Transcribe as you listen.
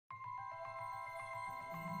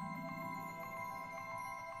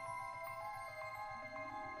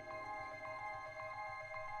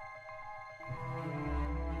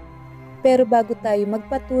Pero bago tayo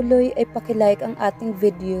magpatuloy ay pakilike ang ating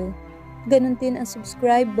video. Ganon din ang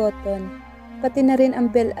subscribe button, pati na rin ang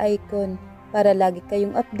bell icon para lagi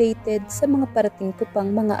kayong updated sa mga parating ko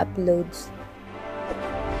pang mga uploads.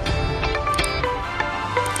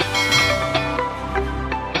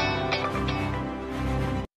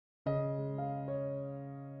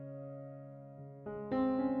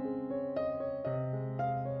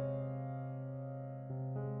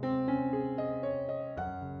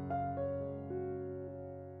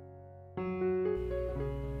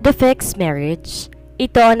 The fixed marriage.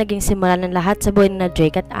 Ito ang naging simula ng lahat sa buhay na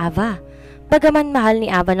Drake at Ava. Bagaman mahal ni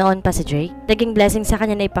Ava noon pa si Drake, naging blessing sa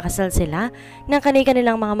kanya na ipakasal sila ng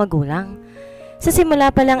kanilang mga magulang. Sa simula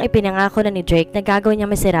pa lang ipinangako na ni Drake na gagawin niya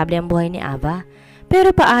miserable ang buhay ni Ava. Pero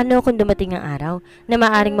paano kung dumating ang araw na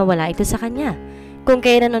maaring mawala ito sa kanya? Kung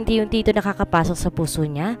kailan unti-unti ito nakakapasok sa puso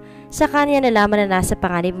niya, sa kanya nalaman na nasa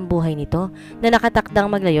panganib ang buhay nito na nakatakdang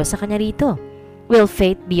maglayo sa kanya rito. Will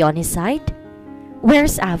fate be on his side?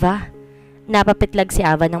 Where's Ava? Napapitlag si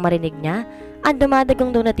Ava nang marinig niya ang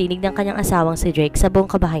dumadagong daw na tinig ng kanyang asawang si Drake sa buong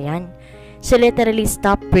kabahayan. She literally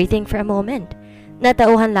stopped breathing for a moment.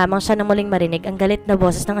 Natauhan lamang siya nang muling marinig ang galit na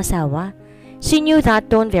boses ng asawa. She knew that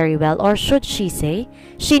tone very well, or should she say,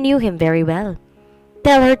 she knew him very well.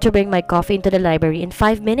 Tell her to bring my coffee into the library in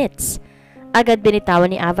 5 minutes. Agad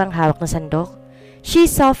binitawan ni Ava ang hawak na sandok. She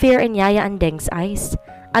saw fear in Yaya Andeng's eyes.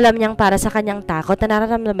 Alam niyang para sa kanyang takot na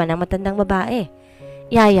nararamdaman ng matandang babae.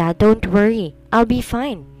 Yaya, don't worry. I'll be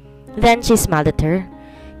fine. Then she smiled at her.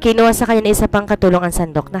 Kinuha sa kanya na isa pang katulong ang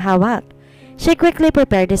sandok na hawak. She quickly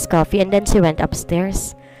prepared his coffee and then she went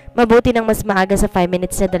upstairs. Mabuti nang mas maaga sa 5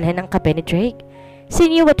 minutes na dalhin ang kape ni Drake.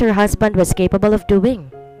 She knew what her husband was capable of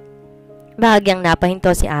doing. Bahagyang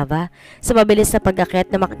napahinto si Ava sa mabilis na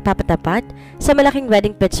pag-akyat na makapatapat sa malaking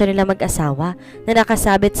wedding picture nila mag-asawa na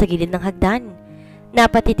nakasabit sa gilid ng hagdan.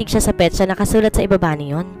 Napatitig siya sa petsa na nakasulat sa ibaba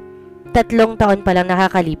niyon. 3 taon pa lang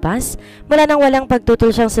nakakalipas mula nang walang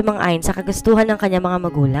pagtutol siyang sumang-ayon sa kagustuhan ng kanyang mga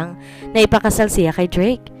magulang na ipakasal siya kay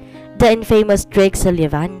Drake, the infamous Drake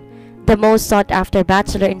Sullivan, the most sought-after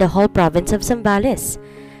bachelor in the whole province of Zambales.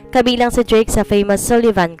 Kabilang si Drake sa famous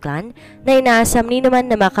Sullivan clan na inaasam ni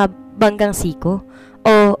naman na makabanggang siko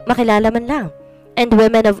o makilala man lang, and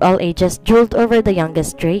women of all ages drooled over the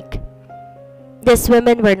youngest Drake. These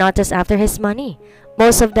women were not just after his money.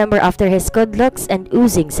 Most of them were after his good looks and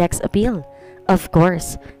oozing sex appeal. Of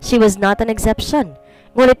course, she was not an exception.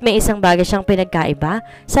 Ngunit may isang bagay siyang pinagkaiba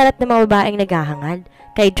sa lahat ng mga babaeng naghahangad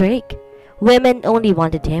kay Drake. Women only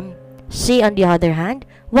wanted him. She, on the other hand,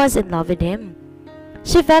 was in love with him.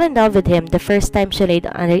 She fell in love with him the first time she laid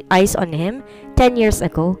eyes on him 10 years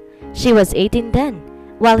ago. She was 18 then,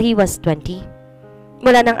 while he was 20.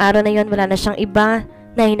 Mula ng araw na yon, wala na siyang iba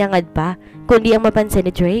na hinangad pa kundi ang mapansin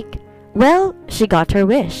ni Drake. Well, she got her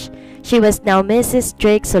wish. She was now Mrs.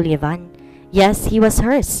 Drake Sullivan. Yes, he was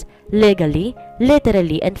hers, legally,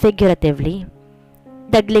 literally, and figuratively.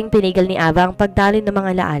 Dagling pinigil ni Ava ang pagdaloy ng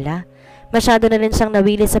mga laala. Masyado na rin siyang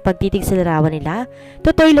nawili sa pagtitig sa larawan nila,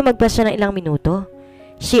 tutoy lumagpas siya ng ilang minuto.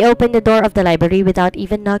 She opened the door of the library without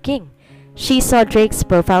even knocking. She saw Drake's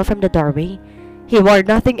profile from the doorway. He wore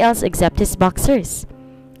nothing else except his boxers.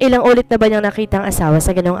 Ilang ulit na ba niyang nakita ang asawa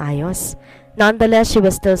sa ganong ayos? Nonetheless, she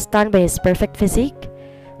was still stunned by his perfect physique.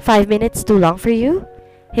 5 minutes too long for you?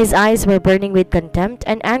 His eyes were burning with contempt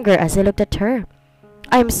and anger as he looked at her.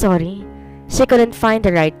 I'm sorry. She couldn't find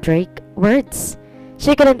the right words.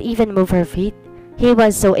 She couldn't even move her feet. He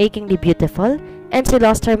was so achingly beautiful, and she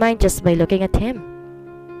lost her mind just by looking at him.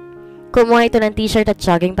 Kumuha ito ng t-shirt at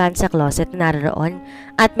jogging pants sa closet na naroon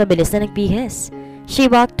at mabilis na nagbihis.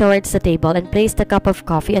 She walked towards the table and placed a cup of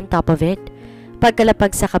coffee on top of it.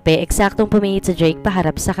 Pagkalapag sa kape, eksaktong pumihit si Drake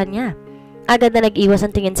paharap sa kanya. Agad na nag-iwas ang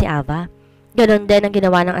tingin si Ava. Ganon din ang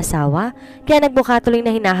ginawa ng asawa, kaya nagmukha tuloy na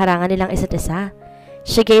hinaharangan nilang isa't isa.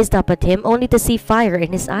 She gazed up at him only to see fire in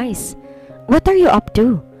his eyes. What are you up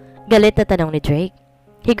to? Galit na tanong ni Drake.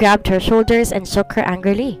 He grabbed her shoulders and shook her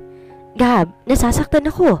angrily. Gab, nasasaktan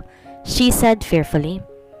ako, she said fearfully.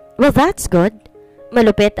 Well, that's good.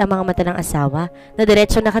 Malupit ang mga mata ng asawa na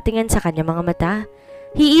diretso nakatingin sa kanyang mga mata.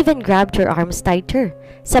 He even grabbed her arms tighter,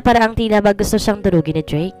 sa paraang tila ba gusto siyang durugin ni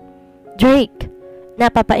Drake. Drake!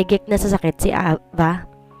 Napapaigik na sa sakit si Ava.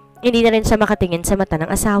 Hindi na rin siya makatingin sa mata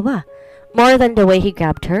ng asawa. More than the way he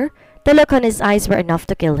grabbed her, the look on his eyes were enough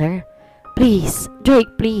to kill her. Please,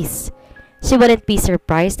 Drake, please. She wouldn't be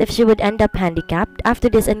surprised if she would end up handicapped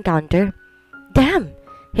after this encounter. Damn!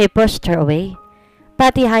 He pushed her away.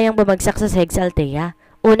 Pati hayang bumagsak sa sahig sa Althea.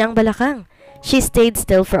 Unang balakang. She stayed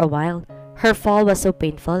still for a while. Her fall was so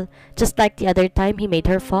painful, just like the other time he made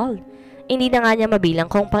her fall. Hindi na nga niya mabilang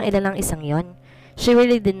kung pang ilan ang isang yon. She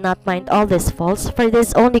really did not mind all these falls, for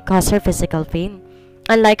this only caused her physical pain.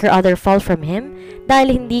 Unlike her other fall from him,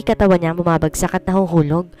 dahil hindi katawan niya bumabagsak at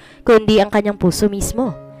nahuhulog, kundi ang kanyang puso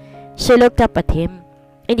mismo. She looked up at him.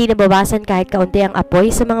 Hindi nabawasan kahit kaunti ang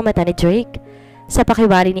apoy sa mga mata ni Drake. Sa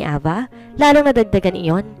pakiwari ni Ava, lalong nadagdagan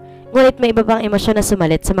iyon. Ngunit may iba pang emosyon na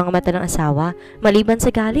sumalit sa mga mata ng asawa, maliban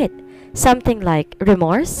sa galit. Something like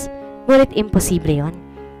remorse? Ngunit imposible yon.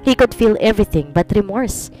 He could feel everything but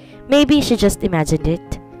remorse. Maybe she just imagined it.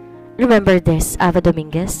 Remember this, Ava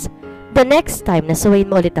Dominguez. The next time na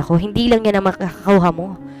suwayin mo ulit ako, hindi lang yan ang makakakuha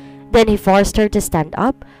mo. Then he forced her to stand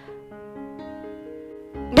up.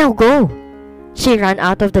 Now go! She ran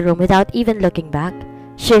out of the room without even looking back.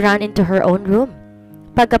 She ran into her own room.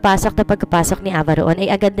 Pagkapasok ni Ava roon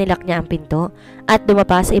ay agad nilak niya ang pinto at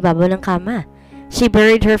dumapa sa ibabaw ng kama. She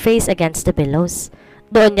buried her face against the pillows.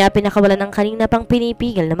 Doon niya pinakawalan ng kanina pang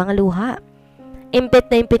pinipigil na mga luha.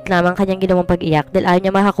 Impit na impit lamang kanyang ginawang pag-iyak dahil ayaw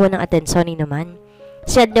niya makakuha ng atensyon ni naman.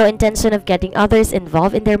 She had no intention of getting others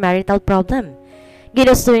involved in their marital problem.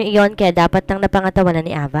 Ginusto niya iyon kaya dapat nang napangatawanan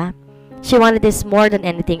ni Ava. She wanted this more than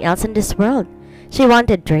anything else in this world. She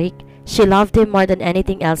wanted Drake. She loved him more than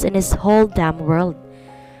anything else in his whole damn world.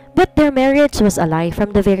 But their marriage was a lie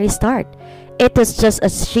from the very start. It was just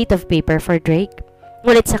a sheet of paper for Drake.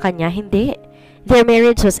 Ngunit sa kanya, hindi. Their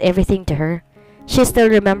marriage was everything to her. She still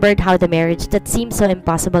remembered how the marriage that seemed so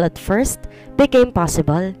impossible at first became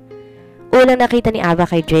possible. Unang nakita ni Ava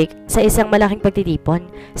kay Drake sa isang malaking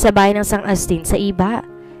pagtitipon sa bahay ng San Agustin sa Iba.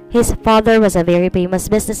 His father was a very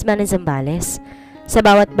famous businessman in Zambales. Sa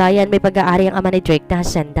bawat bayan may pag-aari ang ama ni Drake na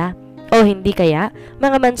hasyenda o hindi kaya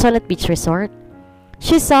mga mansyon at beach resort.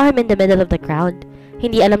 She saw him in the middle of the crowd.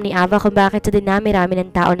 Hindi alam ni Ava kung bakit sa dinami-rami ng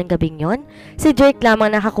tao ng gabing yon, si Drake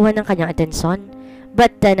lamang nakakuha ng kanyang atensyon.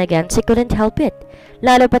 But then again, she couldn't help it.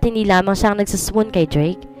 Lalo pat hindi lamang siyang nagsuswoon kay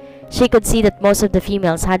Drake. She could see that most of the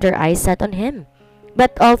females had their eyes set on him.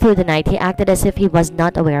 But all through the night, he acted as if he was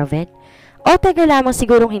not aware of it. O taga lamang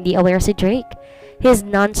sigurong hindi aware si Drake. His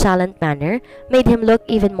nonchalant manner made him look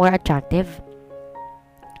even more attractive.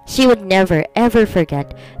 She would never ever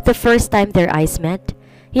forget the first time their eyes met.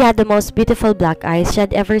 He had the most beautiful black eyes she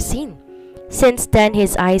had ever seen. Since then,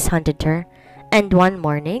 his eyes haunted her. And one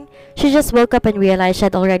morning, she just woke up and realized she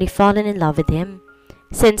had already fallen in love with him.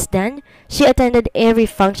 Since then, she attended every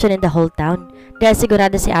function in the whole town dahil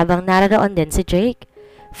sigurado si Avang nararoon din si Drake.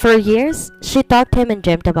 For years, she talked to him and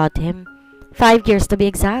dreamt about him. 5 years to be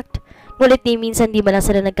exact. Ngunit ni minsan di ba lang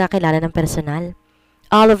sila nagkakilala ng personal.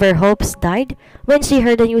 All of her hopes died when she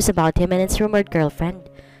heard the news about him and his rumored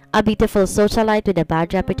girlfriend, a beautiful socialite with a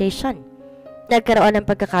bad reputation. Nagkaroon ng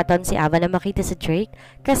pagkakataon si Ava na makita si Drake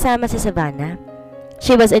kasama si Savannah.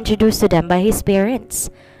 She was introduced to them by his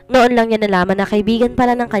parents. Noon lang niya nalaman na kaibigan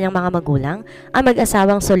pala ng kanyang mga magulang ang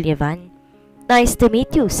mag-asawang Sullivan. Nice to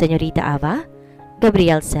meet you, Senorita Ava,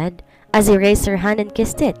 Gabriel said as he raised her hand and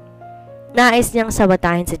kissed it. Nais niyang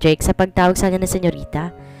sawatahin si Drake sa pagtawag sa kanya na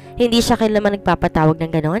Senorita. Hindi siya kailanman nagpapatawag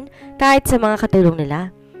ng ganon kahit sa mga katulong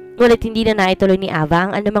nila. Ngunit hindi na naituloy ni Ava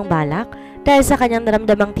ang anumang balak dahil sa kanyang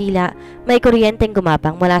naramdamang tila may kuryenteng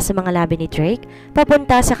gumapang mula sa mga labi ni Drake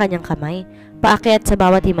papunta sa kanyang kamay, paakyat sa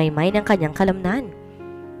bawat himaymay ng kanyang kalamnan.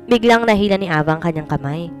 Biglang nahila ni Ava ang kanyang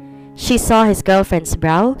kamay. She saw his girlfriend's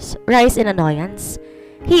brows rise in annoyance.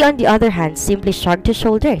 He on the other hand simply shrugged his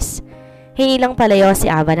shoulders. Hinilang palayo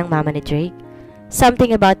si Ava ng mama ni Drake.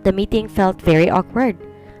 Something about the meeting felt very awkward.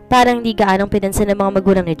 Parang hindi gaanong pinansin ng mga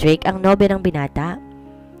magulang ni Drake ang nobya ng binata.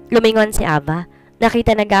 Lumingon si Ava.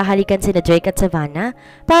 Nakita naghahalikan sina Drake at Savannah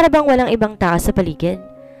para bang walang ibang tao sa paligid.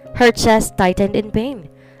 Her chest tightened in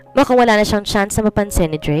pain. Mukhang wala na siyang chance na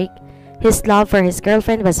mapansin ni Drake. His love for his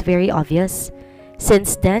girlfriend was very obvious.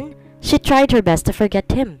 Since then, she tried her best to forget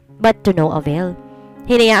him, but to no avail.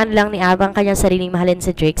 Hinayaan lang ni Ava ang kanyang sariling mahalin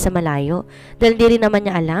si Drake sa malayo dahil di rin naman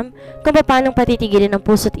niya alam kung paano patitigilin ang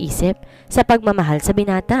puso't isip sa pagmamahal sa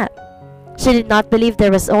binata. She did not believe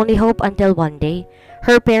there was only hope until one day,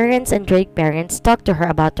 her parents and Drake's parents talked to her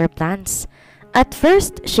about their plans. At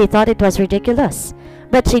first, she thought it was ridiculous,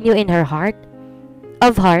 but she knew in her heart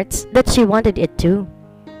of hearts that she wanted it too.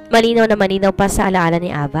 Malinaw na malinaw pa sa alaala ni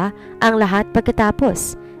Ava ang lahat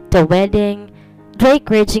pagkatapos. The wedding, Drake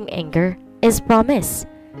raging anger, his promise.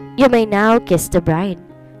 You may now kiss the bride,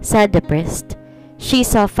 said the priest. She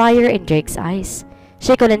saw fire in Drake's eyes.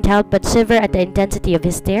 She couldn't help but shiver at the intensity of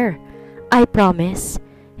his stare. I promise,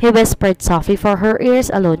 he whispered softly for her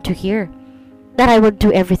ears alone to hear, that I will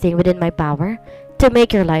do everything within my power to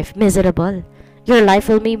make your life miserable. Your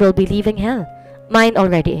life will be leaving hell. Mine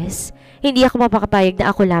already is. Hindi ako mapakapayag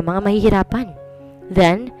na ako lamang ang mahihirapan.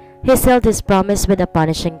 Then, he sealed his promise with a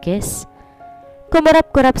punishing kiss.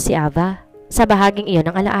 Kumarap-kurap si Ava. sa bahaging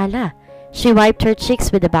iyon ng alaala. She wiped her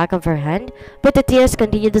cheeks with the back of her hand, but the tears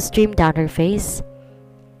continued to stream down her face.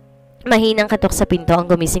 Mahinang katok sa pinto ang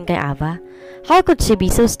gumising kay Ava. How could she be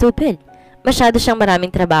so stupid? Masyado siyang maraming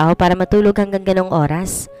trabaho para matulog hanggang ganong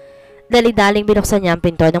oras. Dali-daling binuksan niya ang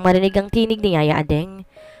pinto nang marinig ang tinig ni Yaya Adeng.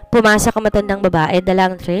 Pumasok ang matandang babae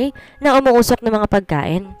dala ang tray na umuusok ng mga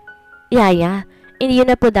pagkain. Yaya, hindi yun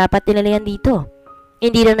na po dapat nilalayan dito.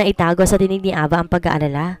 Hindi lang naitago sa tinig ni Ava ang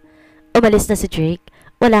pag-aalala. Umalis na si Drake.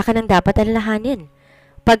 Wala ka nang dapat alalahanin.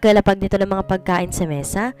 Pagkalapag nito ng mga pagkain sa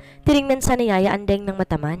mesa, tinignan sa ni Yaya Andeng ng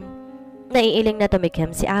mataman. Naiiling na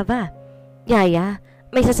tumikim si Ava. Yaya,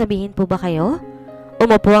 may sasabihin po ba kayo?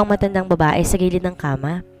 Umupo ang matandang babae sa gilid ng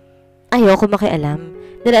kama. Ayoko makialam,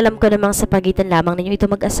 dahil alam ko namang sa pagitan lamang ninyo ito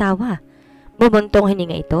mag-asawa. Bumuntong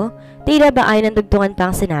hininga ito, tila ba ay nandugtungan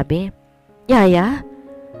pa ang sinabi. Yaya,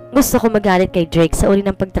 gusto ko magalit kay Drake sa uri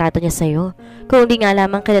ng pagtrato niya sa'yo, kung di nga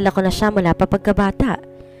lamang kilala ko na siya mula pa pagkabata.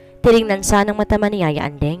 Tinignan siya ng matama ni Yaya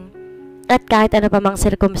Andeng. At kahit ano pa mang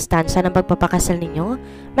sirkumstansya ng pagpapakasal ninyo,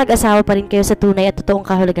 mag-asawa pa rin kayo sa tunay at totoong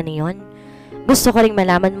kahulugan niyon. Gusto ko ring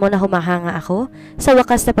malaman mo na humahanga ako sa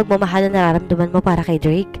wakas na pagmamahal na nararamdaman mo para kay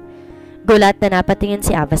Drake. Gulat na napatingin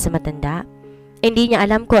si Ava sa matanda. Hindi niya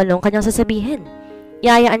alam kung anong kanyang sasabihin.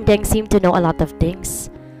 Yaya Andeng seemed to know a lot of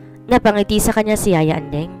things. Napangiti sa kanya si Yaya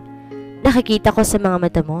Andeng. Nakikita ko sa mga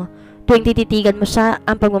mata mo, tuwing tititigan mo siya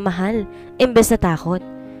ang pagmamahal, imbes na takot.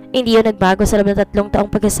 Hindi yun nagbago sa loob ng 3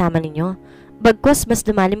 taong pagkasama ninyo. Bagkus mas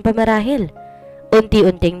lumalim pa marahil.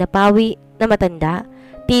 Unti-unting napawi na matanda,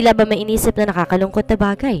 tila ba may inisip na nakakalungkot na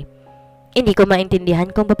bagay. Hindi ko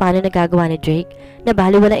maintindihan kung paano nagagawa ni Drake na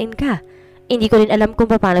baliwalain ka. Hindi ko rin alam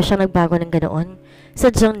kung paano siyang nagbago ng ganoon.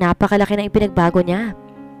 Sadyang napakalaki na ipinagbago niya.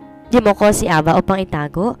 Yumuko si Ava upang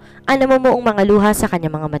itago ang namumuong mga luha sa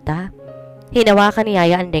kanyang mga mata. Hinawakan ni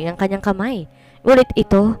Yaya Andeng ang kanyang kamay. Ngunit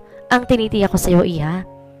ito ang tinitiyak ko sa iyo, iha.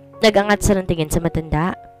 Nagangat sa ng tingin sa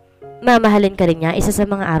matanda. Mamahalin ka rin niya isa sa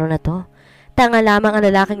mga araw na to. Tanga lamang ang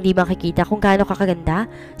lalaking di makikita kung gaano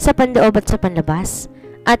kakaganda sa panloob at sa panlabas.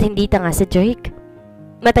 At hindi tanga si Drake.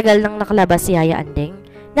 Matagal nang nakalabas si Yaya Andeng.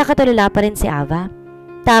 Nakatulala pa rin si Ava.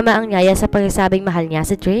 Tama ang Yaya sa pagsasabing mahal niya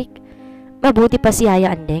si Drake. Mabuti pa si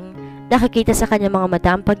Yaya Andeng. Nakikita sa kanyang mga mata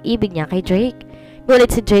ang pag-ibig niya kay Drake.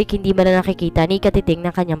 Ngunit si Drake hindi man na nakikita ni katiting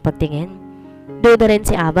ng kanyang pagtingin. Duda rin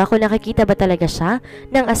si Ava kung nakikita ba talaga siya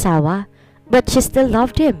ng asawa. But she still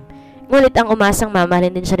loved him. Ngunit ang umasang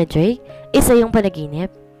mamahalin din siya ni Drake, isa yung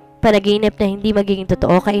panaginip. Panaginip na hindi magiging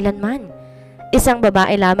totoo kailanman. Isang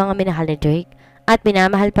babae lamang ang minahal ni Drake at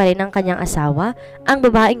minamahal pa rin ng kanyang asawa ang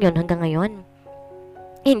babaeng yon hanggang ngayon.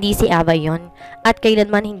 Hindi si Ava yon at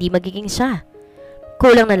kailanman hindi magiging siya.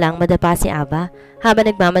 Kulang na lang madapa si Ava habang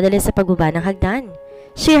nagmamadali sa pagbaba ng hagdan.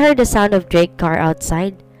 She heard the sound of Drake's car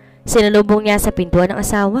outside. Sinalubong niya sa pintuan ng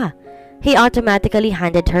asawa. He automatically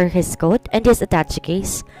handed her his coat and his attache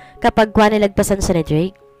case kapag nilagpasan siya ni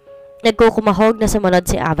Drake. Nagkukumahog na sumunod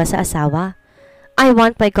si Ava sa asawa. I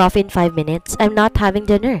want my coffee in 5 minutes. I'm not having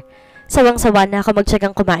dinner. Sawang-sawa na ako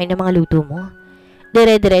magtsagang kumain ng mga luto mo.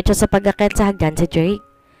 Dire-diretso sa pag-akit sa hagdan si Drake.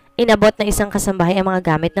 Inabot na isang kasambahay ang mga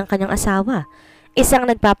gamit ng kanyang asawa. Isang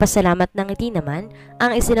nagpapasalamat ng ngiti naman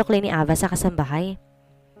ang isinukli ni Ava sa kasambahay.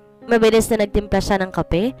 Mabilis na nagtimpla siya ng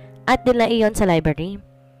kape at dinala iyon sa library.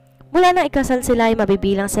 Mula nang ikasal sila ay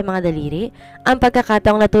mabibilang sa mga daliri ang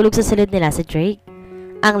pagkakataong natulog sa silid nila si Drake.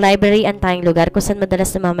 Ang library ang tanging lugar kung saan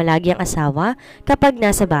madalas namamalagi ang asawa kapag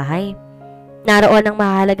nasa bahay. Naroon ang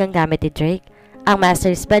mahalagang gamit ni Drake. Ang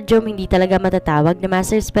master's bedroom hindi talaga matatawag na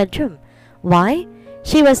master's bedroom. Why?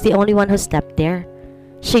 She was the only one who slept there.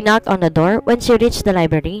 She knocked on the door when she reached the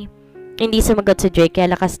library. Hindi sumagot si Drake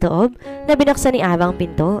kaya lakas loob na binuksan ni Ava ang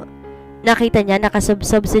pinto. Nakita niya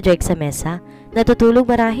nakasubsob si Drake sa mesa, natutulog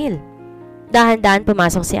marahil. Dahan-dahan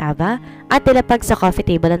pumasok si Ava at nilapag sa coffee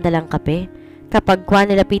table ang dalang kape. Kapag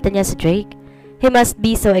nilapitan niya si Drake, he must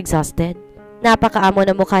be so exhausted. Napakaamo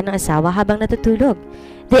na mukha ng asawa habang natutulog.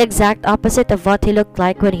 The exact opposite of what he looked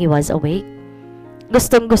like when he was awake.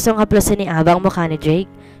 Gustong-gustong haplusin ni Ava ang mukha ni Drake,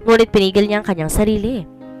 ngunit pinigil niya ang kanyang sarili.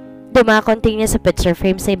 Dumakonting niya sa picture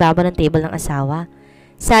frame sa ibabaw ng table ng asawa.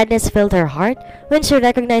 Sadness filled her heart when she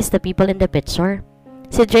recognized the people in the picture.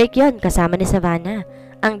 Si Drake yon kasama ni Savannah,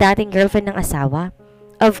 ang dating girlfriend ng asawa.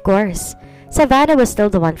 Of course, Savannah was still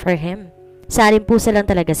the one for him. Saring pusa lang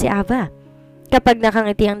talaga si Ava. Kapag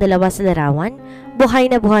nakangiti ang dalawa sa larawan, buhay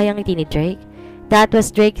na buhay ang ngiti ni Drake. That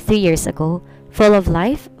was Drake 3 years ago, full of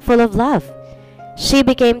life, full of love. She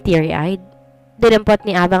became teary-eyed. Dinampot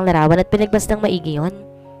ni Ava ang larawan at pinagbastang maigi yon.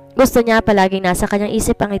 Gusto niya palaging nasa kanyang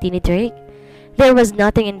isip ang ngiti ni Drake. There was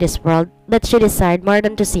nothing in this world that she desired more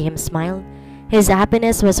than to see him smile. His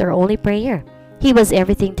happiness was her only prayer. He was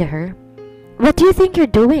everything to her. What do you think you're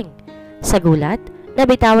doing? Sa gulat,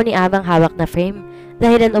 nabitawan ni Ava ang hawak na frame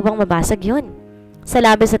dahilan upang mabasag yun. Sa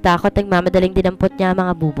labis sa takot, nagmamadaling dinampot niya ang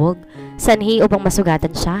mga bubog, sanhi upang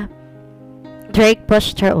masugatan siya. Drake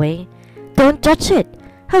pushed her away. Don't touch it!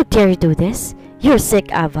 How dare you do this? You're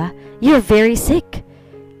sick, Ava. You're very sick.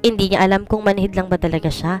 Hindi niya alam kung manhid lang ba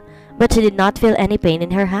talaga siya, but she did not feel any pain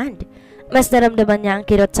in her hand. Mas naramdaman niya ang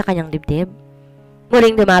kirot sa kanyang dibdib.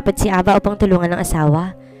 Muling lumapit si Ava upang tulungan ang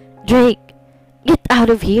asawa. Drake, get out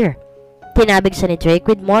of here! Tinabig siya ni Drake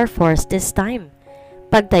with more force this time.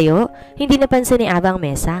 Pagtayo, hindi napansin ni Ava ang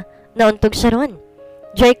mesa. Nauntog siya ron.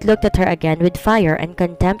 Drake looked at her again with fire and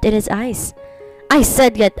contempt in his eyes. I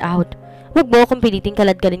said get out! Huwag mo akong piliting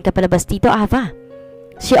kaladgalin ka palabas dito, Ava.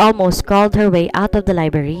 She almost crawled her way out of the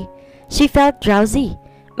library. She felt drowsy.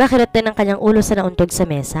 Makirot din ang kanyang ulo sa nauntog sa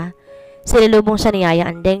mesa. Sinalubong siya ni Yaya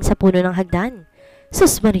Andeng sa puno ng hagdan.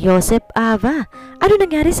 Sus Mariosep, Ava, ano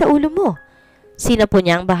nangyari sa ulo mo? Sinapo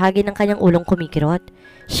niya ang bahagi ng kanyang ulong kumikirot.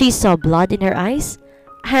 She saw blood in her eyes.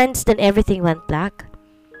 Hands, then everything went black.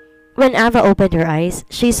 When Ava opened her eyes,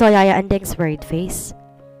 she saw Yaya Andeng's worried face.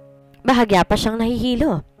 Bahagya pa siyang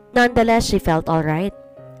nahihilo. Nonetheless, she felt alright.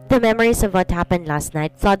 The memories of what happened last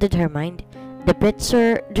night flooded her mind. The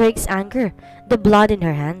picture, Drake's anger, the blood in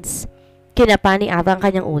her hands. Kinapa ni Ava ang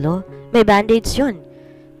kanyang ulo. May bandage yun.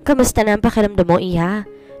 Kamusta na ang pakiramdam mo, Iha?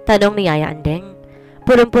 Tanong ni Yaya Andeng.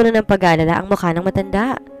 Punong-puno ng pag-aalala ang mukha ng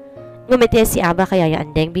matanda. Ngumiti si Ava kay Yaya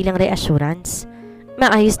Andeng bilang reassurance.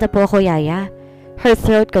 Maayos na po ako, Yaya. Her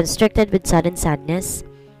throat constricted with sudden sadness.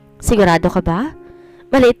 Sigurado ka ba?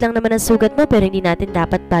 Maliit lang naman ang sugat mo pero hindi natin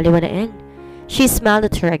dapat baliwanain. She smiled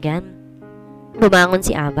at her again. Bumangon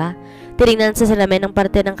si Ava. Tinignan sa salamin ng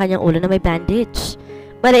parte ng kanyang ulo na may bandage.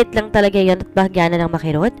 Maliit lang talaga yon at bahagya na lang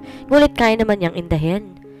makirot, ngunit kaya naman niyang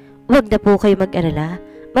indahin. Huwag na po kayo mag-alala.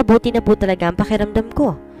 Mabuti na po talaga ang pakiramdam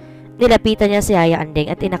ko. Nilapitan niya si Yaya Andeng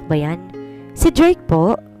at inakbayan. Si Drake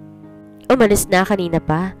po? Umalis na kanina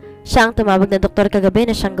pa. Siya ang tumawag na doktor kagabi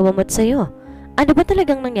na siyang gumamot sa'yo. Ano ba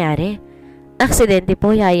talagang nangyari? Aksidente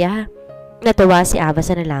po, Yaya. Natuwa si Ava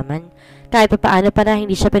sa nalaman. Kahit papaano para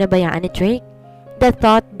hindi siya pinabayaan ni Drake. That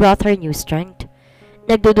thought brought her new strength.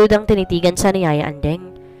 Nagdududang tinitigan siya ni Yaya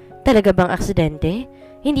Andeng. Talaga bang aksidente?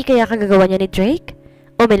 Hindi kaya kagagawa niya ni Drake?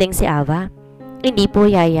 Umiling si Ava. Hindi po,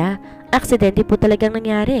 Yaya. Aksidente po talagang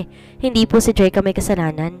nangyari. Hindi po si Drake ang may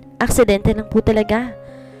kasalanan. Aksidente lang po talaga.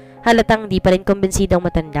 Halatang di pa rin kumbinsido ang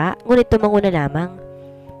matanda, ngunit tumango na lamang.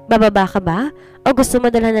 Bababa ka ba? O gusto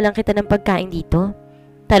mo dalhan na lang kita ng pagkain dito?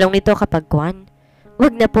 Talong nito kapag kwan.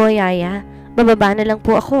 Wag na po, Yaya. Bababa na lang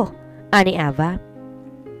po ako. Ani Ava.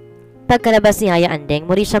 Pagkalabas ni Yaya Andeng,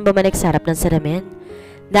 muli siyang bumalik sa harap ng salamin.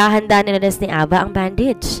 Dahan-dahan nilalas ni Ava ang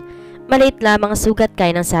bandage. Maliit lamang ang sugat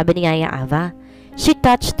kaya ng sabi ni Yaya Ava. She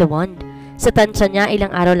touched the wand. Sa tansya niya,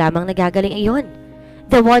 ilang araw lamang nagagaling iyon.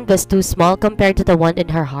 The wand was too small compared to the wand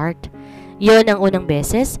in her heart. Yun ang unang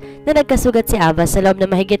beses na nagkasugat si Ava sa loob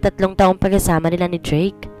ng mahigit 3 taong pagkasama nila ni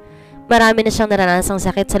Drake. Marami na siyang naranasang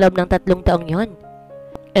sakit sa loob ng 3 taong yon.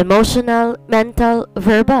 Emotional, mental,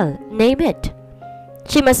 verbal, name it.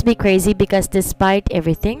 She must be crazy because despite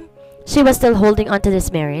everything, she was still holding on to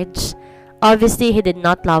this marriage. Obviously, he did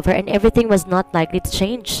not love her and everything was not likely to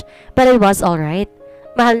change, but it was alright.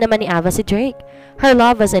 Mahal naman ni Ava si Drake. Her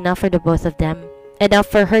love was enough for the both of them, enough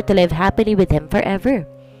for her to live happily with him forever.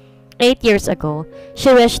 8 years ago, she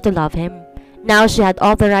wished to love him. Now she had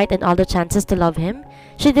all the right and all the chances to love him.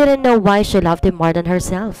 She didn't know why she loved him more than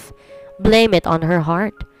herself. Blame it on her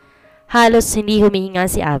heart. Halos hindi humihinga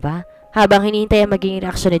si Ava habang hinihintay ang magiging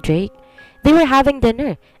reaksyon ni Drake. They were having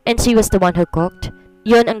dinner and she was the one who cooked.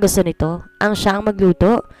 Yun ang gusto nito, ang siya ang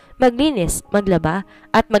magluto, maglinis, maglaba,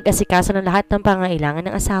 at mag-asikaso ng lahat ng pangangailangan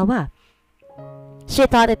ng asawa. She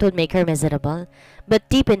thought it would make her miserable, but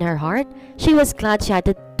deep in her heart, she was glad she had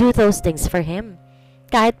to do those things for him.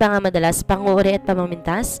 Kahit pa nga madalas pang-uuri at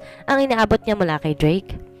pamamintas ang inaabot niya mula kay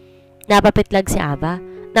Drake. Napapitlag si Ava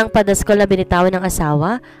nang padaskol na binitawan ng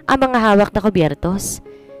asawa ang mga hawak na kubyertos.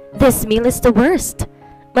 This meal is the worst.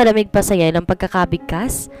 Malamig pa sa yelang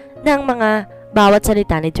pagkakabigkas ng mga bawat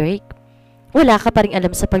salita ni Drake. Wala ka pa ring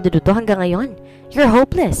alam sa pagduduto hanggang ngayon. You're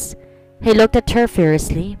hopeless. He looked at her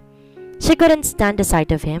furiously. She couldn't stand the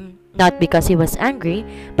sight of him, not because he was angry,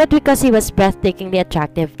 but because he was breathtakingly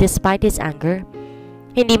attractive despite his anger.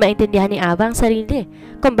 Hindi maintindihan ni Ava ang sarili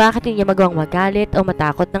kung bakit hindi niya magawang magalit o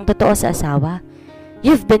matakot ng totoo sa asawa.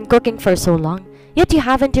 You've been cooking for so long, yet you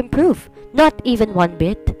haven't improved, not even one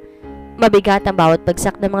bit. Mabigat ang bawat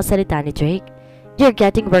bagsak ng mga salita ni Drake. You're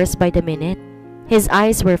getting worse by the minute. His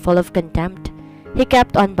eyes were full of contempt. He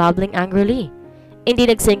kept on babbling angrily.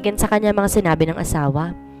 Hindi nagsinkin sa kanya mga sinabi ng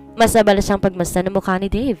asawa. Mas abala siyang pagmasdan ng mukha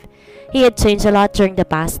ni Dave. He had changed a lot during the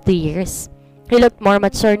past 2 years. He looked more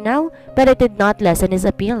mature now, but it did not lessen his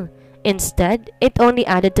appeal. Instead, it only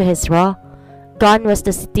added to his raw. Gone was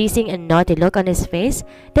the teasing and naughty look on his face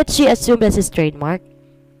that she assumed as his trademark.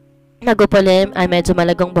 Nagupulim ay medyo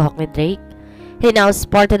malagong buhok ni Drake. He now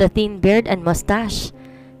sported a thin beard and mustache.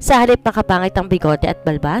 Sa halip makapangit ang bigote at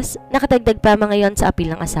balbas, nakatagdag pa mga yon sa apil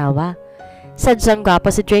ng asawa. Sadyang gwapo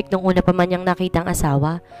si Drake nung una pa man niyang nakita ang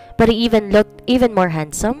asawa, but he even looked even more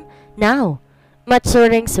handsome now.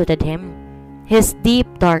 Maturing suited him. His deep,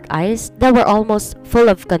 dark eyes that were almost full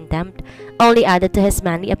of contempt only added to his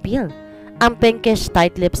manly appeal. Ang pinkish,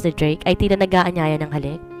 tight lips ni Drake ay tila nag-aanyaya ng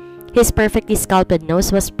halik. His perfectly sculpted nose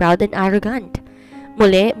was proud and arrogant.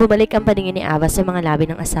 Muli, bumalik ang paningin ni Ava sa mga labi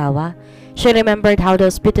ng asawa. She remembered how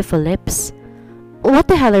those beautiful lips. What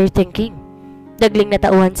the hell are you thinking? Dagling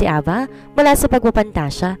natauhan si Ava mula sa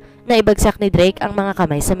pagpapantasya na ibagsak ni Drake ang mga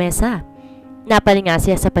kamay sa mesa. Napalinga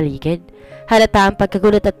siya sa paligid. Halata ang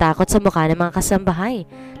pagkagulat at takot sa mukha ng mga kasambahay,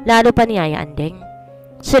 lalo pa ni Yaya Andeng.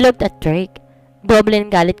 She looked at Drake. Doble ng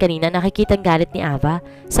galit kanina nakikitang galit ni Ava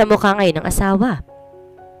sa mukha ngayon ng asawa.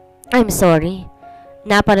 I'm sorry.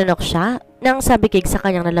 Napanunok siya nang sabikig sa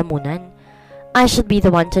kanyang lalamunan. I should be the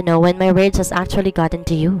one to know when my rage has actually gotten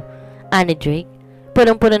to you, ani Drake.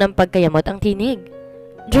 Punong-puno ng pagkayamot ang tinig.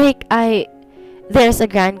 Drake, there's a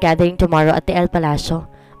grand gathering tomorrow at the El Palacio.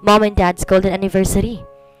 Mom and Dad's golden anniversary.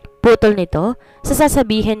 Putol nito sa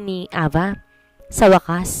sasabihin ni Ava. Sa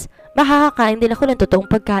wakas, makakakain din ako ng totoong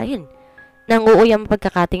pagkain. Nanguuyam ang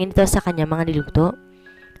pagkakatingin nito sa kanyang mga niluto.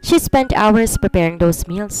 She spent hours preparing those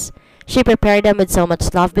meals. She prepared them with so much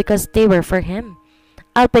love because they were for him.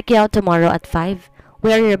 I'll pick you out tomorrow at 5.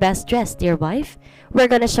 Wear your best dress, dear wife. We're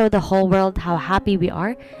gonna show the whole world how happy we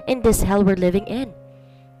are in this hell we're living in.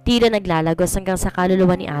 Tila naglalagos hanggang sa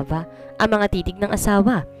kaluluwa ni Ava ang mga titig ng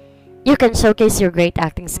asawa. You can showcase your great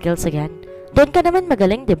acting skills again. Doon ka naman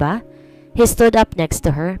magaling, di ba? He stood up next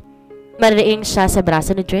to her. Mariing siya sa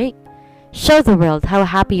braso ni Drake. Show the world how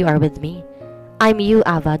happy you are with me. I'm you,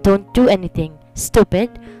 Ava. Don't do anything stupid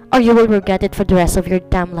or you will regret it for the rest of your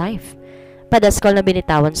damn life. Padaskol na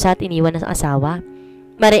binitawan siya at iniwan ng asawa.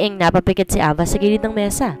 Mariing napapikit si Ava sa gilid ng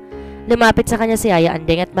mesa. Lumapit sa kanya si Yaya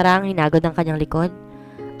Andeng at marang hinagod ang kanyang likod.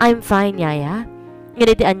 I'm fine, Yaya.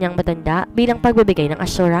 Ngilitian niyang matanda bilang pagbibigay ng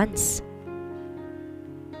assurance.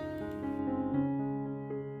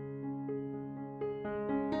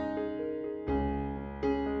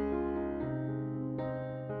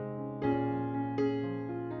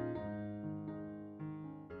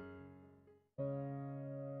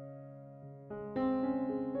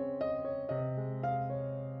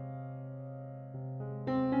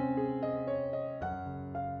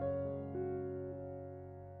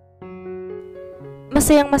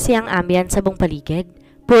 Masayang-masayang ambience sa buong paligid.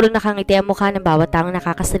 Puro nakangiti ang mukha ng bawat taong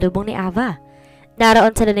nakakasalubong ni Ava.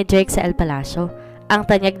 Naroon sila ni Drake sa El Palacio, ang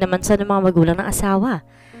tanyag na manson ng mga magulang ng asawa.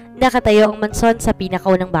 Nakatayo ang manson sa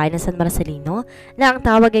pinakaunang bahay ng San Marcelino na ang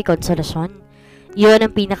tawag ay Konsolasyon. Yun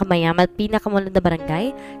ang pinakamayam at pinakamulad na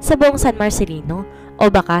barangay sa buong San Marcelino o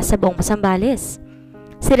baka sa buong Pasambales.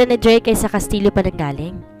 Sila ni Drake ay sa Kastilyo pa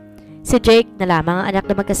nanggaling. Si Drake na lamang ang anak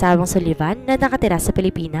ng magkasawang Sullivan na nakatira sa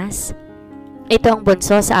Pilipinas. Ito ang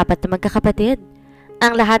bunso sa 4 na magkakapatid.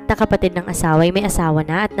 Ang lahat na kapatid ng asawa ay may asawa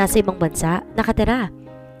na at nasa ibang bansa nakatira.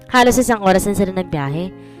 Halos 1 oras na sila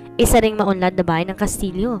nagbiyahe. Isa ring maunlad na bahay ng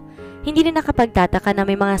Kastilyo. Hindi rin nakapagtataka na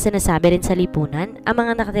may mga sinasabi rin sa lipunan ang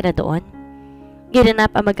mga nakatira doon.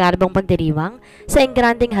 Ginanap ang magarbong pagdiriwang sa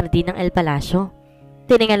engranding hardin ng El Palacio.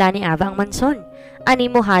 Tiningala ni Ava ang manson.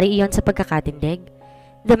 Animo hari iyon sa pagkakatindig.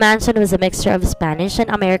 The mansion was a mixture of Spanish and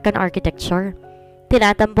American architecture.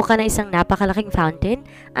 Tinatambukan na isang napakalaking fountain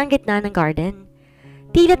ang gitna ng garden.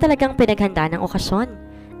 Tila talagang pinaghanda ng okasyon.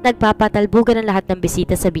 Nagpapatalbugan ang lahat ng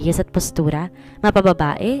bisita sa bihis at postura,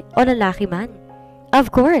 mapababae o lalaki man.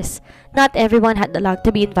 Of course, not everyone had the luck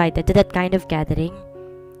to be invited to that kind of gathering.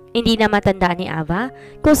 Hindi na matandaan ni Ava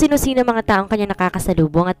kung sino-sino mga taong kanya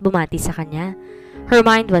nakakasalubong at bumati sa kanya. Her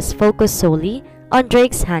mind was focused solely on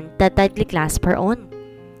Drake's hand that tightly clasped her own.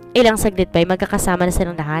 Ilang saglit pa'y magkakasama na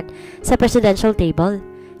silang lahat sa presidential table.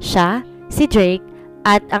 Siya, si Drake,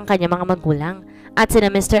 at ang kanyang mga magulang, at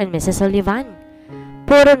sina Mr. and Mrs. Sullivan.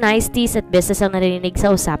 Puro niceties at business ang narinig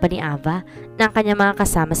sa usapan ni Ava ng kanyang mga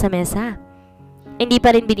kasama sa mesa. Hindi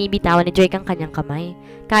pa rin binibitawan ni Drake ang kanyang kamay.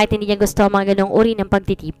 Kahit hindi niya gusto ang mga ganong uri ng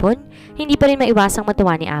pagtitipon, hindi pa rin maiwasang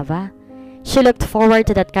matuwa ni Ava. She looked forward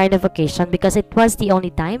to that kind of occasion because it was the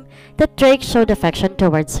only time that Drake showed affection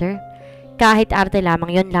towards her. Kahit arte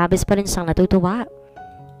lamang yon, labis pa rin siyang natutuwa.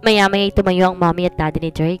 Maya-maya tumayo ang mommy at daddy ni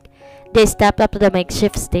Drake. They stepped up to the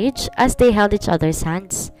makeshift stage as they held each other's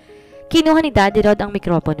hands. Kinuha ni Daddy Rod ang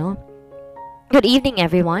mikropono. Good evening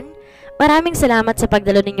everyone. Maraming salamat sa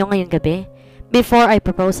pagdalo ninyo ngayong gabi. Before I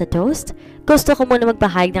propose a toast, gusto ko muna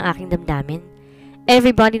magpahayag ng aking damdamin.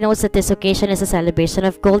 Everybody knows that this occasion is a celebration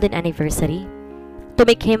of golden anniversary.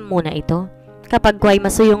 Tumikhim muna ito kapag Guay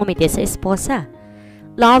masuyong umiti sa esposa.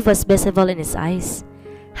 Love was visible in his eyes.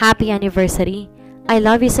 Happy anniversary. I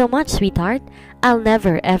love you so much, sweetheart. I'll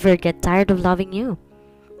never ever get tired of loving you.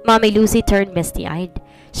 Mommy Lucy turned misty-eyed.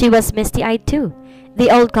 She was misty-eyed too. The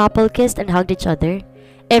old couple kissed and hugged each other.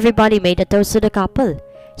 Everybody made a toast to the couple.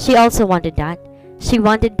 She also wanted that. She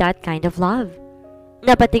wanted that kind of love.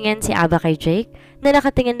 Napatingin si Ava kay Jake na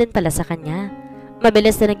nakatingin din pala sa kanya.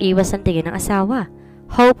 Mabilis na nag-iwas ang tingin ng asawa.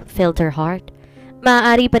 Hope filled her heart.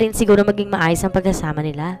 Maaari pa rin siguro maging maayos ang pagkasama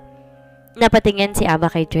nila. Napatingin si Ava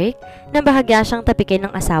kay Drake na bahagya siyang tapikin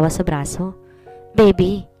ng asawa sa braso.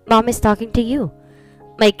 Baby, Mom is talking to you.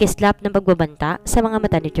 May kislap na pagbabanta sa mga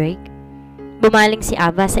mata ni Drake. Bumaling si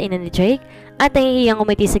Ava sa ina ni Drake at nahihiyang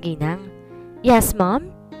umiti sa ginang. Yes,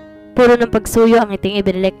 Mom? Puro ng pagsuyo ang iting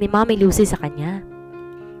ibinilik ni Mommy Lucy sa kanya.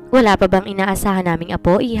 Wala pa bang inaasahan naming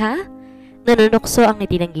apo, iha? Nanunukso ang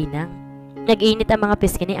ngiti ng ginang. Nag-init ang mga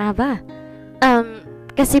pisngi ni Ava.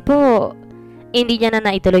 Kasi po, hindi niya na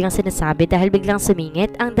naituloy ang sinasabi dahil biglang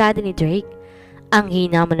sumingit ang daddy ni Drake. Ang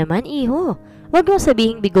hina mo naman, iho. Huwag mong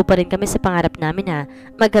sabihing bigo pa rin kami sa pangarap namin na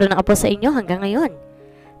magkaroon ng apo sa inyo hanggang ngayon.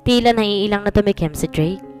 Tila naiilang na tumikim si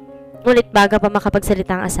Drake. Ngunit bago pa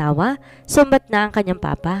makapagsalita ang asawa, sumbat na ang kanyang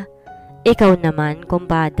papa. Ikaw naman,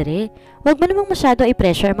 kumpadre, huwag mo namang masyado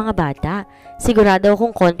i-pressure ang mga bata. Sigurado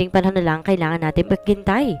kung konting panahon na lang kailangan natin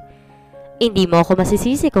maghintay. Hindi mo ako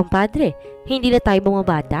masisisi, kumpadre. Hindi na tayo mga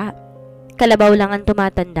bata. Kalabaw lang ang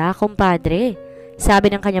tumatanda, kumpadre, sabi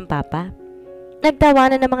ng kanyang papa.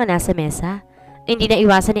 Nagtawanan ng mga nasa mesa. Hindi na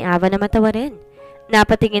iwasan ni Ava na matawa rin.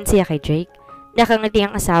 Napatingin siya kay Drake. Nakangiti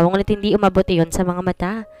ang asawa ngunit hindi umabot iyon sa mga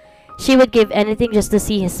mata. She would give anything just to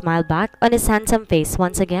see his smile back on his handsome face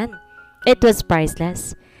once again. It was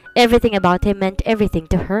priceless. Everything about him meant everything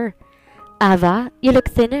to her. Ava, you look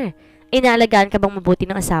thinner. Inaalagaan ka bang mabuti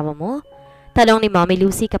ng asawa mo? Talong ni Mommy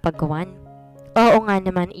Lucy kapag gawan. Oo nga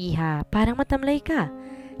naman, iha. Parang matamlay ka.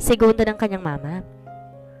 Segunda ng kanyang mama.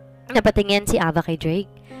 Napatingin si Ava kay Drake.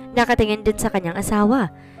 Nakatingin din sa kanyang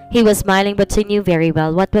asawa. He was smiling but she knew very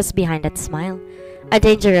well what was behind that smile. A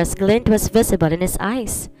dangerous glint was visible in his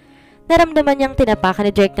eyes. Naramdaman niyang tinapakan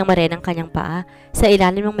ni Drake ng marenang kanyang paa sa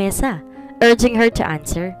ilalim ng mesa, urging her to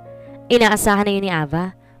answer. Inaasahan na yun ni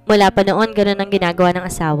Ava. Mula pa noon, ganun ang ginagawa ng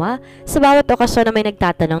asawa sa bawat okasyon na may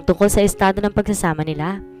nagtatanong tungkol sa estado ng pagsasama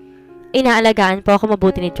nila. Inaalagaan po ako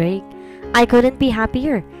mabuti ni Drake. I couldn't be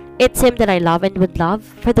happier. It's him that I love and would love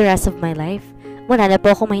for the rest of my life. Wala na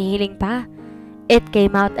po akong mahihiling pa. It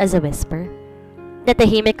came out as a whisper.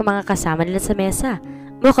 Natahimik ang mga kasama nila sa mesa.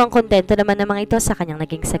 Mukhang kontento naman ng mga ito sa kanyang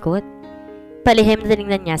naging sagot. Palihim na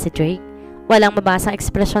tinignan niya si Drake. Walang mabasang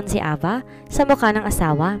ekspresyon si Ava sa mukha ng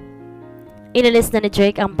asawa. Inalis na ni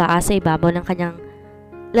Drake ang paa sa ibabaw ng kanyang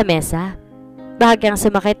lamesa. Bahagyang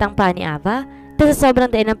sumakit ang paa ni Ava dahil sa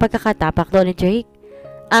sobrang dain ng pagkakatapak doon ni Drake.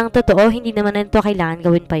 Ang totoo, hindi naman nito kailangan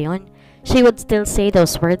gawin pa yon. She would still say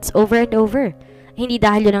those words over and over. Hindi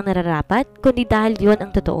dahil yun ang nararapat, kundi dahil yun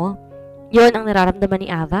ang totoo. Yun ang nararamdaman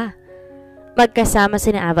ni Ava. Magkasama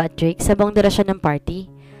sina Ava at Drake sa buong durasyon ng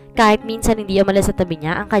party. Kahit minsan hindi umalis sa tabi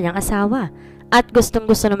niya ang kanyang asawa. At gustong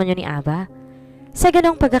gusto naman yun ni Ava. Sa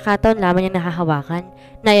ganong pagkakataon lamang niya nahahawakan,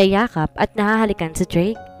 nayayakap at nahahalikan si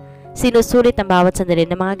Drake. Sinusulit ang bawat sandali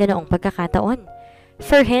ng mga ganoong pagkakataon.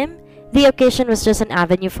 For him, the occasion was just an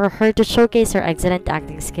avenue for her to showcase her excellent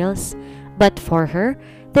acting skills. But for her,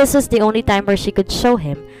 this was the only time where she could show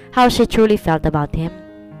him how she truly felt about him.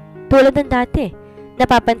 Tulad ng dati,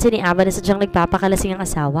 napapansin ni Ava na sadyang nagpapakalasing ang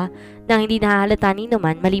asawa nang hindi nahahalata ni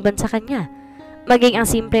naman maliban sa kanya. Maging ang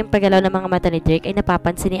simpleng paggalaw ng mga mata ni Drake ay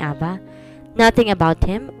napapansin ni Ava. Nothing about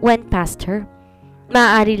him went past her.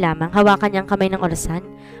 Maaari lamang hawakan niyang kamay ng orasan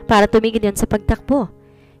para tumigil yun sa pagtakbo.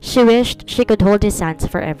 She wished she could hold his hands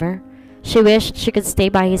forever. She wished she could stay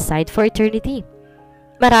by his side for eternity.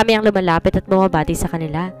 Marami ang lumalapit at bumabati sa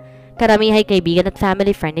kanila. Karamihay kaibigan at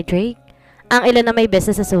family friend ni Drake. Ang ilan na may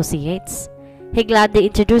business associates. He gladly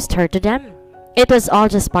introduced her to them. It was all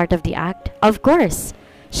just part of the act. Of course,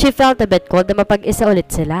 she felt a bit cold na mapag-isa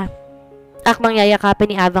ulit sila. Akmang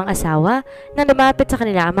yayakapin ni Ava ang asawa nang lumapit sa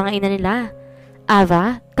kanila ang mga ina nila.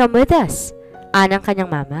 Ava, come with us. Anang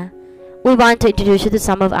kanyang mama. We want to introduce you to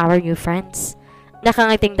some of our new friends.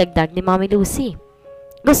 Nakangiting dagdag ni Mommy Lucy.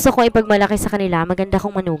 Gusto kong ipagmalaki sa kanila maganda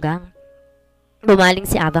kong manugang. Bumaling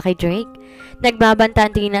si Ava kay Drake. Nagbabanta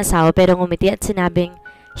ang tingin na asawa pero ngumiti at sinabing,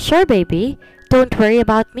 Sure baby, don't worry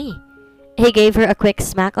about me. He gave her a quick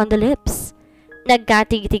smack on the lips.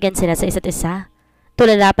 Nagkatigitigan sila sa isa't isa.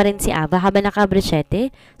 Tulala pa rin si Ava habang nakabrisyete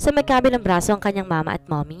sa magkabilang braso ang kanyang mama at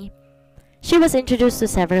mommy. She was introduced to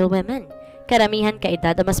several women, karamihan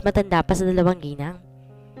kaedad o mas matanda pa sa dalawang ginang.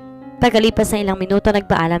 Pagkalipas ng ilang minuto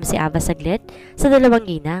nagpaalam si Ava saglit sa dalawang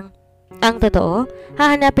ginang. Ang totoo,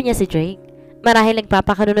 hahanapin niya si Drake. Marahil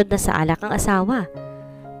nagpapakalunod na sa alak ang asawa.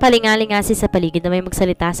 Palingali-ngasi sa paligid na may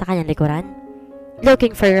magsalita sa kanyang likuran.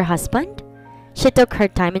 Looking for your husband? She took her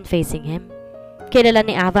time in facing him. Kilala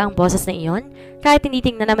ni Ava ang boses na iyon kahit hindi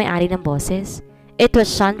tingnan na may-ari ng boses. It was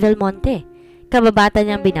Sean Belmonte, kababata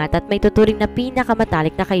niyang binata at may tuturing na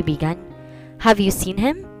pinakamatalik na kaibigan. Have you seen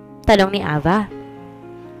him? Tanong ni Ava.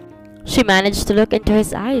 She managed to look into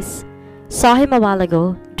his eyes. Saw him a while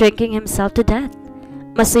ago, drinking himself to death.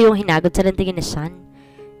 Masuyong hinagod sa lantingin ni Sean.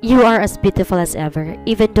 You are as beautiful as ever,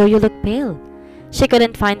 even though you look pale. She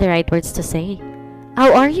couldn't find the right words to say.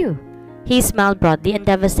 How are you? He smiled broadly and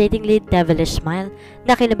devastatingly devilish smile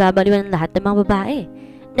na kinababaliwan ng lahat ng mga babae.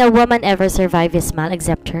 No woman ever survived his smile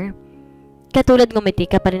except her. Katulad ngumiti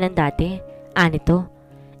ka pa rin ng dati. Anito.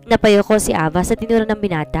 Napayoko si Ava sa tinura ng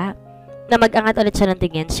binata. Na mag-angat ulit siya ng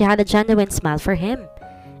tingin, she had a genuine smile for him.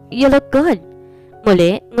 You look good.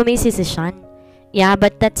 Muli, ngumisi si Sean. Yeah,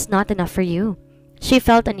 but that's not enough for you. She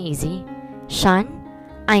felt uneasy. Sean?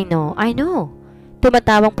 I know.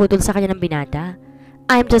 Tumatawang putol sa kanya ng binata.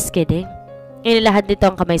 I'm just kidding. Inilahad nito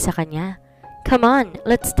ang kamay sa kanya. Come on,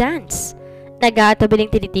 let's dance.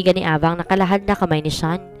 Nag-aatubiling tinitigan ni Ava ang nakalahad na kamay ni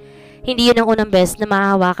Sean. Hindi yun ang unang beses na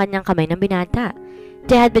mahahawakan niyang kamay ng binata.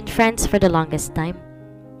 They had been friends for the longest time.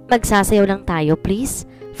 Magsasayaw lang tayo, please,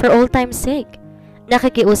 for old time's sake.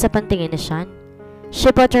 Nakikiusap ang tingin ni Sean.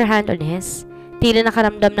 She put her hand on his. Tila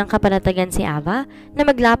nakaramdam ng kapanatagan si Ava na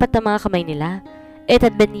maglapat ang mga kamay nila. It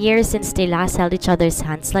had been years since they last held each other's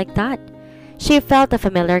hands like that. She felt a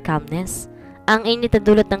familiar calmness. Ang init na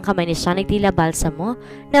dulot ng kamay ni Sean ay tila balsamo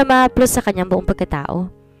na maaplos sa kanyang buong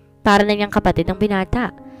pagkatao. Para na niyang kapatid ng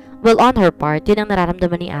binata. Well, on her part, yun ang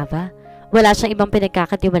nararamdaman ni Ava. Wala siyang ibang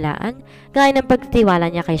pinagkakatiwalaan gaya ng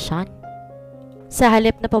pagtitiwala niya kay Sean. Sa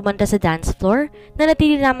halip na pumunta sa dance floor,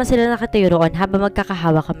 nanatili naman sila nakatayo roon habang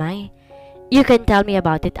magkakahawa kamay. You can tell me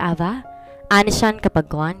about it, Ava? Ani Sean kapag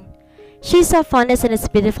gone. She saw fondness in his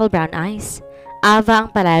beautiful brown eyes. Ava ang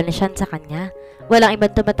palayo ni Sean sa kanya. Walang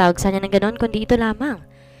ibang tumatawag sa kanya ng ganon kundi ito lamang.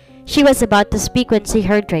 She was about to speak when she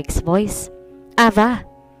heard Drake's voice. Ava!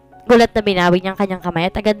 Gulat na binawi niyang kanyang kamay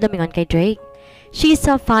at agad lumingon kay Drake. She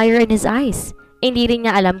saw fire in his eyes. Hindi rin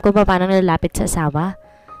niya alam kung paano nalapit sa asawa.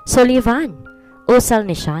 Sullivan! Usal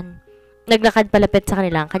ni Sean. Naglakad palapit sa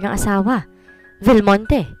kanila ang kanyang asawa.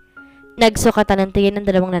 Belmonte! Nagsukatan ng tingin ng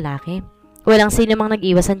dalawang lalaki. Walang sino mang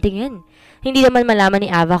nag-iwas ang tingin. Hindi naman malaman ni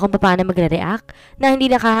Ava kung paano magre-react na hindi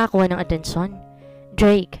nakakakuha ng atensyon.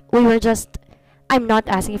 Drake, we were just... I'm not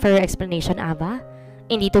asking for your explanation, Ava.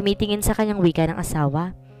 Hindi tumitingin sa kanyang wika ng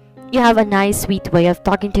asawa. You have a nice, sweet way of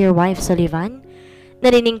talking to your wife, Sullivan.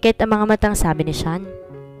 Naniningkit ang mga matang sabi ni Sean.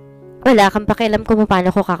 Wala kang pakialam kung paano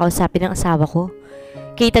ko kakausapin ang asawa ko.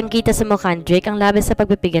 Kitang-kita sa mukha ni Drake ang labis sa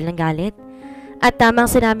pagpipigil ng galit. At tamang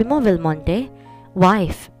sinabi mo, Belmonte.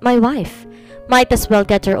 Wife, my wife. Might as well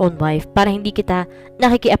get your own wife para hindi kita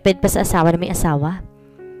nakikiapid pa sa asawa na may asawa.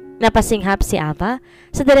 Napasinghap si Ava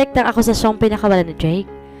sa direktang akusasyong pinakawalan ni Drake.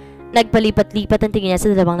 Nagpalipat-lipat ang tingin niya sa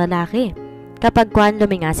dalawang lalaki. Kapag Kwan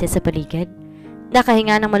luminga siya sa paligid.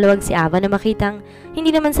 Nakahinga ng maluwag si Ava na makitang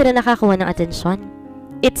hindi naman sila nakakuha ng atensyon.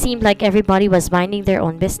 It seemed like everybody was minding their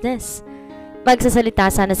own business. Magsasalita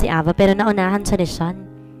sana si Ava pero naunahan siya ni Sean.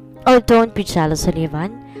 Oh, don't be jealous,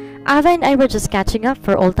 Sullivan. Ava and I were just catching up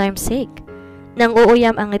for old time's sake. Nang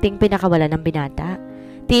uuyam ang ngiting pinakawalan ng binata.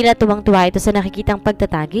 Tila tuwang-tuwa ito sa nakikitang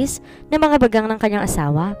pagtatagis ng mga bagang ng kanyang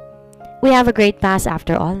asawa. We have a great past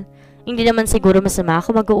after all. Hindi naman siguro masama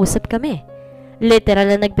kung mag-uusap kami. Literal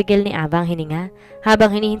na nagpigil ni Ava ang hininga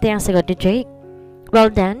habang hinihintay ang sagot ni Drake. Well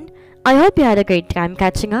then, I hope you had a great time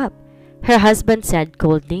catching up, her husband said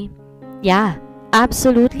coldly. Yeah,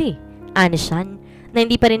 absolutely, ani Sean, na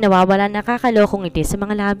hindi pa rin nawawala nakakalokong ngiti sa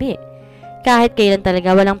mga labi. Kahit kailan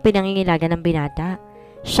talaga walang pinangingilagan ng binata.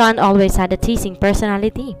 Sean always had a teasing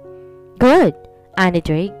personality. Good, ani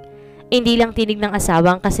Drake. Hindi lang tinig ng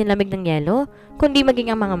asawa ang kasinlamig ng yelo, kundi maging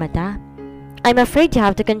ang mga mata. I'm afraid you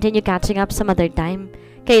have to continue catching up some other time.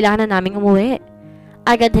 Kailangan na naming umuwi.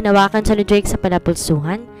 Agad hinawakan siya ni Drake sa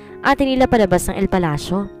palapulsuhan at inila palabas ng El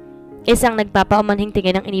Palacio. Isang nagpapaumanhing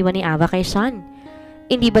tingin ang iniwan ni Ava kay Sean.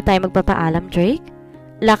 Hindi ba tayo magpapaalam, Drake?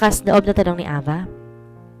 Lakas loob na tanong ni Ava.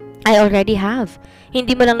 I already have.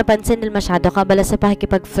 Hindi mo lang napansin dahil masyado kabala sa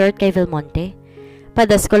pakikipag-flirt kay Belmonte.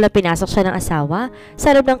 Padaskol na pinasok siya ng asawa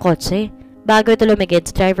sa loob ng kotse bago ito lumigid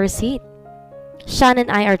sa driver's seat. Sean and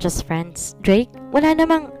I are just friends. Drake, wala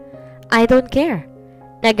namang, I don't care.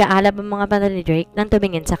 Nag-aalab ang mga mata ni Drake nang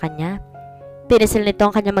tumingin sa kanya. Pinisil nito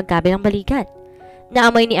ang kanyang magkabilang balikat.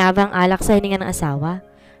 Naamoy ni Ava ang alak sa hininga ng asawa.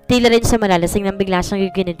 Tila rin siya malalasing nang bigla siyang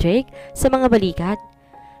yugin ni Drake sa mga balikat.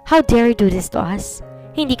 How dare you do this to us?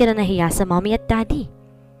 Hindi ka na nahiya sa mommy at daddy.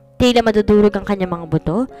 Tila madudurog ang kanyang mga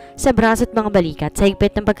buto sa braso at mga balikat sa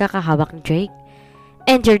higpit ng pagkakahawak ni Drake.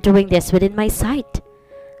 And you're doing this within my sight.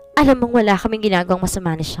 Alam mong wala kaming ginagawang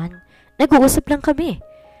masama ni Sean. Nag-uusap lang kami.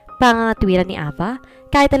 Pangangatwiran ni Ava,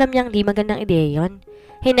 kahit alam niyang di magandang ideya yon.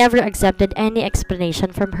 He never accepted any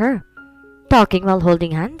explanation from her. Talking while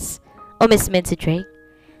holding hands? Umismid si Drake.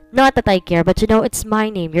 Not that I care, but you know it's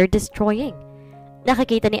my name you're destroying.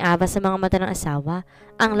 Nakikita ni Ava sa mga mata ng asawa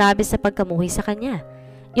ang labis sa pagkamuhi sa kanya.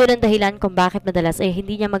 Yun ang dahilan kung bakit madalas ay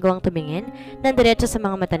hindi niya magawang tumingin ng diretso sa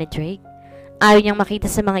mga mata ni Drake. Ayaw niyang makita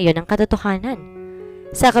sa mga iyon ang katotohanan.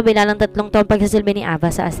 Sa kabila ng 3 taong pagsasilbi ni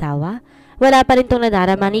Ava sa asawa, wala pa rin itong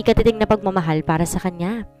nadarama ni katiting na pagmamahal para sa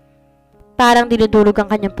kanya. Parang dinudulog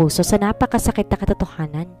ang kanyang puso sa napakasakit na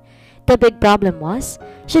katotohanan. The big problem was,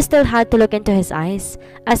 she still had to look into his eyes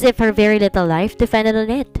as if her very little life depended on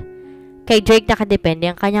it. Kay Drake nakadepende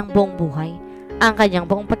ang kanyang buong buhay, ang kanyang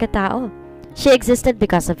buong pagkatao. She existed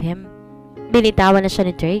because of him. Binitawan na siya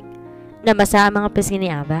ni Drake. Namasa ang mga pisngi ni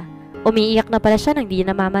Ava. Umiiyak na pala siya nang di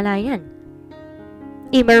niya namamalayan.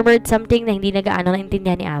 I-murmured something na hindi nagaano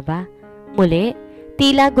naintindihan ni Ava. Muli,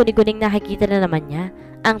 tila guni-guning nakikita na naman niya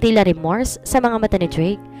ang tila remorse sa mga mata ni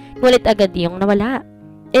Drake, ngulit agad yung nawala.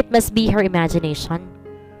 It must be her imagination.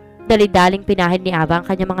 Dali-daling pinahid ni Ava ang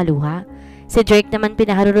kanyang mga luha. Si Drake naman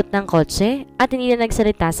pinaharurot ng kotse at hindi na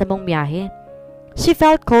nagsalita sa buong biyahe. She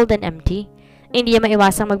felt cold and empty. Hindi niya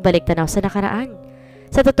maiwasang magbalik tanaw sa nakaraan.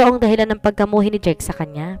 Sa totoong dahilan ng pagkamuhi ni Drake sa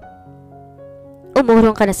kanya.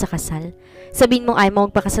 Umurong ka na sa kasal. Sabihin mong ayaw mo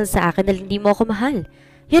magpakasal sa akin dahil hindi mo ako mahal.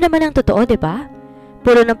 Yan naman ang totoo, diba?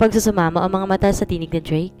 Puro ng pagsusumamo ang mga mata sa tinig ni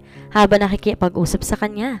Drake habang nakikipag-usap sa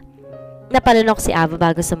kanya. Napalunok si Ava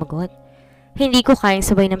bago sumagot. Hindi ko kayang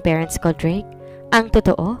sabay ng parents ko, Drake. Ang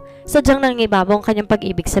totoo, sadyang nangibabaw ang kanyang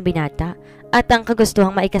pag-ibig sa binata at ang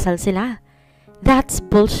kagustuhang maikasal sila. That's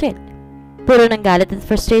bullshit. Puro ng galit at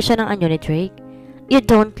frustration ang anyo ni Drake. You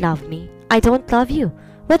don't love me. I don't love you.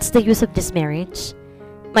 What's the use of this marriage?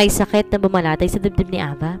 May sakit na bumalatay sa dibdib ni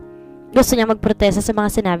Ava. Gusto niyang magprotesta sa mga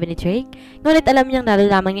sinabi ni Drake, ngunit alam niyang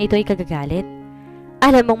nalalaman niya ito ay kagagalit.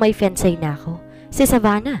 Alam mong may fiancé na ako, si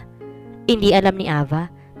Savannah. Hindi alam ni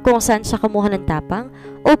Ava kung saan siya kumuha ng tapang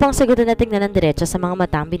upang sagutin na tingnan ng diretso sa mga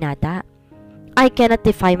matang binata. I cannot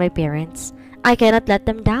defy my parents. I cannot let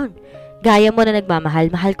them down. Gaya mo na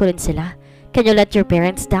nagmamahal, mahal ko rin sila. Can you let your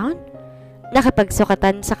parents down?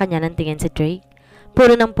 Nakapagsukatan sa kanya ng tingin si Drake.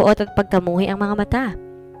 Puro ng puot at pagkamuhi ang mga mata.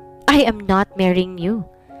 I am not marrying you.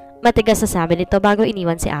 Matigas na sabi nito bago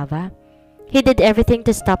iniwan si Ava. He did everything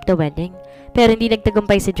to stop the wedding, pero hindi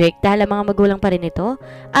nagtagumpay si Drake dahil ang mga magulang pa rin ito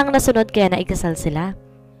ang nasunod kaya naikasal sila.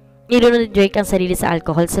 Nilunod ni Drake ang sarili sa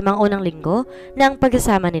alcohol sa mga unang linggo ng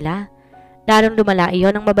pagsasama nila. Lalong lumala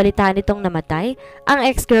iyon nang mabalitaan nitong namatay ang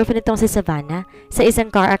ex-girlfriend nitong si Savannah sa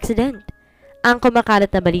isang car accident. Ang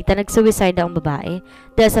kumakalat na balita nag-suicide ang babae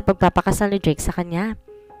dahil sa pagpapakasal ni Drake sa kanya.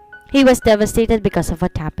 He was devastated because of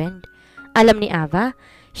what happened. Alam ni Ava,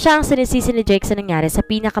 siya ang sinisisi ni Drake sa nangyari sa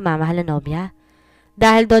pinakamamahal na nobya.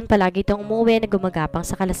 Dahil doon palagi itong umuwi na gumagapang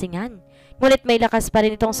sa kalasingan. Ngunit may lakas pa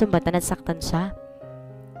rin itong sumbatan at saktan siya.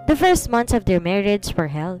 The first months of their marriage were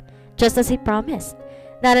hell, just as he promised.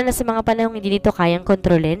 Lalo na sa mga panahong hindi nito kayang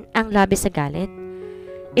kontrolin ang labis sa galit.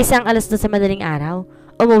 Isang 2:00 sa madaling araw,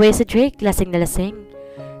 umuwi si Drake lasing na lasing.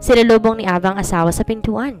 Sinalubong ni Ava ang asawa sa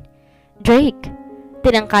pintuan. Drake!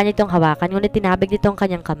 Tinangka niya itong hawakan ngunit tinabig nito ang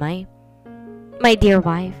kanyang kamay. My dear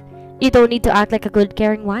wife, you don't need to act like a good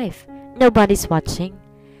caring wife. Nobody's watching.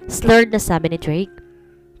 Slurred na sabi ni Drake.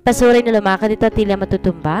 Pasuray na lumakad ito tila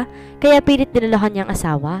matutumba kaya pilit dinalahan niyang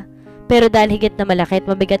asawa. Pero dahil higit na malaki at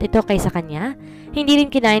mabigat ito kaysa kanya, hindi rin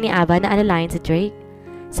kinaya ni Ava na alalayan si Drake.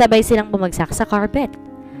 Sabay silang bumagsak sa carpet.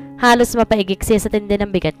 Halos mapaigik siya sa tindi ng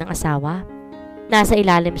bigat ng asawa. Nasa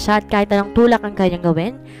ilalim siya at kahit anong tulak ang kanyang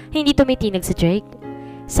gawin, hindi tumitinag si Drake.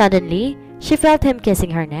 Suddenly, she felt him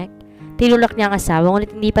kissing her neck. Tinulak niya ang asawa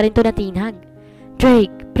ngunit hindi pa rin ito natinag.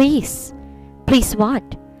 Drake, please. Please what?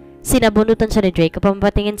 Sinabunutan siya ni Drake upang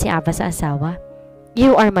mapatingin si Ava sa asawa.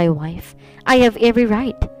 You are my wife. I have every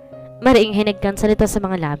right. Mariing hinagkansa nito sa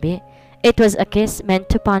mga labi. It was a kiss meant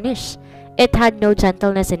to punish. It had no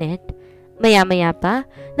gentleness in it. Maya-maya pa,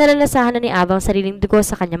 nalalasahan na ni Ava ang sariling dugo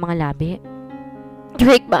sa kanyang mga labi.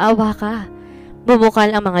 Drake, maawa ka.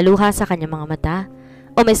 Bumukal ang mga luha sa kanyang mga mata.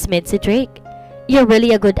 Umismid si Drake. You're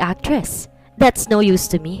really a good actress. That's no use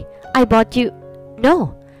to me. I bought you...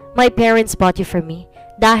 No, my parents bought you for me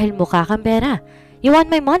dahil mukha kang pera. You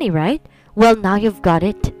want my money, right? Well, now you've got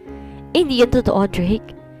it. Hindi yan totoo,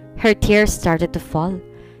 Drake. Her tears started to fall.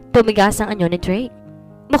 Tumigas ang anyo ni Drake.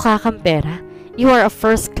 Mukha kang pera. You are a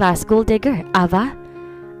first-class gold digger, Ava.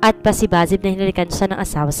 At pasibazib na hinalikan siya ng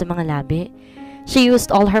asawa sa mga labi. She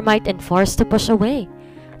used all her might and force to push away.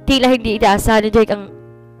 Tila hindi inaasahan ni Drake ang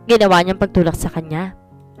ginawa niyang pagtulak sa kanya.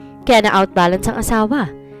 Kaya na-outbalance ang asawa.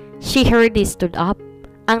 She hurriedly stood up.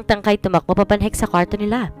 Ang tangkay tumakbo papanhik sa kwarto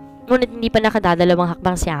nila. Ngunit hindi pa nakadadalawang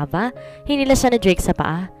hakbang si Ava, hinila siya ni Drake sa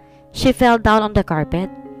paa. She fell down on the carpet.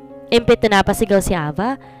 Impit na napasigaw si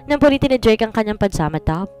Ava nang punitin ni Drake ang kanyang pajama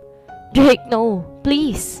top. Drake, no!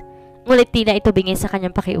 Please! Ngunit di na ito bingay sa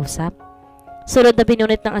kanyang pakiusap. Sunod na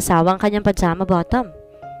pinunit ng asawa ang kanyang pajama bottom.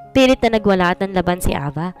 Pilit na nagwala at nanlaban si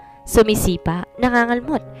Ava. Sumisipa,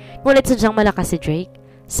 nangangalmot. Ngunit sadyang malakas si Drake.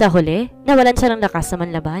 Sa huli, nawalan siya ng lakas na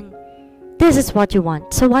manlaban. This is what you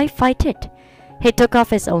want, so why fight it? He took off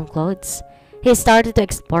his own clothes. He started to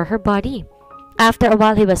explore her body. After a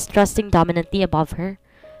while, he was thrusting dominantly above her.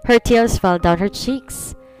 Her tears fell down her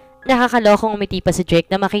cheeks. Nakakalokong umiti pa si Drake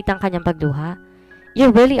na makita ang kanyang pagluha. You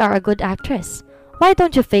really are a good actress. Why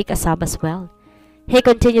don't you fake a sob as well? He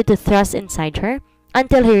continued to thrust inside her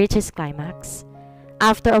until he reached his climax.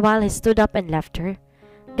 After a while, he stood up and left her.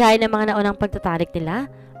 Gaya ng mga naunang pagtatarik nila,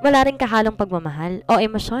 wala ring kahalong pagmamahal o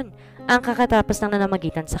emosyon ang kakatapos ng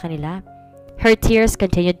nanamagitan sa kanila. Her tears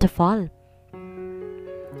continued to fall.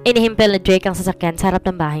 Inihimpel na Drake ang sasakyan sa harap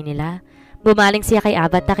ng bahay nila. Bumaling siya kay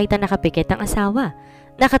Ava at nakita nakapikit ang asawa.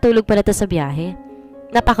 Nakatulog pala ito sa biyahe.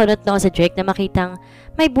 Napakunot noon sa Drake na makitang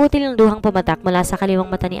may butil ng luhang pumatak mula sa kaliwang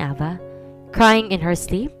mata ni Ava. Crying in her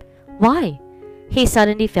sleep? Why? He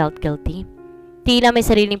suddenly felt guilty. Tila may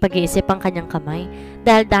sariling pag-iisip ang kanyang kamay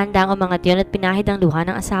dahil dahan-dahang umangat yun at pinahid ang luha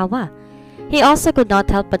ng asawa. He also could not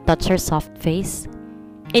help but touch her soft face.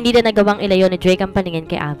 Hindi na nagawang ilayo ni Drake ang paningin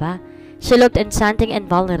kay Ava. She looked enchanting and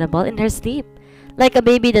vulnerable in her sleep, like a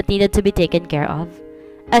baby that needed to be taken care of.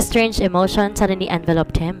 A strange emotion suddenly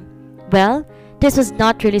enveloped him. Well, this was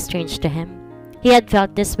not really strange to him. He had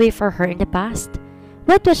felt this way for her in the past.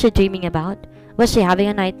 What was she dreaming about? Was she having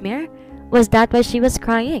a nightmare? Was that why she was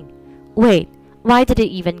crying? Wait, why did he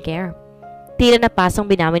even care? Tila napasong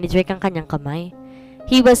binawi ni Drake ang kanyang kamay.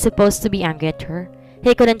 He was supposed to be angry at her.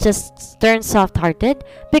 He couldn't just turn soft-hearted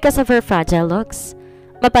because of her fragile looks.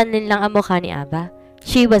 Mapanlin lang ang mukha ni Ava.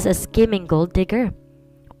 She was a scheming gold digger.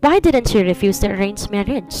 Why didn't she refuse the arranged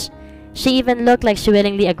marriage? She even looked like she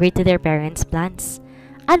willingly agreed to their parents' plans.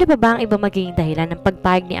 Ano pa ba ang ibang magiging dahilan ng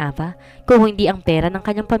pagpayag ni Ava kung hindi ang pera ng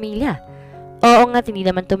kanyang pamilya? Oo nga, hindi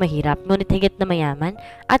naman ito mahirap, ngunit higit na mayaman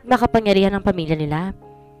at makapangyarihan ng pamilya nila.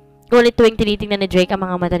 Ngunit tuwing tinitingnan ni Drake ang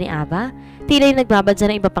mga mata ni Ava, tila yung nagbabadya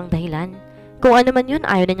ng iba pang dahilan. Kung ano man yun,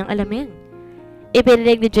 ayaw na niyang alamin.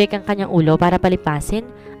 Ipinilig ni Drake ang kanyang ulo para palipasin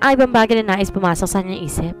ang ibang bagay na nais pumasok sa kanyang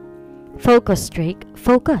isip. Focus, Drake.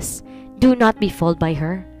 Focus. Do not be fooled by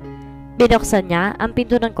her. Binuksan niya ang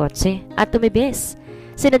pinto ng kotse at tumibis.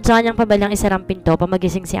 Sinadya niyang pabalang isarang pinto pa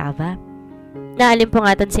magising si Ava.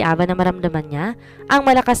 Naalimpungatan si Ava na maramdaman niya ang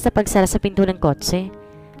malakas na pagsara sa pinto ng kotse.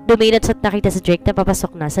 Dumilat at nakita si Drake na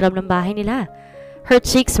papasok na sa loob ng bahay nila. Her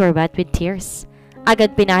cheeks were wet with tears.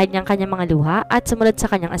 Agad pinahid niya ang kanyang mga luha at sumunod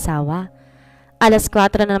sa kanyang asawa. Alas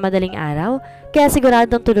 4 na madaling araw, kaya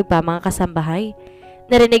siguradong tulog pa mga kasambahay.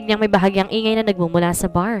 Narinig niyang may bahagyang ingay na nagmumula sa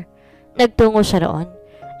bar. Nagtungo siya roon.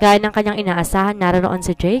 Gaya ng kanyang inaasahan, naroon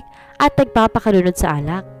si Drake at nagpapakalunod sa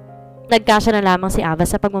alak. Nagkasya na lamang si Ava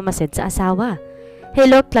sa pagmamasid sa asawa. He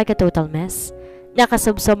looked like a total mess.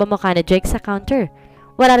 Nakasubsob ang mukha ni Drake sa counter.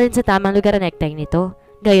 Wala rin sa tamang lugar ang necktie nito.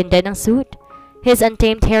 Gayon din ang suit. His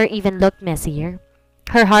untamed hair even looked messier.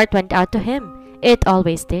 Her heart went out to him. It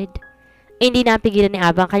always did. Hindi napigilan ni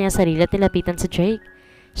Ava ang kanyang sarili at nilapitan si Drake.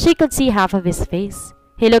 She could see half of his face.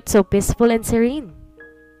 He looked so peaceful and serene.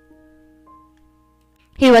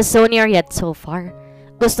 He was so near yet so far.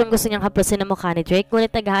 Gustong-gusto niyang haplusin ang mukha ni Drake,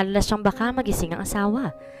 ngunit nag-aalala siyang baka magising ang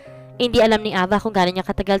asawa. Hindi alam ni Ava kung gaano niya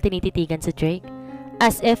katagal tinititigan si Drake.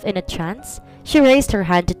 As if in a trance, she raised her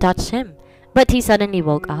hand to touch him, but he suddenly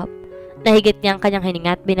woke up. Nahigit niya ang kanyang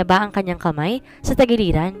hininga at binaba ang kanyang kamay sa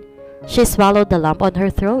tagiliran. She swallowed the lump on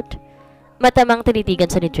her throat. Matamang tinitigan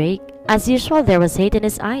siya ni Drake. As usual, there was hate in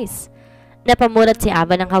his eyes. Napamulat si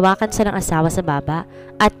Ava nang hawakan siya ng asawa sa baba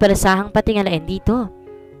at parasahang patingalain dito.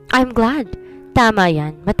 I'm glad. Tama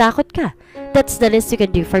yan. Matakot ka. That's the least you can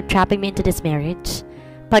do for trapping me into this marriage.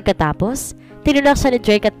 Pagkatapos, tinulak siya ni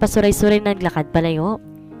Drake at pasuray-suray na naglakad palayo.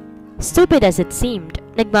 Stupid as it seemed,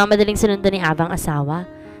 nagmamadaling sinundan ni Ava ang asawa.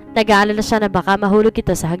 Nag-aalala siya na baka mahulog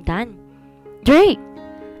ito sa hagdan. Drake!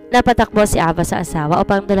 Napatakbo si Ava sa asawa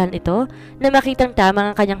upang dulhan ito na makitang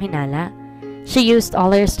tamang ang kanyang hinala. She used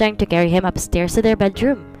all her strength to carry him upstairs to their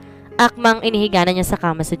bedroom. Akmang inihiga na niya sa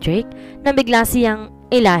kama si Drake na bigla siyang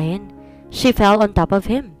ilahin. She fell on top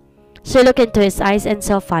of him. She looked into his eyes and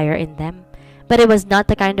saw fire in them. But it was not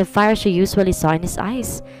the kind of fire she usually saw in his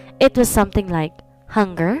eyes. It was something like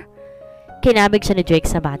hunger. Kinabig siya ni Drake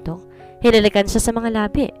sa batok. Hinalikan siya sa mga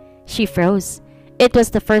labi. She froze. It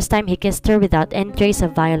was the first time he kissed her without any trace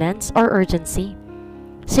of violence or urgency.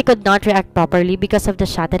 She could not react properly because of the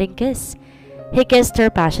shattering kiss. He kissed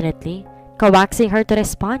her passionately, coaxing her to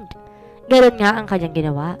respond. Ganon nga ang kanyang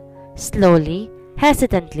ginawa. Slowly,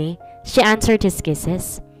 hesitantly, she answered his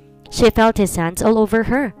kisses. She felt his hands all over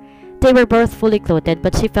her. They were both fully clothed,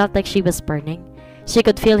 but she felt like she was burning. She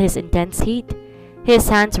could feel his intense heat. His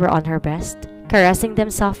hands were on her breast, caressing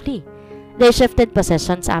them softly. They shifted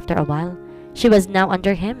positions after a while. She was now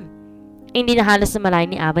under him. Hindi na halos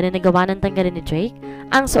namalayan ni Ava na nagawa ng tanggalin ni Drake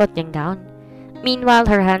ang suot niyang gown. Meanwhile,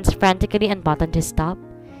 her hands frantically unbuttoned his top.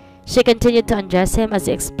 She continued to undress him as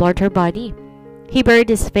he explored her body. He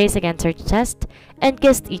buried his face against her chest and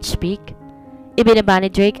kissed each peak. Ibinaba ni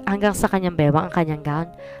Drake hanggang sa kanyang bewang ang kanyang gown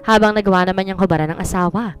habang nagawa naman niyang hubaran ng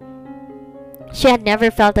asawa. She had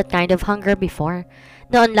never felt that kind of hunger before.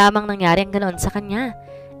 Noon lamang nangyari ang ganoon sa kanya.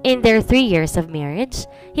 In their 3 years of marriage,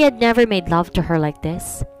 he had never made love to her like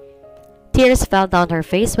this. Tears fell down her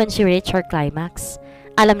face when she reached her climax.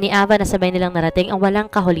 Alam ni Ava na sabay nilang narating ang walang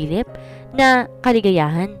kahulilip na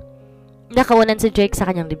kaligayahan. Nakaunan si Drake sa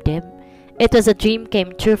kanyang dibdib. It was a dream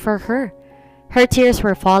came true for her. Her tears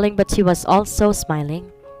were falling but she was also smiling.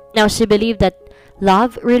 Now she believed that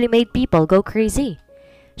love really made people go crazy.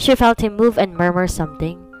 She felt him move and murmur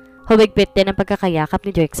something. Humigpit din ang pagkakayakap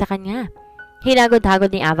ni Drake sa kanya.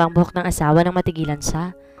 Hinagod-hagod ni Ava ang buhok ng asawa nang matigilan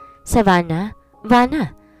siya. Savannah?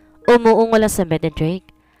 Vanna? Umuungol ang sambit ni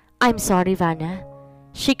Drake. I'm sorry, Vanna.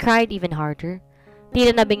 She cried even harder.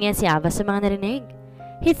 Tila nabingin si Ava sa mga narinig.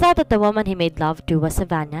 He thought that the woman he made love to was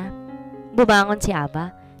Savannah. Bumangon si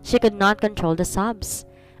Ava. She could not control the sobs.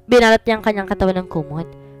 Binalat niya ang kanyang katawan ng kumot.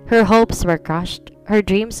 Her hopes were crushed. Her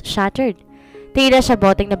dreams shattered. Tila siya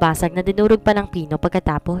boteng nabasag na dinurog pa ng pino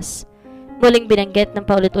pagkatapos. Muling binanggit ng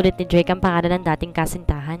paulit-ulit ni Drake ang pangalan ng dating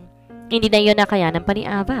kasintahan. Hindi na iyon nakayanan pa ni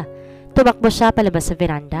Ava. Tumakbo siya palabas sa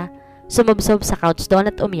veranda. Sumubsob sa couch doon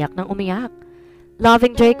at umiyak ng umiyak.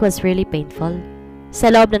 Loving Drake was really painful. Sa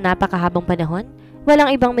loob ng napakahabang panahon, walang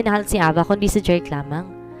ibang minahal si Ava kundi si Drake lamang.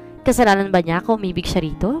 Kasalanan ba niya kung umibig siya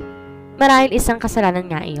rito? Marahil isang kasalanan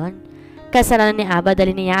nga iyon. Kasalanan ni Ava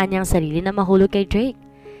dahil niyaan niya ang sarili na mahulog kay Drake.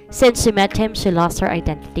 Since she met him, she lost her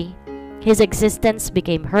identity. His existence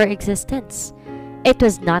became her existence. It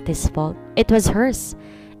was not his fault. It was hers.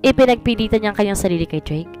 Ipinagpilitan niya ang kanyang sarili kay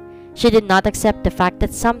Drake. She did not accept the fact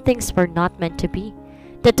that some things were not meant to be.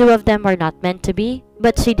 The two of them were not meant to be,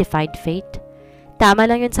 but she defied fate. Tama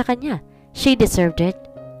lang yun sa kanya. She deserved it.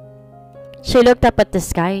 She looked up at the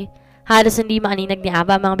sky. Halos hindi maaninag ni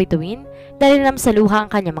Ava ang mga bituin dahil nam sa luha ang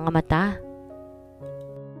kanyang mga mata.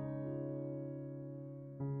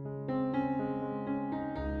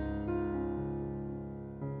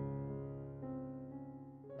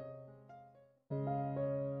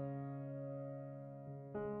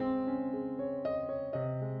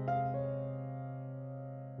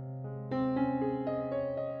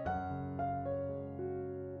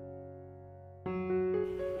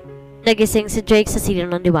 Nagising si Drake sa silong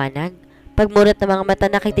ng liwanag. Pagmulat ng mga mata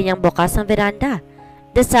nakita niyang bukas ang veranda.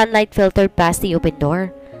 The sunlight filtered past the open door.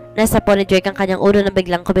 Nasa po ni Drake ang kanyang ulo nang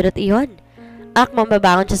biglang kumirot iyon. Akmang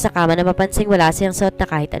babangon siya sa kama na mapansing wala siyang suot na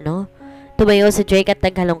kahit ano. Tumayo si Drake at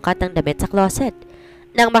naghalongkat ng damit sa closet.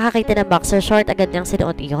 Nang makakita ng boxer short, agad niyang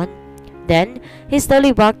sinuot iyon. Then, he slowly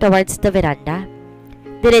walked towards the veranda.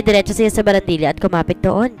 Dire-diretso siya sa barandilya at kumapit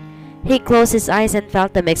doon. He closed his eyes and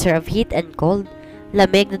felt the mixture of heat and cold.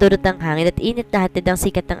 Lamig na dulot ng hangin at init na hatid ang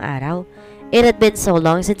sikat ng araw. It had been so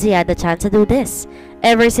long since he had the chance to do this,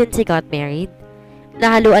 ever since he got married.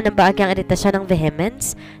 Nahaluan ng baagyang iritasyon ng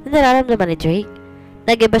vehemence na nararamdaman ni Drake.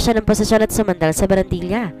 Nag-iba siya ng posisyon at sumandal sa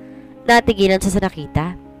barandilya. Natigilan siya sa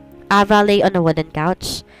nakita. Ava lay on a wooden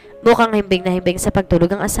couch. Mukhang himbing na himbing sa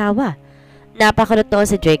pagtulog ang asawa. Napakulot noon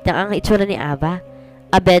si Drake na ang itsura ni Ava.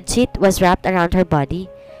 A bedsheet was wrapped around her body.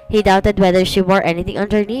 He doubted whether she wore anything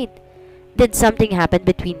underneath. Did something happen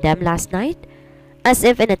between them last night? As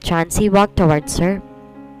if in a trance, he walked towards her.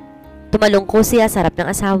 Tumalungko siya sa harap ng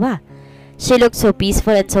asawa. She looked so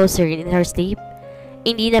peaceful and so serene in her sleep.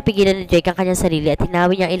 Hindi napigilan ni Drake ang kanyang sarili at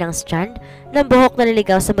hinawi niya ilang strand ng buhok na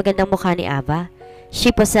niligaw sa magandang mukha ni Ava.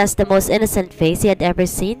 She possessed the most innocent face he had ever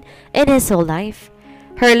seen in his whole life.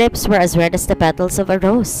 Her lips were as red as the petals of a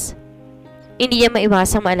rose. Hindi niya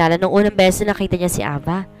maiwasang maalala nung unang beses na nakita niya si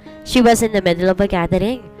Ava. She was in the middle of a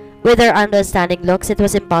gathering. With her understanding looks, it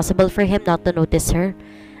was impossible for him not to notice her.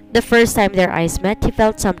 The first time their eyes met, he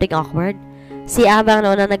felt something awkward. Si Ava ang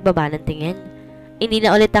naunang nagbaba ng tingin. Hindi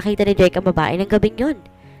na ulit nakita ni Drake ang babae ng gabing yun.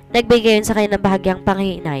 Nagbigay yun sa kanya ng bahagyang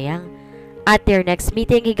panghihinayang. At their next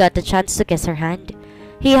meeting, he got the chance to kiss her hand.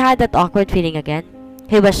 He had that awkward feeling again.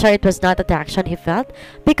 He was sure it was not attraction he felt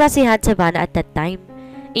because he had Savannah at that time.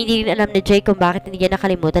 Hindi rin alam ni Drake kung bakit hindi niya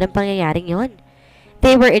nakalimutan ang pangyayaring yon.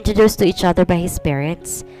 They were introduced to each other by his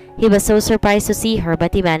parents. He was so surprised to see her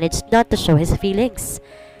but he managed not to show his feelings.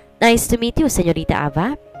 Nice to meet you, Señorita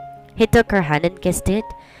Ava. He took her hand and kissed it.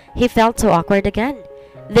 He felt so awkward again.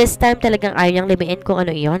 This time talagang ayaw niyang limiin kung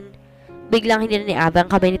ano iyon. Biglang hinila ni Ava ang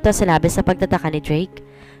kamay nito sa labis sa pagtataka ni Drake.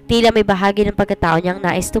 Tila may bahagi ng pagkatao niyang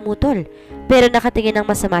nais tumutol. Pero nakatingin ng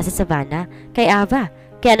masama si Savannah kay Ava,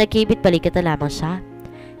 kaya nagkibit balikat na lamang siya.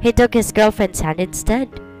 He took his girlfriend's hand instead.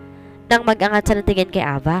 Nang mag-angat sa tingin kay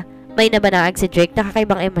Ava, may nabanaag si Drake na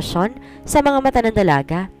kakaibang emosyon sa mga mata ng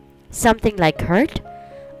dalaga. Something like hurt?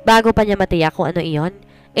 Bago pa niya matiyak kung ano iyon,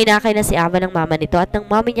 inakay na si Ava ng mama nito at ng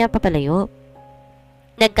mommy niya papalayo.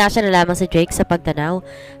 Nagkasya na lamang si Drake sa pagtanaw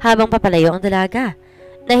habang papalayo ang dalaga.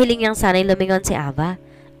 Nahiling niyang sana'y lumingon si Ava.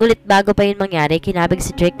 Ngulit bago pa yun mangyari, kinabig si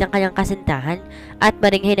Drake ng kanyang kasintahan at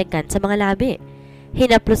maringhinagkan sa mga labi.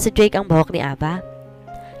 Hinaplos si Drake ang buhok ni Ava.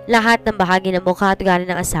 Lahat ng bahagi ng mukha at ugali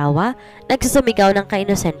ng asawa nagsusumigaw ng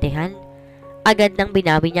kainosentehan. Agad nang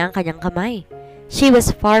binawi niya ang kanyang kamay. She was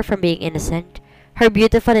far from being innocent. Her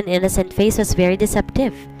beautiful and innocent face was very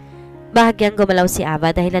deceptive. Bahagyang gumalaw si Ava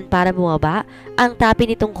dahilan para bumaba ang tapi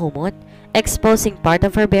nitong kumot, exposing part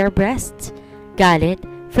of her bare breasts. Galit,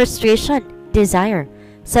 frustration, desire.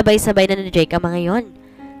 Sabay-sabay na ni Drake ang mga yon.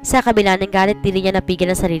 Sa kabila ng galit, dili niya napigil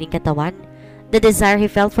ang sariling katawan. The desire he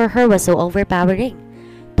felt for her was so overpowering.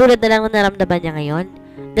 Tulad na lang ang naramdaman niya ngayon,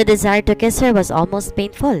 the desire to kiss her was almost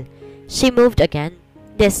painful. She moved again.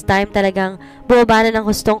 This time talagang bumaba na ng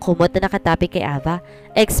hustong kumot na nakatapi kay Ava,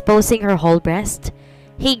 exposing her whole breast.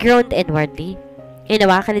 He groaned inwardly.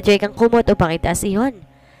 Inawakan ni Drake ang kumot upang itaas iyon.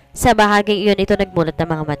 Sa bahaging iyon ito nagmulat ng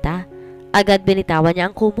mga mata. Agad binitawan niya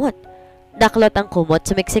ang kumot. Daklot ang kumot,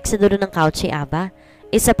 sumiksik sa dulo ng couch si Ava.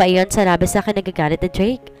 Isa pa iyon sa labis sa kinagagalit ni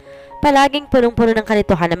Drake. Palaging punong-puno ng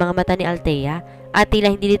kalituhan ang mga mata ni Althea at tila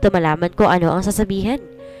hindi dito malaman kung ano ang sasabihin.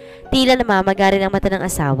 Tila namamagarin ang mata ng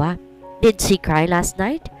asawa. Did she cry last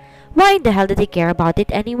night? Why in the hell did he care about it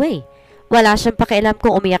anyway? Wala siyang pakialam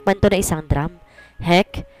kung umiyak man to na isang drum.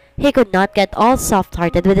 Heck, he could not get all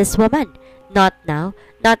soft-hearted with this woman. Not now,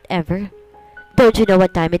 not ever. Don't you know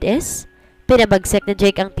what time it is? Pinabagsik na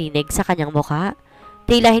Jake ang tinig sa kanyang mukha.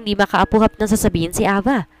 Tila hindi makaapuhap ng sasabihin si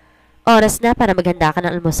Ava. Oras na para maghanda ka ng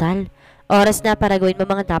almusal. Oras na para gawin mo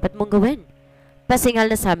mga dapat mong gawin. Pasingal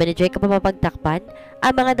na sabi ni Jake kapag mapagtakpan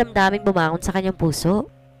ang mga damdaming bumangon sa kanyang puso.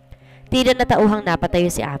 Tila natauhang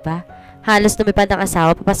napatayo si Ava. Halos lumipad ang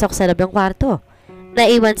asawa papasok sa loob ng kwarto.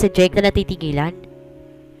 Naiwan si Jake na natitigilan.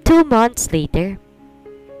 2 months later,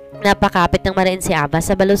 napakapit ng mariin si Ava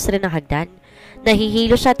sa balustre ng hagdan.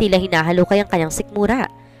 Nahihilo siya tila hinahalukay ang kanyang sikmura.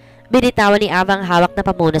 Binitawan ni Ava ang hawak na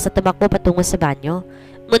pamunas at tumakbo patungo sa banyo.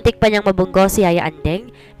 Muntik pa niyang mabunggo si Yaya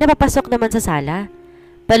Andeng na papasok naman sa sala.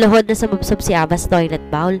 Paluhod na sumubsob si Ava sa toilet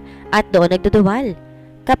bowl at doon nagduduwal.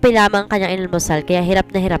 Kape lamang ang kanyang inalmusal kaya hirap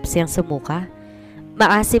na hirap siyang sumuka.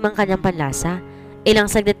 Maasim ang kanyang panlasa. Ilang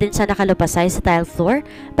saglit din siya nakalupasay sa tile floor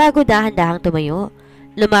bago dahan-dahang tumayo.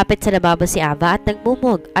 Lumapit sa lababo si Ava at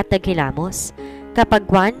nagmumog at naghilamos. Kapag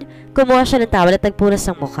kumuha siya ng tawal at nagpunas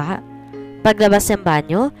ng mukha. Paglabas ng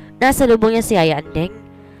banyo, nasa lubong niya si Yaya Andeng.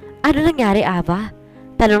 Ano nangyari, Ava?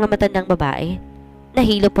 Tanong ng matandang babae.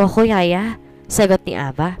 Nahilo po ako, Yaya. Sagot ni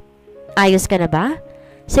Ava. Ayos ka na ba?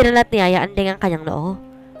 Sinalat ni Yaya Andeng ang kanyang noo.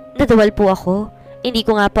 Naduwal po ako. Hindi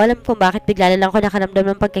ko nga po alam kung bakit bigla na lang ako nakaramdam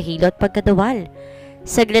ng pagkahilo at pagkaduwal.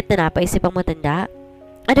 Saglit na napaisip ang matanda.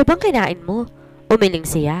 Ano bang kinain mo? Umiling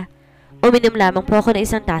siya. Uminom lamang po ako ng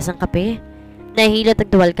isang tasang kape. Nahihilo at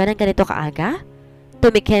nagduwal ka ng ganito kaaga?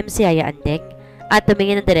 Tumikhim si Yaya Andeng at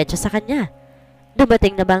tumingin ng diretso sa kanya.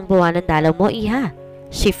 Dumating na bang buwan ng dalaw mo, Iha?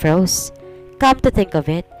 She froze. Come to think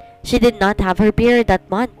of it, she did not have her period that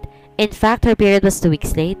month. In fact, her period was 2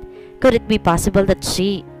 weeks late. Could it be possible that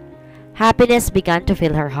she... Happiness began to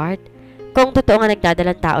fill her heart. Kung totoo nga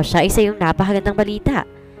nagdadalang tao siya, isa yung napakagandang balita.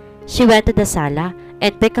 She went to the sala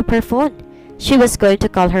and picked up her phone. She was going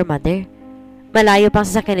to call her mother. Malayo pang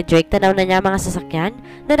sasakyan ni Drake, tanaw na niya mga sasakyan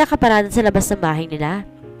na nakaparada sa labas ng bahay nila.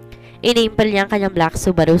 Inimpal niya ang kanyang black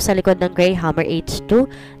Subaru sa likod ng gray Hummer H2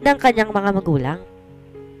 ng kanyang mga magulang.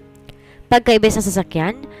 Pagkaibig sa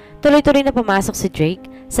sasakyan, tuloy-tuloy na pumasok si Drake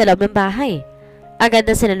sa loob ng bahay. Agad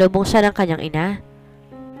na sinalubong siya ng kanyang ina.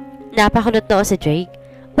 Napakunot noo si Drake.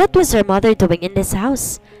 What was her mother doing in this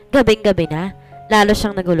house? Gabing-gabi na, lalo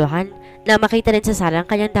siyang naguluhan na makita rin sa sala ang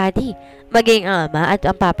kanyang daddy, maging ang ama at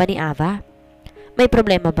ang papa ni Ava. May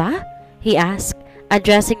problema ba? He asked,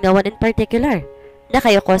 addressing no one in particular.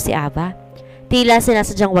 Nakayoko si Ava. Tila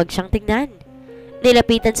sinasadyang wag siyang tignan.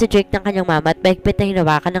 Nilapitan si Drake ng kanyang mama at mahigpit na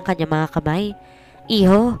hinawakan ng kanyang mga kamay.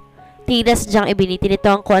 Iho, tila sadyang ibiniti nito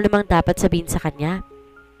ang kung anumang dapat sabihin sa kanya.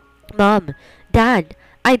 Mom, Dad,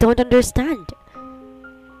 I don't understand.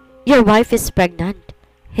 Your wife is pregnant.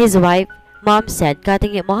 His wife, Mom said,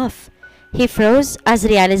 cutting him off. He froze as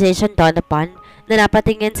realization dawned upon na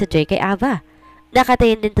napatingin si Drake kay Ava.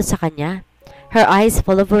 Nakatingin din to sa kanya, her eyes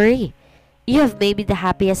full of worry. You have made me the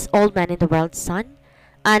happiest old man in the world, son.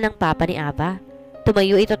 Anang papa ni Ava.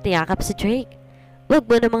 Tumayo ito at niyakap si Drake. Huwag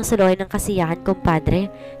mo namang saluhin ng kasiyahan,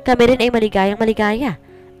 kumpadre. Kami rin ay maligayang maligaya.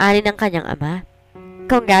 Ani ng kanyang ama.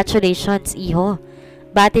 Congratulations, iho.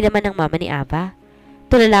 Bati naman ng mama ni Ava.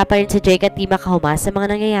 Tulala pa rin si Drake at di makahuma sa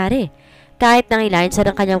mga nangyayari. Kahit nangilayan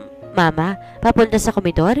siya ng kanyang mama papunta sa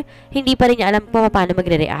komedor, hindi pa rin niya alam kung paano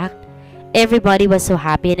magre-react. Everybody was so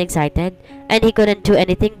happy and excited and he couldn't do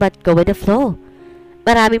anything but go with the flow.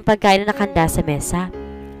 Maraming pagkain na nakanda sa mesa.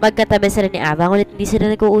 Magkatabi sila ni Ava ngunit hindi sila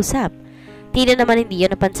nag-uusap. Tila naman hindi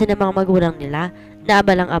yun napansin ng mga magulang nila na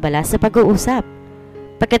abalang-abala sa pag-uusap.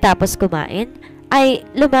 Pagkatapos kumain, ay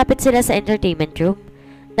lumapit sila sa entertainment room.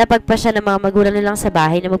 Napagpa siya ng mga magulang nilang sa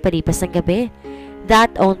bahay na magpalipas ng gabi.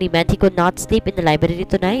 That only meant he could not sleep in the library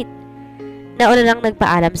tonight. Nauna lang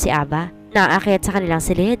nagpaalam si Ava na aakyat sa kanilang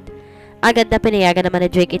silid. Agad na pinayagan naman ni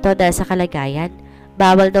Drake ito dahil sa kalagayan.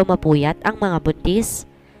 Bawal daw mapuyat ang mga buntis.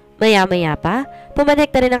 Maya-maya pa,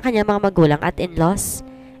 pumanik na rin ang kanyang mga magulang at in-laws.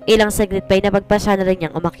 Ilang saglit pa'y napagpasya na rin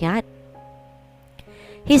niyang umakyat.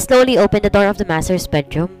 He slowly opened the door of the master's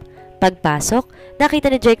bedroom. Pagpasok,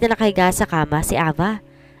 nakita ni Drake na nakahiga sa kama si Ava.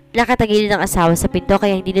 Nakatagilid ng asawa sa pinto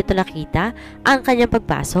kaya hindi nito nakita ang kanyang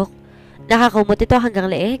pagpasok. Nakakumot ito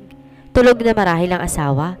hanggang leeg. Tulog na marahil ang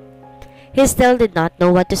asawa. He still did not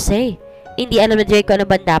know what to say. Hindi alam na Drake kung ano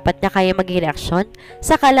ba dapat na kaya maging reaksyon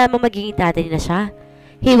sa lamang magiging tatay na siya.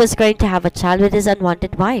 He was going to have a child with his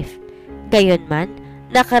unwanted wife. Gayunman,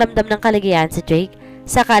 nakaramdam ng kaligayahan si Drake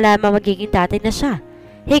sa lamang magiging tatay na siya.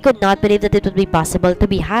 He could not believe that it would be possible to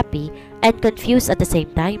be happy and confused at the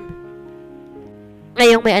same time.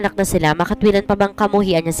 Ngayong may anak na sila, makatwilan pa bang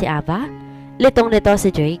kamuhian niya si Ava? Litong-lito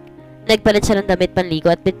si Drake. Nagpalit siya ng damit panligo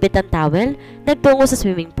at bitbit ang towel, nagtungo sa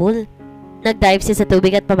swimming pool. Nagdive siya sa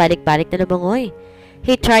tubig at pabalik-balik na lumungoy.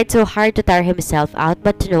 He tried so hard to tire himself out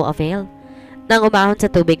but to no avail. Nang umahon sa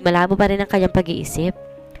tubig, malabo pa rin ang kanyang pag-iisip.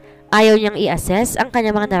 Ayaw niyang i-assess ang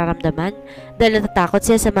kanyang mga nararamdaman dahil natatakot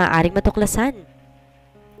siya sa maaaring matuklasan.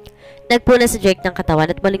 Nagpuna si Drake ng katawan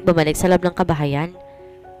at muling bumalik sa loob ng kabahayan.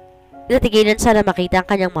 Natigilan siya na makita ang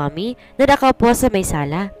kanyang mommy na nakaupo sa may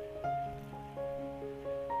sala.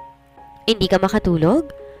 Hindi ka makatulog?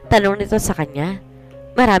 Tanong nito sa kanya.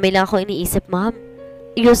 Marami lang akong iniisip, mom.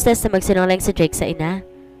 Useless na magsinungaling si Drake sa ina.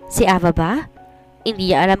 Si Ava ba?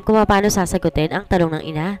 Hindi niya alam kung paano sasagutin ang tanong ng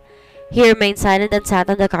ina. He remained silent and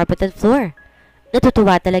sat on the carpeted floor.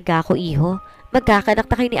 Natutuwa talaga ako, iho.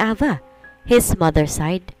 Magkakanak na kayo ni Ava. His mother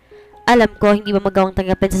sighed. Alam ko, hindi mo magawang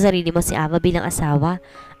tanggapin sa sarili mo si Ava bilang asawa.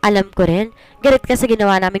 Alam ko rin, galit ka sa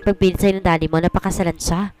ginawa naming pagpilit sa'yo ng daddy mo na pakasalan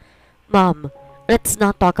siya. Mom, let's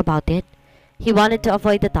not talk about it. He wanted to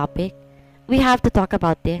avoid the topic. We have to talk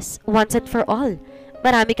about this, once and for all.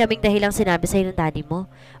 Marami kaming dahilang sinabi sa'yo ng daddy mo.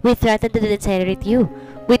 We threatened to disinherit you.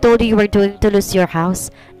 We told you were doomed to lose your house,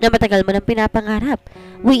 na matagal mo nang pinapangarap.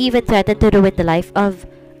 We even threatened to ruin the life of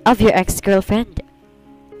your ex-girlfriend.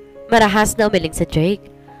 Marahas na umiling sa Drake.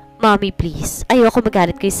 Mommy, please. Ayoko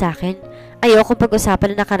magalit kayo sa akin. Ayoko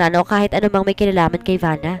pag-usapan na nakaraan o kahit anumang may kinalaman kay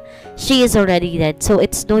Vanna. She is already dead, so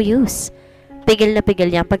it's no use. Pigil na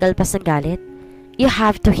pigil niya ang pagalpas ng galit. You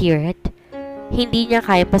have to hear it. Hindi niya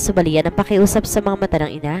kayang pasubalian ang pakiusap sa mga mata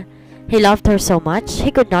ng ina. He loved her so much,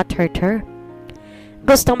 he could not hurt her.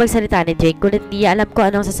 Gustong magsalita ni Jake ngunit hindi alam ko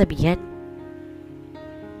anong sasabihin.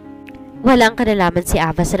 Walang kanalaman si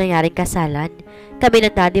Ava sa nangyaring kasalan. Kami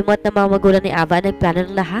ng daddy mo at ng mga magulang ni Ava ang nagplano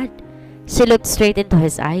ng lahat. She looked straight into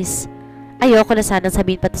his eyes. Ayoko na sanang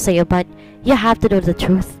sabihin pa to sa'yo but you have to know the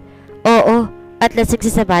truth. Oo, at lasing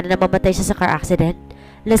si Savannah na mamatay siya sa car accident.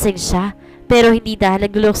 Lasing siya, pero hindi dahil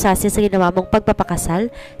nagluluksa siya sa ginawa mong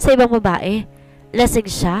pagpapakasal sa ibang babae. Lasing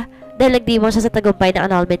siya dahil nagdiwang siya sa tagumpay na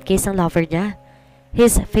annulment case ng lover niya.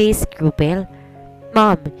 His face grew pale.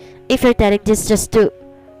 Mom, if you're telling this just to...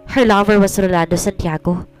 Her lover was Rolando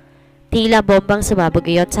Santiago. Tila bombang sumabog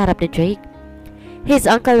iyon sa harap ni Drake. His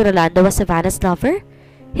uncle Rolando was Savannah's lover?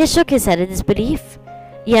 He shook his head in disbelief.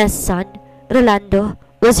 Yes, son. Rolando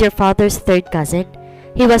was your father's third cousin.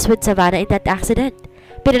 He was with Savannah in that accident.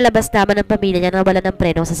 Pinalabas naman ng pamilya niya na wala ng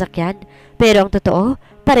preno sa sasakyan. Pero ang totoo,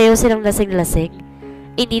 pareho silang lasing-lasing.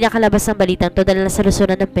 Hindi nakalabas ng balitang to dahil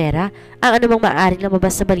nasalusunan ng pera ang anumang maaaring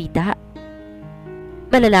lumabas sa balita.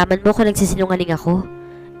 Malalaman mo kung nagsisinungaling ako.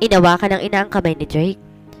 Inawakan ng ina ang kamay ni Drake.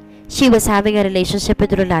 She was having a relationship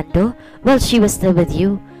with Rolando while she was still with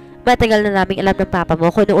you. Matagal na naming alam ng papa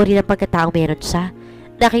mo kung ano uri ng pagkataong meron siya.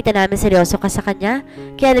 Nakita namin seryoso ka sa kanya,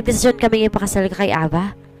 kaya nagdesisyon kami ipakasal ka kay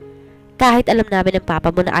Ava. Kahit alam namin ng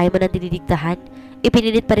papa mo na ayaw mo nang dinidiktahan,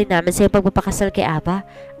 ipinilit pa rin namin sa iyong pagpapakasal kay Ava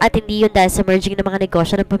at hindi yun dahil sa merging ng mga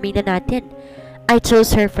negosyo ng pamilya natin. I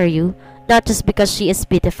chose her for you, not just because she is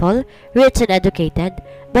beautiful, rich and educated,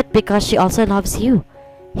 but because she also loves you.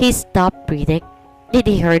 He stopped breathing. Did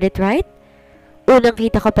he heard it right? Unang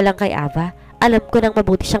kita ko pa lang kay Ava, alam ko nang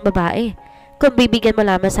mabuti siyang babae. Kung bibigyan mo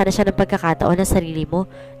lamang sana siya ng pagkakataon ng sarili mo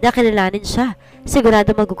na kilalanin siya,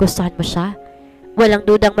 sigurado magugustuhan mo siya. Walang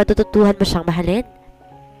dudang matututuhan mo siyang mahalin.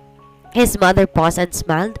 His mother paused and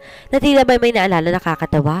smiled na tila ba may naalala na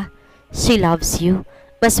kakatawa. She loves you.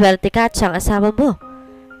 Maswerte ka at siyang asawa mo.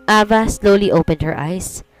 Ava slowly opened her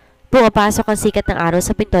eyes. Pumapasok ang sikat ng araw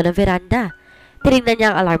sa pinto ng veranda. Tinignan niya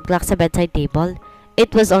ang alarm clock sa bedside table.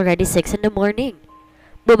 It was already 6 in the morning.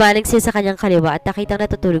 Bumaling siya sa kanyang kaliwa at nakitang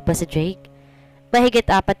natutulog pa si Drake. Mahigit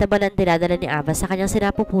 4 na buwan ang dinadala ni Ava sa kanyang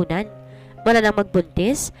sinapupunan. Mula nang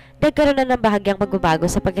magbuntis, nagkaroon na ng bahagyang pagbabago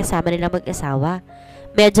sa pagkasama nilang mag-asawa.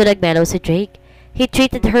 Medyo nagmellow si Drake. He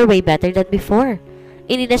treated her way better than before.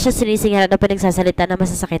 Hindi na siya sinisingara na pinagsasalita ng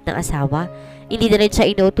masasakit ng asawa. Hindi na rin siya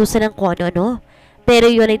inuutusan ng kung ano-ano. Pero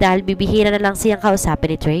yun ay dahil bibihira na lang siyang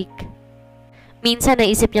kausapin ni Drake. Minsan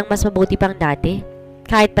naisip niyang mas mabuti pang dati.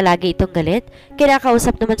 Kahit palagi itong galit,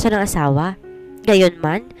 kinakausap naman siya ng asawa.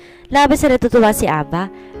 Gayunman, labis na natutuwa si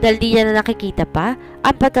Ava dahil di niya na nakikita pa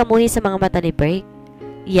ang pagkamuhi sa mga mata ni Drake.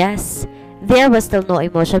 Yes, there was still no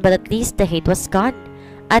emotion but at least the hate was gone.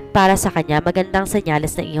 At para sa kanya, magandang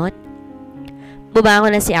senyales na iyon.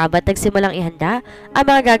 Bumangon na si Ava at nagsimulang ihanda ang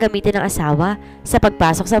mga gagamitin ng asawa sa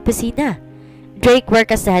pagpasok sa opisina. Drake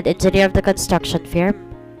worked as the head engineer of the construction firm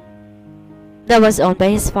that was owned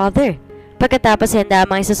by his father. Pagkatapos ihanda ang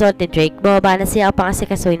mga isusuot ni Drake, bumaba na siya upang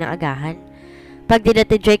asikasuhin ng agahan. Pag dinat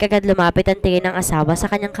ni Drake, agad lumapit ang tingin ng asawa sa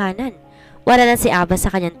kanyang kanan. Wala na si Ava sa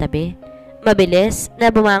kanyang tabi. Mabilis na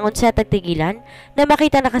bumangon siya at nagtigilan na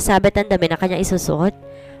makita nakasabit ang dami na kanyang isusuot.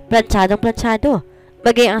 Planchadong planchado.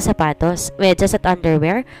 Bagay ang sapatos, medyas at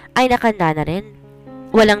underwear ay nakanda na rin.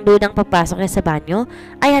 Walang dudang pagpasok niya sa banyo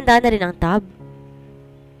ay handa na rin ang tub.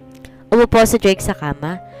 Umupo si Drake sa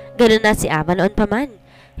kama. Ganun na si Ava noon pa man.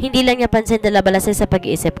 Hindi lang niya pansin na labalasay sa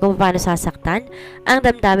pag-iisip kung paano sasaktan ang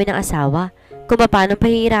damdamin ng asawa, kung paano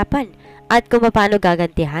pahihirapan, at kung paano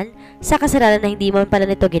gagantihan sa kasalanan na hindi man pala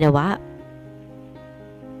nito ginawa.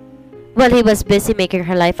 While he was busy making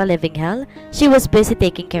her life a living hell, she was busy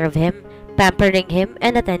taking care of him, pampering him,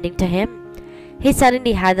 and attending to him. He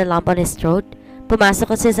suddenly had a lump on his throat.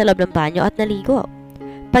 Pumasok siya sa loob ng banyo at naligo.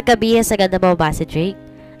 Pagkabihas agad na bumaba si Drake.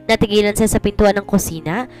 Natigilan siya sa pintuan ng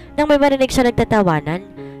kusina nang may marinig siya nagtatawanan.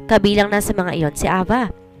 Kabilang na sa mga iyon si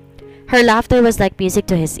Ava. Her laughter was like music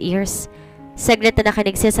to his ears. Saglit na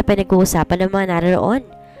nakinig siya sa pinag-uusapan ng mga naroon.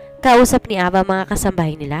 Kausap ni Ava ang mga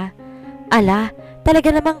kasambahay nila. Ala,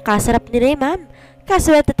 talaga namang kasarap ni Ray, ma'am.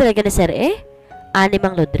 Kaswerte talaga ni Sir Ani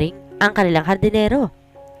Mang Ludring, ang kanilang hardinero.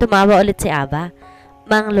 Tumawa ulit si Ava.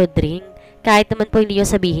 Mang Ludring, kahit naman po hindi niyo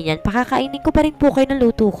sabihin yan, pakakainin ko pa rin po kayo ng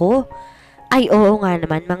luto ko. Ay oo nga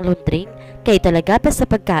naman, Mang Ludring. Kayo talaga basta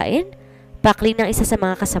pagkain? Pakling ng isa sa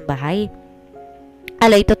mga kasambahay.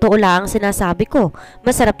 Alay, totoo lang ang sinasabi ko.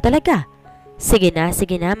 Masarap talaga. Sige na,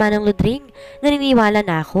 Manang Ludring. Naniniwala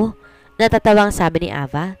na ako. Natatawang sabi ni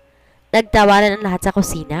Ava. Nagtawanan ang lahat sa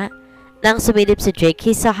kusina. Nang sumilip si Drake,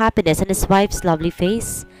 he saw happiness on his wife's lovely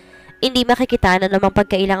face. Hindi makikita na namang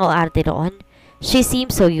pagkailang o arte roon. She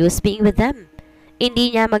seemed so used being with them.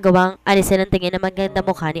 Hindi niya magawang alisin ang tingin na maganda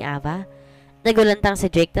mukha ni Ava. Nagulantang si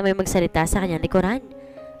Drake na may magsalita sa kanyang likuran.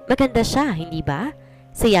 Maganda siya, hindi ba?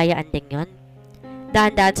 Si Yaya Andeng yon.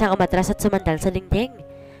 Dahan-dahan siyang umatras at sumandal sa dingding.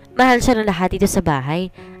 Mahal siya ng lahat dito sa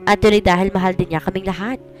bahay at yun ay dahil mahal din niya kaming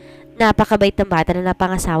lahat. Napakabait ng bata na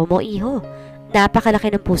napangasawa mo, iho.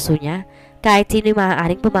 Napakalaki ng puso niya kahit sino yung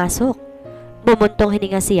maaaring pumasok. Bumuntong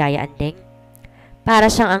hininga si Yaya Andeng.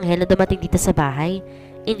 Para siyang anghel na dumating dito sa bahay.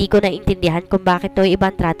 Hindi ko naintindihan kung bakit to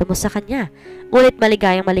ibang trato mo sa kanya. Ngunit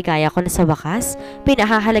maligayang maligaya ko na sa wakas,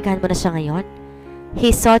 pinahahalagahan mo na siya ngayon.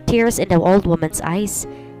 He saw tears in the old woman's eyes.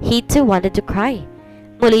 He too wanted to cry.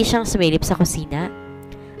 Muli siyang sumilip sa kusina.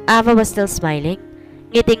 Ava was still smiling.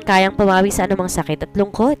 Ngiting kayang pumawi sa anumang sakit at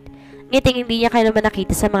lungkot. Ngiting hindi niya kailanman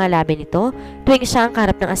nakita sa mga labi nito tuwing siya ang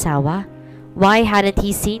karap ng asawa. Why hadn't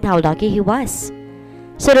he seen how lucky he was?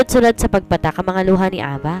 Sunod-sunod sa pagpatak ang mga luha ni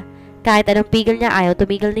Ava. Kahit anong pigil niya, ayaw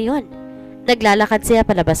tumigil niyon. Naglalakad siya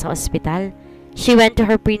palabas ng ospital. She went to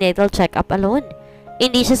her prenatal check-up alone.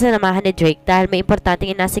 Hindi siya sinamahan ni Drake dahil may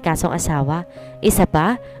importanteng inasikasong asawa. Isa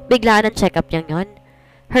pa, biglaan ang check-up niyang yon.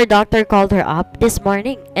 Her doctor called her up this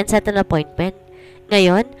morning and set an appointment.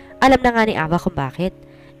 Ngayon, alam na nga ni Ava kung bakit.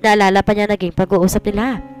 Naalala pa niya naging pag-uusap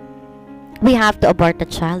nila. We have to abort the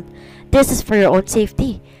child. This is for your own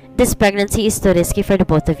safety. This pregnancy is too risky for the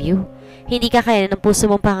both of you. Hindi ka kaya ng puso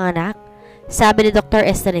mong panganak. Sabi ni Dr.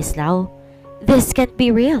 Estanislao. This can't be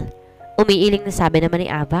real. Umiiling na sabi naman ni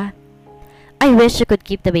Ava. I wish you could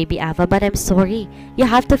keep the baby, Ava, but I'm sorry. You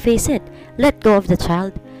have to face it. Let go of the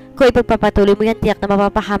child. Kung ipagpapatuloy mo yan, tiyak na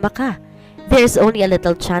mapapahamak ka. There's only a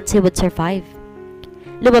little chance he would survive.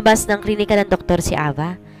 Lumabas ng klinika ng doktor si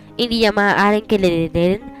Ava. Hindi niya maaaring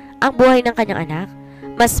kilinin ang buhay ng kanyang anak.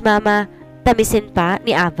 Mas tamisin pa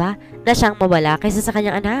ni Ava na siyang mawala kaysa sa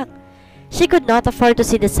kanyang anak. She could not afford to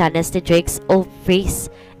see the sadness ni Drake's old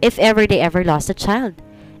face if ever they ever lost a child.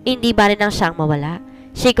 Hindi ba rin ang siyang mawala?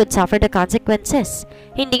 She could suffer the consequences.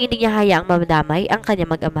 Hindi niya hayaang madamay ang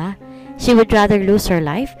kanyang mag-ama. She would rather lose her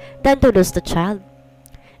life than to lose the child.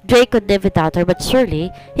 Drake could live without her, but surely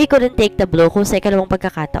he couldn't take the blow kung sa ikalawang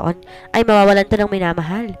pagkakataon ay mawawalan to ng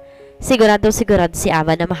minamahal. Sigurado si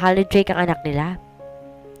Ava na mahal ni Drake ang anak nila.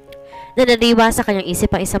 Nananiwa sa kanyang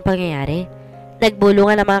isip ang isang pangyayari.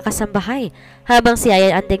 Nagbulungan ang mga kasambahay habang si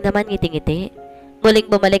Ayan Anding naman ngiti-ngiti. Muling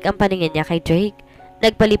bumalik ang paningin niya kay Drake.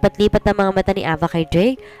 Nagpalipat-lipat ng mga mata ni Ava kay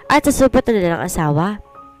Drake at sa supot na nilang asawa.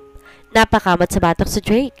 Napakamot sa batok si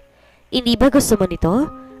Drake. Hindi ba gusto mo nito?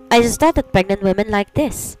 I just thought that pregnant women like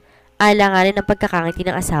this. Alanganin ang pagkakangiti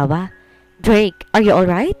ng asawa. Drake, are you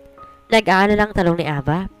alright? Nag-aano lang talong ni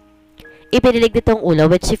Ava. Ipinilig nitong ulo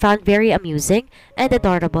which she found very amusing and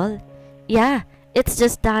adorable. Yeah, it's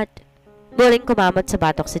just that. Muling kumamot sa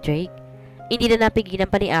batok si Drake. Hindi na napigilan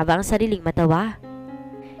pa ni Ava ang sariling matawa.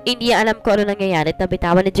 Hindi niya alam kung ano nangyayari at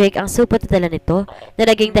nabitawan ni Drake ang supot na dala nito na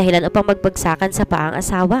naging dahilan upang magbagsakan sa paang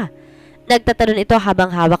asawa. Nagtatalon ito habang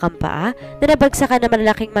hawak ang paa na nabagsakan ng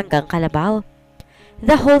malalaking manggang kalabaw.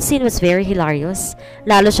 The whole scene was very hilarious.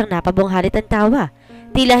 Lalo siyang napabunghalit ang tawa.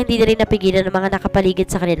 Tila hindi na rin napigilan ng mga nakapaligid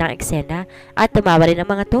sa kanilang eksena at tumawa rin ang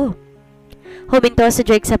mga to. Huminto si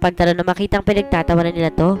Drake sa pagtalon na makitang pinagtatawanan nila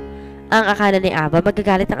to. Ang akala ni Ava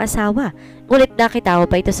magagalit ang asawa, ngunit nakitawa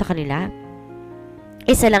pa ito sa kanila.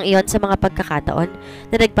 Isa lang iyon sa mga pagkakataon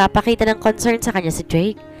na nagpapakita ng concern sa kanya si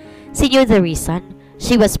Drake. She knew the reason.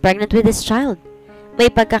 She was pregnant with his child. May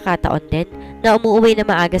pagkakataon din na umuuwi na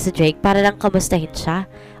maaga si Drake para lang kamustahin siya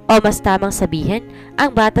o mas tamang sabihin ang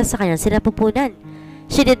bata sa kanyang sinapupunan.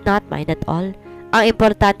 She did not mind at all. Ang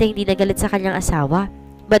importante hindi nagalit sa kanyang asawa.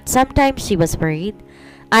 But sometimes she was worried.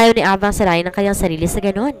 Ayaw ni Ava ang sarayin ng kanyang sarili sa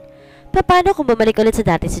ganon. Paano kung bumalik ulit sa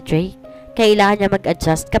dati si Drake? Kailangan niya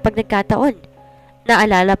mag-adjust kapag nagkataon.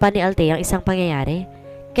 Naalala pa ni Althea ang isang pangyayari.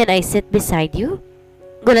 Can I sit beside you?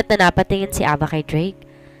 Gulat na napatingin si Ava kay Drake.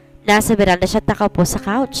 Nasa veranda siya nakaupo sa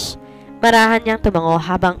couch. Marahan niyang tumango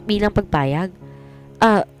habang bilang pagpayag.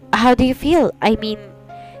 How do you feel? I mean,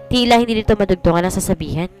 tila hindi nito madugtungan ang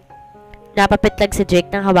sasabihin. Napapitlag si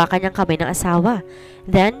Drake nang hawakan niyang kamay ng asawa.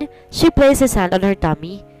 Then, she placed his hand on her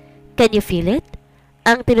tummy. Can you feel it?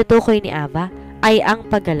 Ang tinutukoy ni Ava ay ang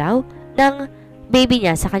paggalaw ng baby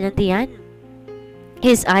niya sa kanyang tiyan.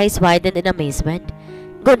 His eyes widened in amazement.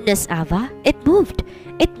 Goodness, Ava, it moved.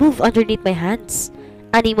 It moved underneath my hands.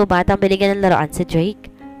 Animo batang binigyan ng laruan si Drake.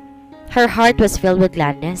 Her heart was filled with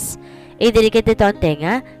gladness. Idinikit nito ang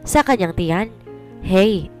tenga sa kanyang tiyan.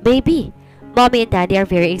 Hey, baby. Mommy and Daddy are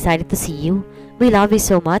very excited to see you. We love you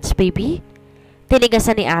so much, baby.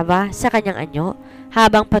 Tinigasan ni Ava sa kanyang anyo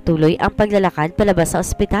habang patuloy ang paglalakad palabas sa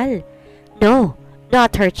ospital. No,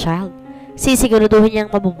 not her child. Sisiguraduhin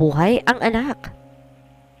niyang mabubuhay ang anak.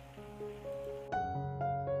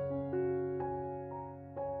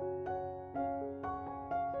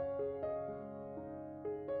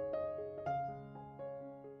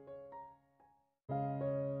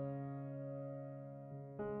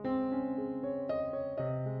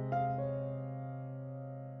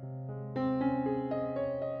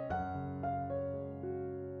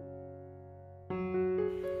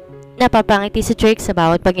 Napapangiti si Drake sa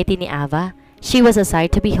bawat pagngiti ni Ava. She was a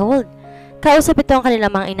sight to behold. Kausap ito ang kanilang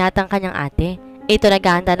mga inatang kanyang ate. Ito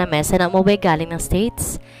naghahanda ng mesa na umuwi galing ng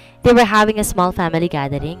States. They were having a small family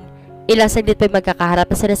gathering. Ilang saglit pa'y magkakaharap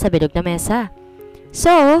na sila sa bilog na mesa.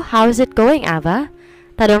 So, how is it going, Ava?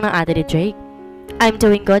 Tanong ng ate ni Drake. I'm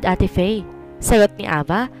doing good, Ate Faye. Sagot ni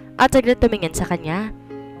Ava at saglit tumingin sa kanya.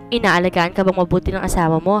 Inaalagaan ka bang mabuti ng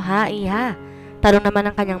asawa mo, ha, Iha? Tanong naman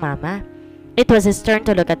ng kanyang mama. It was his turn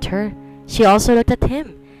to look at her. She also looked at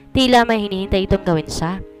him. Tila may hinihintay itong gawin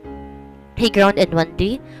siya. He groaned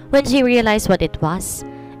inwardly when she realized what it was.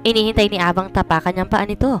 Inihintay ni Avang tapakan niyang paa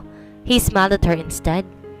nito. He smiled at her instead.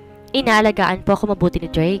 Inaalagaan po ako mabuti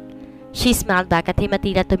ni Drake. She smiled back at him at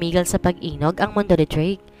tila tumigil sa pag-inog ang mundo ni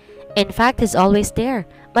Drake. In fact, he's always there.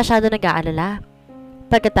 Masyado nag-aalala.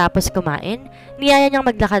 Pagkatapos kumain, niyaya niyang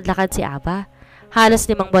maglakad-lakad si Ava. Halos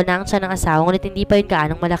 5 buwan na ang siya ng asawa ngunit hindi pa yun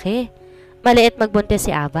gaanong malaki. Maliit magbuntis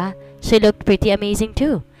si Ava. She looked pretty amazing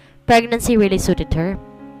too. Pregnancy really suited her.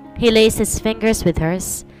 He laced his fingers with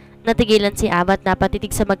hers. Natigilan si Ava at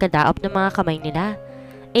napatitig sa magkadaop ng mga kamay nila.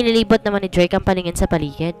 Inilibot naman ni Drake ang paningin sa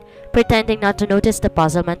paligid, pretending not to notice the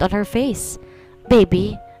puzzlement on her face.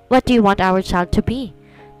 Baby, what do you want our child to be?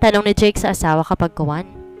 Tanong ni Drake sa asawa kapag kuwan.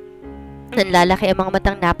 Nanlalaki ang mga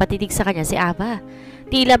matang napatitig sa kanya si Ava.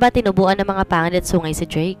 Tila ba tinubuan ng mga pangit at sungay si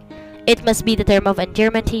Drake? It must be the term of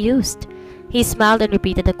endearment he used. He smiled and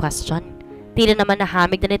repeated the question. Tila naman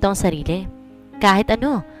nahamig na nito ang sarili. Kahit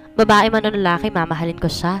ano, babae man o lalaki, mamahalin ko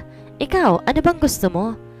siya. Ikaw, ano bang gusto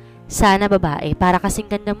mo? Sana babae, para kasing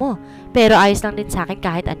ganda mo. Pero ayos lang din sa akin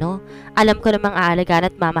kahit ano. Alam ko namang aalagaan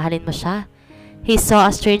at mamahalin mo siya. He saw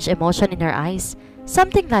a strange emotion in her eyes.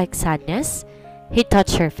 Something like sadness. He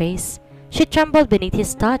touched her face. She trembled beneath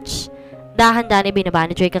his touch. Dahan-dahan ay binaba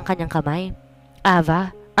ni Drake ang kanyang kamay.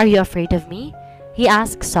 Ava, are you afraid of me? He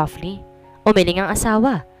asked softly. Umiling ang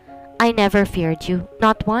asawa. I never feared you,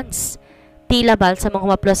 not once. Tila balsam ang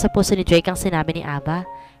humaplos sa puso ni Drake ang sinabi ni Ava.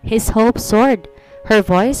 His hope soared. Her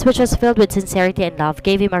voice, which was filled with sincerity and love,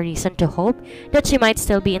 gave him a reason to hope that she might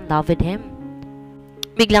still be in love with him.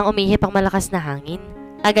 Biglang umihip ang malakas na hangin.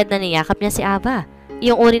 Agad na niyakap niya si Ava.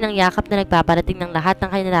 Yung uri ng yakap na nagpaparating ng lahat ng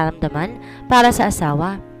kanyang nararamdaman para sa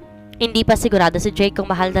asawa. Hindi pa sigurado si Drake kung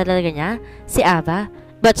mahal na talaga niya si Ava,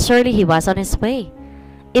 but surely he was on his way.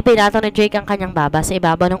 Ipinataw ni Drake ang kanyang baba sa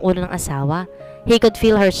ibabaw ng ulo ng asawa. He could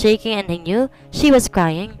feel her shaking and he knew she was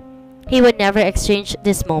crying. He would never exchange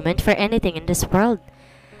this moment for anything in this world.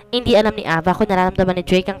 Hindi alam ni Ava kung nararamdaman ni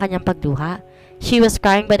Drake ang kanyang pagluha. She was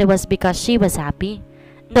crying but it was because she was happy.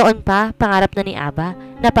 Noon pa, pangarap na ni Ava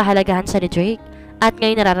na pahalagahan siya ni Drake. At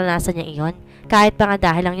ngayon nararanasan niya iyon, kahit pa nga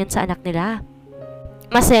dahil lang yun sa anak nila.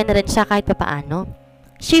 Masaya na rin siya kahit papaano.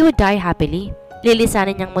 She would die happily.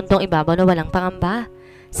 Lilisanin niyang mundong ibabaw na walang pangamba.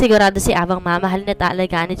 Sigurado si Avang mamahalin at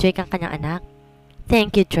aalagaan ni Drake ang kanyang anak.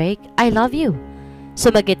 Thank you, Drake. I love you.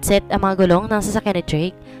 Sumagitsit ang mga gulong ng sasakyan ni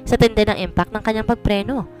Drake sa tindi ng impact ng kanyang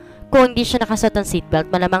pagpreno. Kung hindi siya nakasuot ng seatbelt,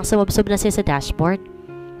 malamang sumubsob na siya sa dashboard.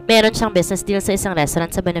 Meron siyang business deal sa isang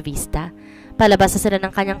restaurant sa Buena Vista. Palabas na sila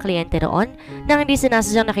ng kanyang kliyente roon nang hindi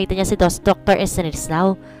sinasadyang nakita niya si Dr.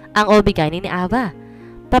 Estanislao, ang OB-GYN ni Ava.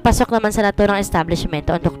 Papasok naman sa naturang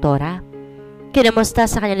establishmento ang doktora. Kinamusta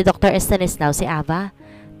sa kanya ni Dr. Estanislao si Ava.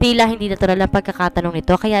 Tila hindi natural ang pagkakatanong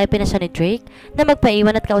nito kaya ipinasya ni Drake na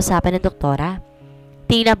magpaiwan at kausapan ng doktora.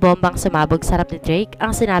 Tila bombang sumabog sa harap ni Drake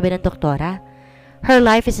ang sinabi ng doktora. Her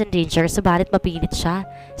life is in danger, subalit mapilit siya.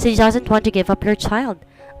 She doesn't want to give up her child.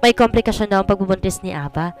 May komplikasyon daw ang pagbubuntis ni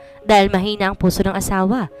Ava dahil mahina ang puso ng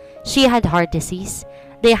asawa. She had heart disease.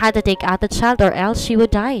 They had to take out the child or else she would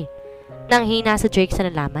die. Nang hina sa Drake sa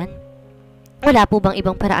nalaman. Wala po bang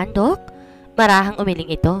ibang paraan, Dok? Marahang umiling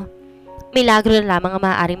ito. Milagro na lamang ang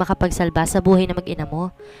maaaring makapagsalba sa buhay ng mag-ina mo.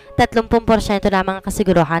 30% lamang ang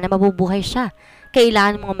kasiguruhan na mabubuhay siya.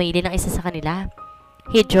 Kailangan mong umili ng isa sa kanila.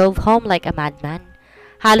 He drove home like a madman.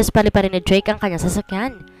 Halos paliparin ni Drake ang kanyang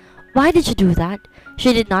sasakyan. Why did you do that?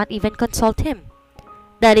 She did not even consult him.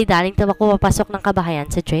 Dali-daling tumakbo papasok ng kabahayan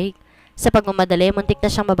si Drake. Sa pagmamadali, muntik na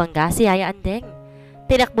siyang mabangga si Yaya Andeng.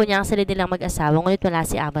 Tinakbo niya ang silid nilang mag-asawa ngunit wala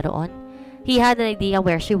si Ava roon. He had an idea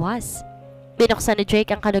where she was. Binuksan ni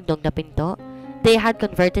Drake ang kanugnog na pinto. They had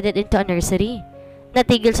converted it into a nursery.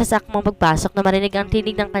 Natigil siya sa akmang pagpasok na marinig ang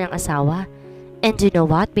tinig ng kanyang asawa. And you know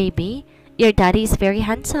what, baby? Your daddy is very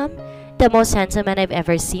handsome. The most handsome man I've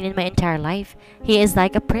ever seen in my entire life. He is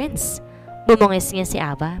like a prince. Bumungis niya si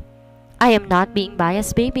Ava. I am not being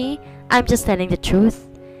biased, baby. I'm just telling the truth.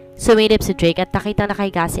 Sumilip si Drake at nakita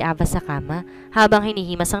nakahiga si Ava sa kama habang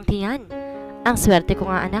hinihimas ang tiyan. Ang swerte ko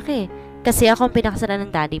nga anak eh. Kasi ako ang pinakasalan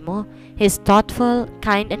ng daddy mo. He's thoughtful,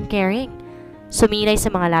 kind, and caring. Sumilay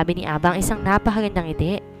sa mga labi ni Ava ang isang napakagandang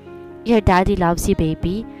ngiti. Your daddy loves you,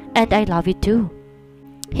 baby. And I love you too.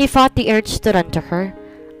 He fought the urge to run to her.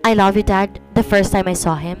 I love you, Dad, the first time I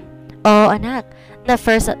saw him. Oo, anak. Na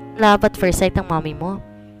first love at first sight ng mommy mo.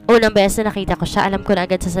 Unang beses na nakita ko siya, alam ko na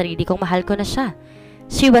agad sa sarili kong mahal ko na siya.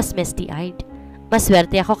 She was misty-eyed.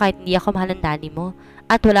 Maswerte ako kahit hindi ako mahal ng daddy mo.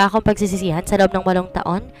 At wala akong pagsisisihan sa loob ng 8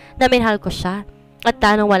 taon na minahal ko siya. At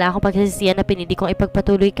tanong wala akong pagsisisihan na pinili kong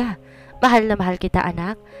ipagpatuloy ka. Mahal na mahal kita,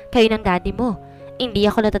 anak. Kayo ng daddy mo. Hindi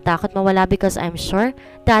ako natatakot mawala because I'm sure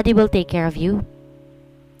daddy will take care of you.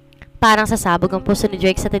 Parang sasabog ang puso ni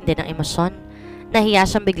Drake sa tindi ng emosyon. Nahiya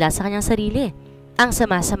siyang bigla sa kanyang sarili. Ang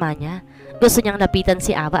sama-sama niya. Gusto niyang lapitan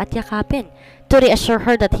si Ava at yakapin to reassure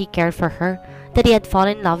her that he cared for her, that he had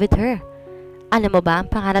fallen in love with her. Alam mo ba ang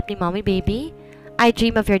pangarap ni mommy, baby? I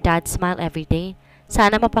dream of your dad's smile every day.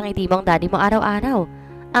 Sana mapangiti mo ang daddy mo araw-araw.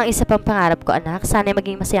 Ang isa pang pangarap ko, anak, sana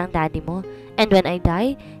maging masaya ang daddy mo. And when I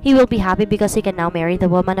die, he will be happy because he can now marry the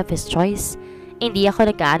woman of his choice. Hindi ako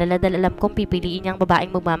nag-aalala dahil alam kong pipiliin niyang babaeng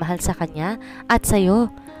magmamahal sa kanya at sa'yo.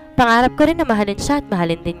 Pangarap ko rin na mahalin siya at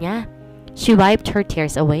mahalin din niya. She wiped her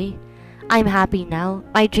tears away. I'm happy now.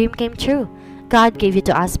 My dream came true. God gave you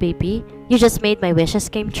to us, baby. You just made my wishes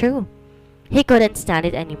came true. He couldn't stand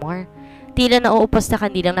it anymore. Tila nauupos na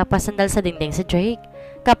kanilang napasandal sa dingding si Drake.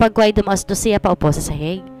 Kapag guay dumaos-dos siya paupo sa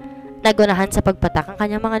sahig. Nagunahan sa pagpatak ang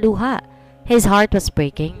kanyang mga luha. His heart was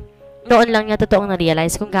breaking. Noon lang niya totoong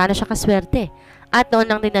na-realize kung gaano siya kaswerte. At noon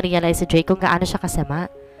lang din na-realize si Drake kung gaano siya kasama.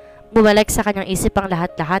 Bumalik sa kanyang isip ang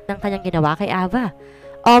lahat-lahat ng kanyang ginawa kay Ava.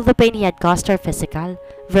 All the pain he had caused her physical,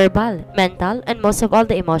 verbal, mental, and most of all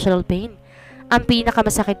the emotional pain. Ang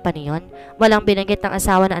pinakamasakit pa niyon, walang binanggit ng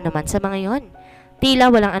asawa na anuman sa mga yon.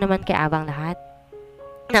 Tila walang anuman kay Ava ang lahat.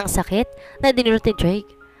 Nang sakit na dinulot ni Drake.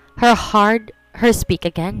 Her speak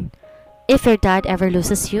again. If your dad ever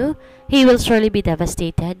loses you, he will surely be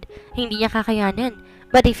devastated. Hindi niya kakayanin.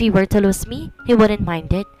 But if he were to lose me, he wouldn't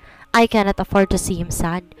mind it. I cannot afford to see him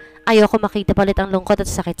sad. Ayoko makita palit ang lungkot at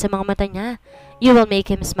sakit sa mga mata niya. You will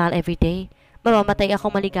make him smile every day. Mamamatay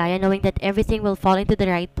akong maligaya knowing that everything will fall into the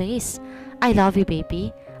right place. I love you,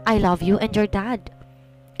 baby. I love you and your dad.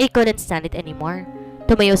 He couldn't stand it anymore.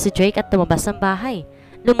 Tumayo si Drake at tumabas ng bahay.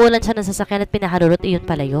 Lumulan siya ng sasakyan at pinaharurot iyon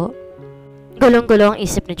palayo. Gulong-gulo ang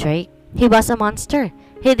isip ni Drake. He was a monster.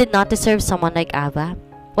 He did not deserve someone like Ava.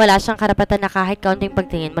 Wala siyang karapatan na kahit kaunting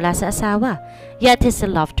pagtingin mula sa asawa. Yet he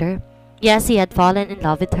still loved her. Yes, he had fallen in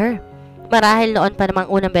love with her. Marahil noon pa namang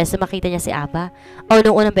unang beses makita niya si Ava o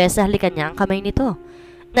noong unang beses halikan niya ang kamay nito.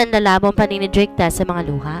 Nanlalabong pa ni Drake dahil sa mga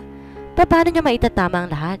luha. Paano niya maitatama ang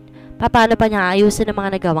lahat? Paano pa niya aayusin ang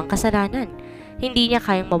mga nagawang kasalanan? Hindi niya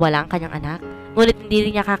kayang mawala ang kanyang anak, ngunit hindi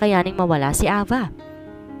rin niya kakayaning mawala si Ava.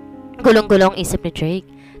 Gulong-gulong isip ni Drake.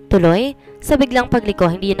 Tuloy, sa biglang pagliko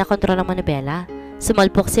hindi niya nakontrol ang manubela.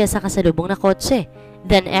 Sumalpok siya sa kasalubong na kotse.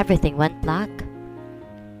 Then everything went black.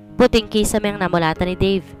 Puting kisame ang namulatan ni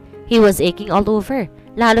Dave. He was aching all over,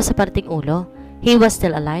 lalo sa parting ulo. He was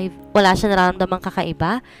still alive. Wala siya nararamdamang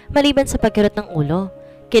kakaiba, maliban sa pagkirot ng ulo.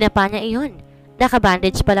 Kinapa niya iyon.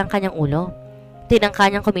 Nakabandage pa lang kanyang ulo. Tinangka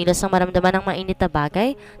niyang kumilos ng maramdaman ng mainit na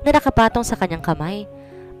bagay na nakapatong sa kanyang kamay.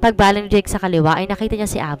 Pagbaling Drake sa kaliwa ay nakita niya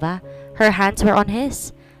si Ava. Her hands were on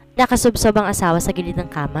his. Nakasubsob ang asawa sa gilid ng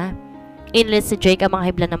kama. Inlit si Drake ang mga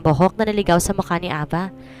hibla ng buhok na naligaw sa mukha ni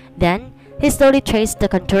Ava. Then, he slowly traced the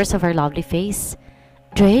contours of her lovely face.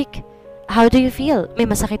 Drake, how do you feel? May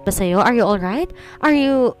masakit ba sa'yo? Are you alright? Are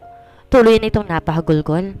you... Tuloy na itong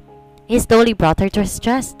napahagulgol. He slowly brought her to his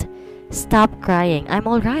chest. Stop crying. I'm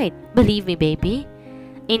alright. Believe me, baby.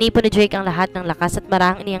 Inipon ni Drake ang lahat ng lakas at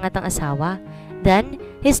marahang iniangat ang asawa. Then,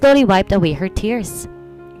 he slowly wiped away her tears.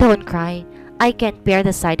 Don't cry. I can't bear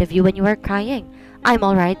the sight of you when you are crying. I'm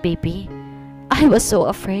alright, baby. I was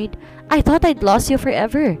so afraid. I thought I'd lost you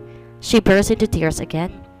forever. She burst into tears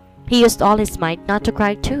again. He used all his might not to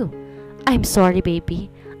cry too. I'm sorry,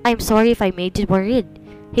 baby. I'm sorry if I made you worried.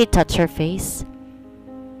 He touched her face.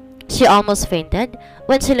 She almost fainted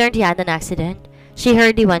when she learned he had an accident. She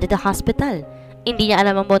hurriedly went to the hospital. Hindi niya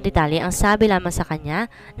alam ang buong detalye, ang sabi lamang sa kanya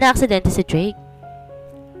na aksidente si Drake.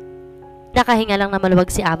 Nakahinga lang na maluwag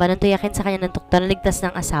si Ava nang tuyakin sa kanya ng doktor na ligtas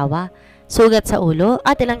ng asawa, sugat sa ulo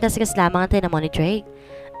at ilang kaskas lamang ang tinamo ni Drake.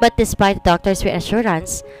 But despite the doctor's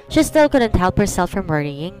reassurance, she still couldn't help herself from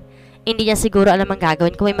worrying. Hindi niya siguro alam ang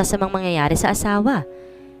gagawin kung may masamang mangyayari sa asawa.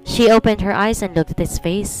 She opened her eyes and looked at his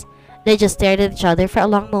face. They just stared at each other for a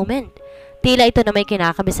long moment. Tila ito na may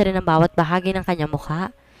kinakabisa rin ng bawat bahagi ng kanyang mukha.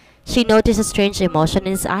 She noticed a strange emotion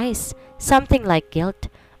in his eyes, something like guilt.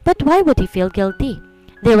 But why would he feel guilty?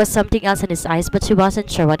 There was something else in his eyes but she wasn't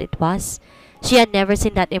sure what it was. She had never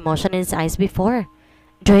seen that emotion in his eyes before.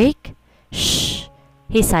 Drake? Shh!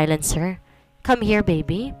 He silenced her. Come here,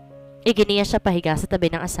 baby. Iginiya siya pahiga sa tabi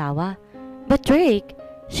ng asawa. But Drake,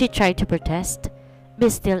 she tried to protest. Be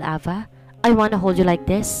still, Ava. I want to hold you like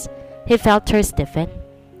this. He felt her stiffen.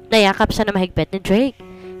 Nayakap siya na mahigpit ni Drake.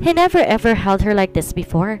 He never ever held her like this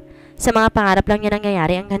before. Sa mga pangarap lang niya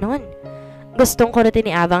nangyayari ang ganon. Gustong kurutin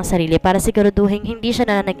ni Ava ang sarili para siguraduhin hindi siya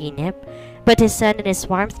nananaginip, but his scent and his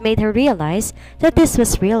warmth made her realize that this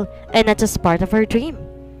was real and not just part of her dream.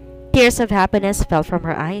 Tears of happiness fell from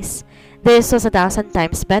her eyes. This was 1,000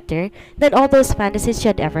 times better than all those fantasies she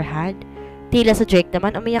had ever had. Tila sa Drake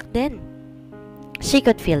naman umiyak din. She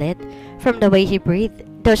could feel it from the way he breathed,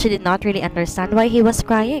 though she did not really understand why he was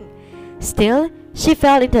crying. Still, she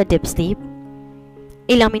fell into a deep sleep.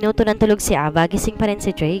 Ilang minuto nang tulog si Ava, gising pa rin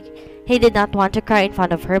si Drake. He did not want to cry in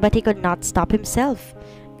front of her, but he could not stop himself.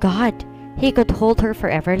 God, he could hold her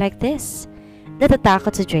forever like this.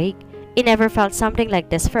 Natatakot si Drake. He never felt something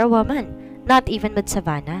like this for a woman, not even with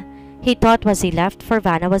Savannah. He thought what he left for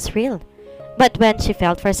Vanna was real. But when she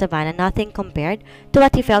felt for Savannah, nothing compared to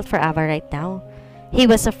what he felt for Ava right now. He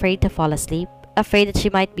was afraid to fall asleep, afraid that she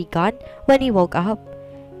might be gone when he woke up.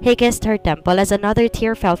 He kissed her temple as another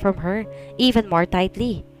tear fell from her, even more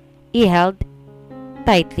tightly. He held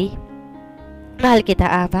tightly. Mahal kita,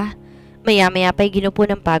 Ava. Maya-maya pa'y ginupo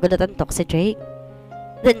ng pagod at antok si Drake.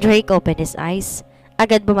 Then Drake opened his eyes.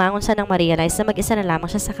 Agad bumangon siya nang ma-realize na mag-isa na lamang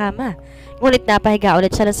siya sa kama. Ngunit napahiga ulit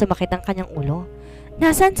siya nang sumakit ang kanyang ulo.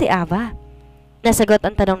 Nasaan si Ava? Nasagot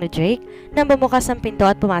ang tanong ni Drake nang bumukas ang pinto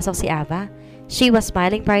at pumasok si Ava. She was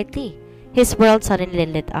smiling brightly. His world suddenly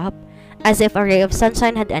lit up, as if a ray of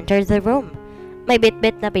sunshine had entered the room. May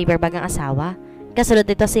bit-bit na paper bag ang asawa. Kasunod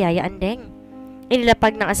nito si Yaya Andeng.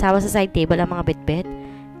 Inilapag ng asawa sa side table ang mga bit-bit.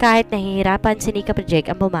 Kahit nahihirapan, sinikap ni Drake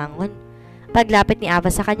ang bumangon. Paglapit ni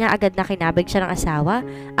Ava sa kanya, agad na kinabig siya ng asawa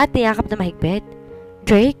at niyakap na mahigpit.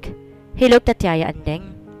 Drake? He looked at Yaya Andeng.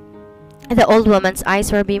 The old woman's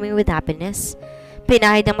eyes were beaming with happiness.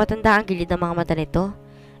 Pinahid ng matanda ang gilid ng mga mata nito.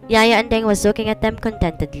 Yaya Andeng was looking at them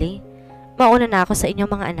contentedly. Mauna na ako sa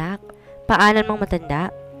inyong mga anak. Paanan mong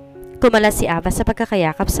matanda. Kumalas si Ava sa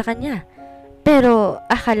pagkakayakap sa kanya. Pero,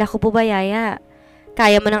 akala ko po ba, Yaya?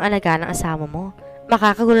 Kaya mo nang alagaan ang asawa mo.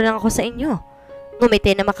 Makakagulo lang ako sa inyo.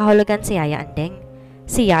 Ngumiti na makahulugan si Yaya Andeng.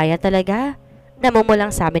 Si Yaya talaga?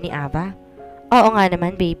 Namumulang sabi ni Ava. Oo nga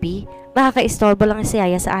naman, baby. Makakaistorbo lang si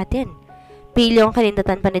Yaya sa atin. Pilyo ang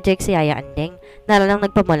kanindatan pa ni Jake si Yaya Andeng na lang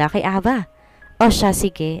nagpamula kay Ava. O siya,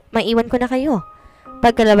 sige. Maiwan ko na kayo.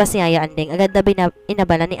 Pagkalabas ni Yaya Andeng, agad na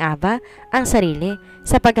inabala ni Ava ang sarili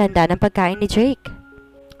sa paghanda ng pagkain ni Drake.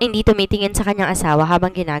 Hindi tumitingin sa kanyang asawa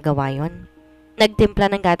habang ginagawa yon. Nagtimpla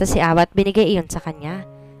ng gatas si Ava at binigay iyon sa kanya.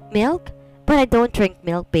 Milk? But I don't drink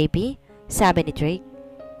milk, baby, sabi ni Drake.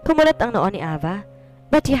 Kumulat ang noo ni Ava.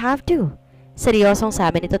 But you have to. Seryosong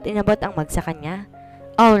sabi nito at inabot ang mug sa kanya.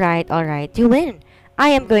 Alright, you win.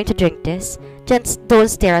 I am going to drink this. Just don't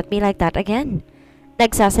stare at me like that again.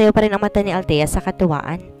 Nagsasayo pa rin ang mata ni Althea sa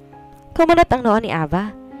katuwaan. Kumulat ang noo ni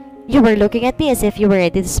Ava. You were looking at me as if you were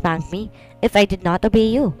ready to spank me if I did not obey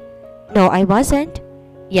you. No, I wasn't.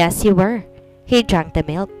 Yes, you were. He drank the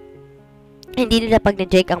milk. Hindi nilapag ni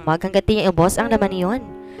Jake ang mug hanggat di niya ubos ang laman niyon.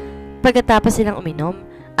 Pagkatapos silang uminom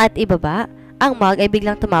at ibaba ang mug ay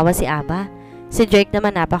biglang tumawa si Ava. Si Jake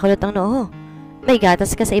naman napakulot ang noo. May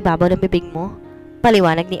gatas ka sa ibabaw ng bibig mo.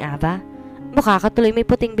 Paliwanag ni Ava. Mukha ka tuloy may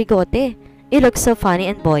puting bigote. You look so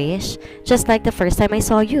funny and boyish, just like the first time I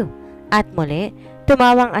saw you. At muli,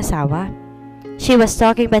 tumawa ang asawa. She was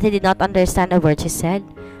talking but he did not understand a word she said.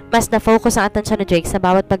 Mas na-focus ang atensyon ni Drake sa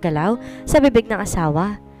bawat paggalaw sa bibig ng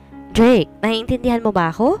asawa. Drake, naiintindihan mo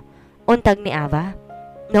ba ako? Untag ni Ava.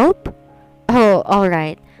 Nope. Oh,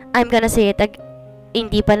 alright. I'm gonna say it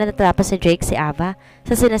Hindi pa natatapos si Drake si Ava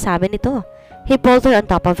sa sinasabi nito. He pulled her on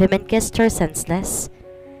top of him and kissed her senseless.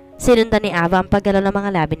 Sinundan ni Ava ang paggalaw ng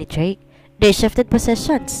mga labi ni Drake. They shifted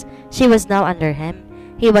positions. She was now under him.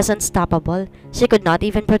 He was unstoppable. She could not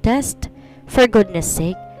even protest. For goodness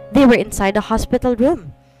sake, they were inside the hospital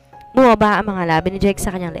room. Bumaba ang mga labi ni Drake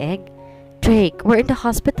sa kanyang leeg. Drake, we're in the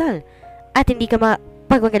hospital. At hindi ka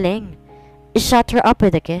mapagmagaling. Shut her up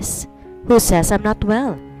with a kiss. Who says I'm not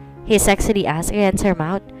well? He sexily asked against her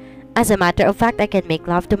mouth. As a matter of fact, I can make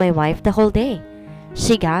love to my wife the whole day.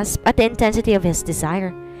 She gasped at the intensity of his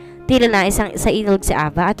desire. Tila na isang sa inulog si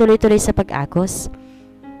Ava at tuloy-tuloy sa pag-agos.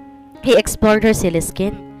 He explored her silly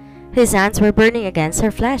skin. His hands were burning against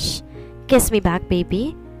her flesh. Kiss me back,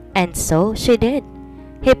 baby. And so, she did.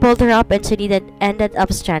 He pulled her up and she ended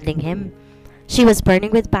up strangling him. She was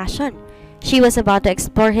burning with passion. She was about to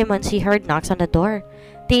explore him when she heard knocks on the door.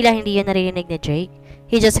 Tila hindi yun narinig ni Drake.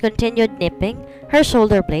 He just continued nipping her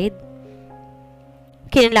shoulder blade.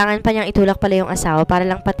 Kinailangan pa niyang itulak pala yung asawa para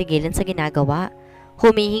lang patigilin sa ginagawa.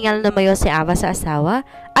 Humihingal lumayo si Ava sa asawa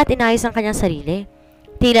at inayos ang kanyang sarili.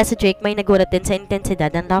 Tila si Drake may nagulat din sa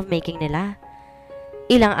intensidad ng lovemaking nila.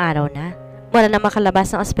 Ilang araw na, wala na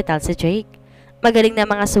makalabas ng ospital si Drake. Magaling na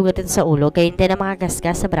mga sugat ito sa ulo, gayon din ang mga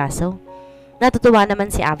gasgas sa braso. Natutuwa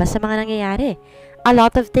naman si Ava sa mga nangyayari. A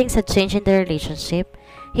lot of things had changed in their relationship.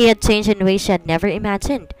 He had changed in ways she had never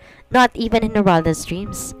imagined, not even in her wildest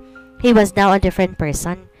dreams. He was now a different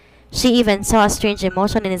person. She even saw a strange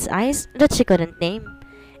emotion in his eyes that she couldn't name.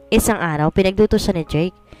 Isang araw, pinagluto siya ni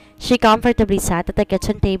Drake. She comfortably sat at the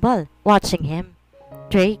kitchen table, watching him.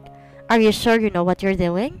 Drake, are you sure you know what you're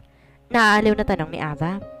doing? Naaaliw na tanong ni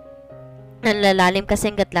Ava. Nanlalalim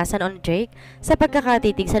kasi ang gatlasan on Drake sa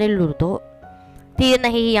pagkakatitig sa niluluto. Di yun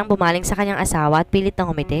nahihiyang bumaling sa kanyang asawa at pilit na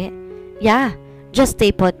ngumiti. Yeah, just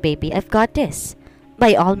stay put, baby. I've got this.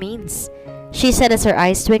 By all means, she said as her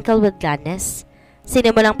eyes twinkled with gladness.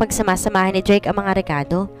 Sinimulang pagsamasamahin ni Drake ang mga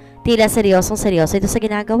rekado. Tila seryosong-seryoso ito sa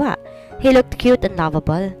ginagawa. He looked cute and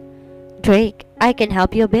lovable. Drake, I can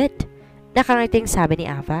help you a bit. Nakangiting sabi ni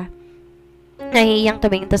Ava. Nahihiyang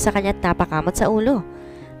tumingin to sa kanya at napakamot sa ulo.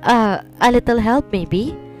 A little help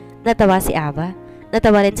maybe? Natawa si Ava.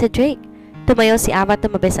 Natawa rin si Drake. Tumayo si Ava at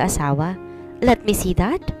tumabi sa asawa. Let me see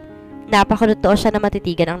that? Napakunotoo siya na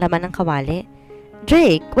matitigan ang laman ng kawali.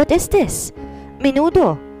 Drake, what is this?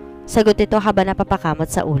 Menudo. Sagot ito habang napapakamot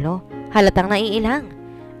sa ulo. Halatang naiilang.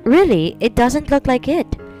 Really? It doesn't look like it.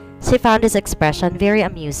 She found his expression very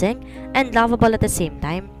amusing and lovable at the same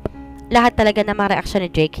time. Lahat talaga ng mga reaksyon ni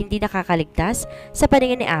Drake hindi nakakaligtas sa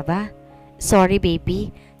paningin ni Ava. Sorry, baby.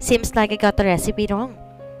 Seems like I got the recipe wrong.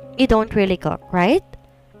 You don't really cook, right?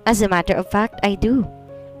 As a matter of fact, I do.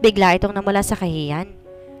 Bigla itong namula sa kahiyan.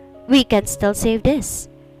 We can still save this.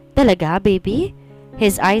 Talaga, baby?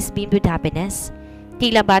 His eyes beamed with happiness.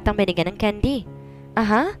 Tila batang binigyan ng candy.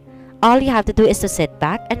 Aha. All you have to do is to sit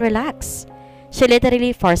back and relax. She literally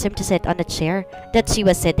forced him to sit on the chair that she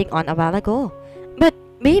was sitting on a while ago. But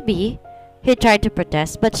maybe, he tried to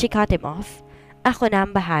protest but she cut him off. Ako na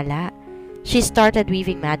ang bahala. She started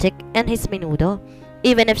weaving magic in his menudo.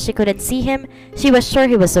 Even if she couldn't see him, she was sure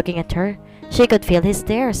he was looking at her. She could feel his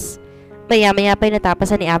stares. Maya-maya pa'y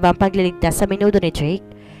natapasan ni Ava ang pagliligtas sa menudo ni Drake.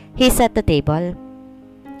 He set the table.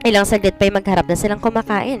 Ilang saglit pa'y magharap na silang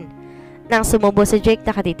kumakain. Nang sumubo si Drake,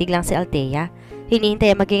 nakatitig lang si Althea.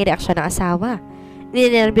 Hinihintay ang maging reaksyon ng asawa.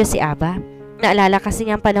 Ninerbyo si Ava. Naalala kasi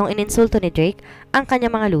niyang panahong ininsulto ni Drake ang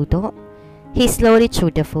kanyang mga luto. He slowly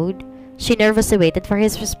chewed the food. She nervously waited for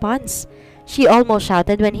his response. She almost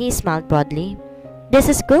shouted when he smiled broadly. This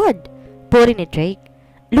is good! Puri ni Drake.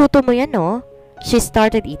 Luto mo yan, no? She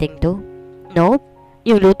started eating too. Nope.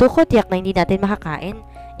 Yung luto ko, tiyak na hindi natin makakain.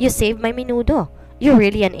 You saved my menudo. You're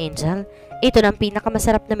really an angel. Ito na ang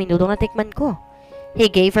pinakamasarap na menudo na tikman ko. He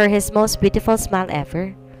gave her his most beautiful smile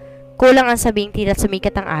ever. Kulang ang sabing tila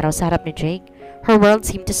sumikat ang araw sa harap ni Drake. Her world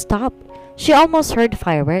seemed to stop. She almost heard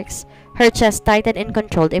fireworks. Her chest tightened in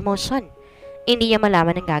controlled emotion. Hindi niya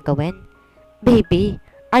malaman ang gagawin. Baby,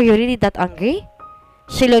 are you really that hungry?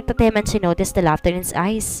 She looked at him and she noticed the laughter in his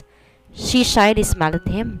eyes. She shyly smiled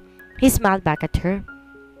at him. He smiled back at her.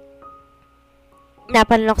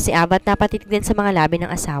 Napanlok si Ava at napatitig din sa mga labi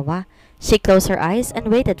ng asawa. She closed her eyes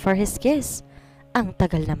and waited for his kiss. Ang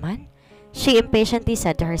tagal naman, she impatiently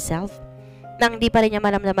said to herself. Nang di pa rin niya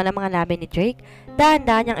malamdaman ang mga labi ni Drake,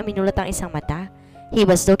 dahan-dahan niyang iminulat ang isang mata. He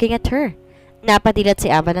was looking at her. Napadilat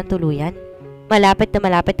si Ava ng tuluyan. Malapit na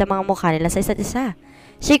malapit ang mga mukha nila sa isa't isa.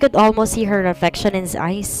 She could almost see her reflection in his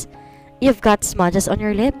eyes. You've got smudges on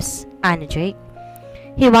your lips, ani Drake.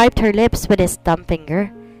 He wiped her lips with his thumb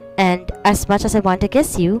finger. And as much as I want to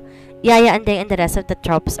kiss you, Yaya Andeng and the rest of the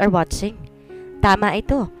tropes are watching. Tama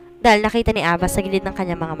ito, dahil nakita ni Ava sa gilid ng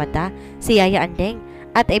kanyang mga mata si Yaya Andeng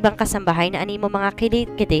at ibang kasambahay na animo mga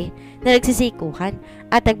kilit-kiti na nagsisikuhan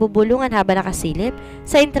at nagbubulungan habang nakasilip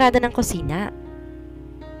sa entrada ng kusina.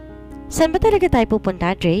 Saan ba talaga tayo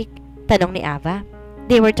pupunta, Drake? Tanong ni Ava.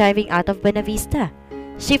 They were driving out of Buena Vista.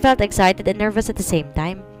 She felt excited and nervous at the same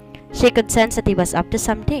time. She could sense that he was up to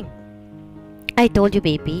something. I told you,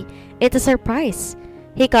 baby. It's a surprise.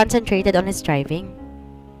 He concentrated on his driving.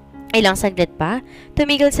 Ilang saglit pa,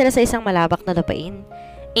 tumigil sila sa isang malabak na lupain.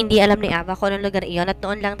 Hindi alam ni Ava kung anong lugar iyon at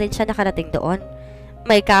noon lang din siya nakarating doon.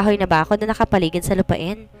 May kahoy na bakod na nakapaligid sa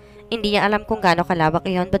lupain. Hindi niya alam kung gaano kalawak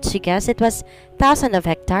iyon but she guessed it was thousands of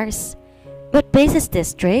hectares. What place is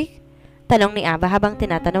this, Drake? Tanong ni Ava habang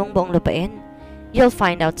tinatanong buong lupain. You'll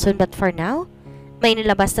find out soon but for now, may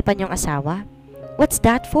nilabas na pa niyong asawa. What's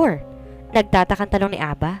that for? Nagtatakang tanong ni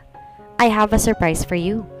Ava. I have a surprise for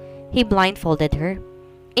you. He blindfolded her.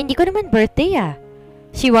 Hindi ko naman birthday ah.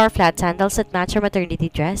 She wore flat sandals that matched her maternity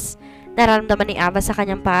dress. Nararamdaman ni Ava sa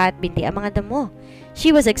kanyang paa at binti ang mga damo.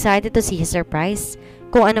 She was excited to see his surprise.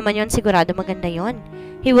 Kung ano man yon, sigurado maganda yon.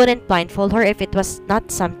 He wouldn't blindfold her if it was not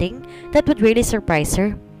something that would really surprise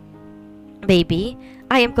her. Baby,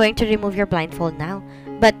 I am going to remove your blindfold now,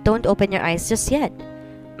 but don't open your eyes just yet.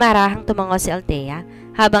 Marahang tumango si Althea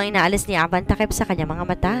habang inaalis ni Ava ang takip sa kanyang mga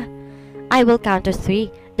mata. I will count to 3,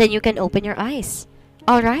 then you can open your eyes.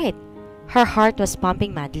 Alright. Her heart was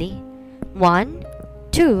pumping madly. 1,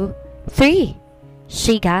 2, 3.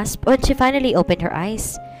 She gasped when she finally opened her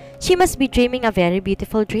eyes. She must be dreaming a very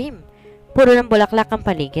beautiful dream. Puro ng bulaklak ang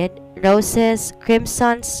paligid. Roses,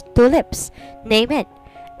 crimsons, tulips, name it.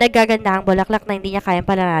 Naggaganda ang bulaklak na hindi niya kayang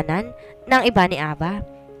palaranan ng iba ni Ava.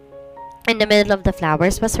 In the middle of the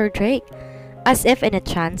flowers was her Drake. As if in a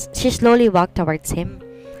trance, she slowly walked towards him.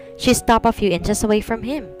 She stopped a few inches away from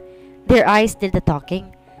him. Their eyes did the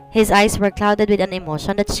talking. His eyes were clouded with an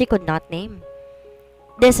emotion that she could not name.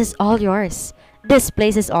 This is all yours. This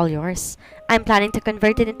place is all yours. I'm planning to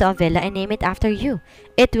convert it into a villa and name it after you.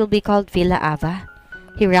 It will be called Villa Ava.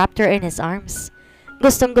 He wrapped her in his arms.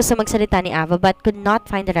 Gustong-gusto magsalita ni Ava but could not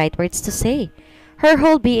find the right words to say. Her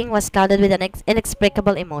whole being was clouded with an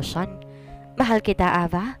inexplicable emotion. Mahal kita,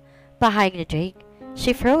 Ava? Pahayag ni Drake.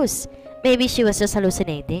 She froze. Maybe she was just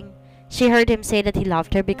hallucinating. She heard him say that he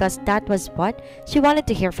loved her because that was what she wanted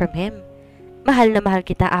to hear from him. Mahal na mahal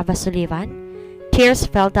kita, Ava Sullivan. Tears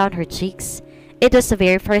fell down her cheeks. It was the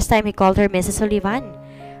very first time he called her Mrs. Sullivan.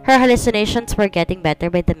 Her hallucinations were getting better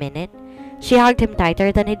by the minute. She hugged him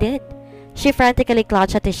tighter than he did. She frantically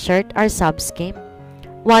clutched at his shirt. Our sobs came,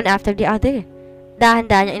 one after the other.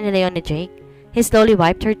 Dahan-dahan niya inilayo ni Drake. He slowly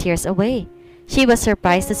wiped her tears away. She was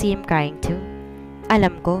surprised to see him crying too.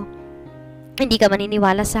 Alam ko, hindi ka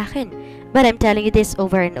maniniwala sa akin, but I'm telling you this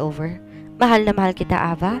over and over. Mahal na mahal kita,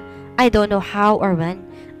 Ava. I don't know how or when.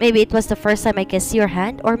 Maybe it was the first time I kissed your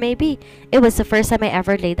hand, or maybe it was the first time I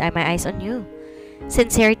ever laid my eyes on you.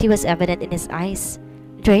 Sincerity was evident in his eyes.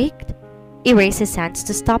 Drake erased his hands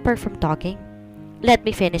to stop her from talking. Let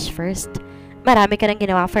me finish first. Marami ka nang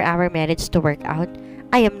ginawa for our marriage to work out.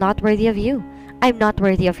 I am not worthy of you. I'm not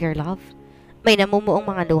worthy of your love. May namumuong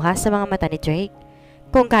mga luha sa mga mata ni Drake.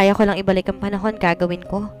 Kung kaya ko lang ibalik ang panahon, gagawin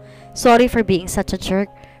ko. Sorry for being such a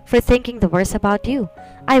jerk, for thinking the worst about you.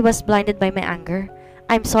 I was blinded by my anger.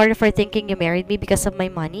 I'm sorry for thinking you married me because of my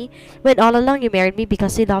money, when all along you married me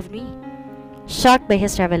because you loved me. Shocked by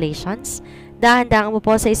his revelations, dahan-dahan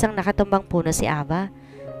umupo sa isang nakatumbang puno si Ava.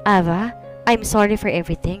 Ava, I'm sorry for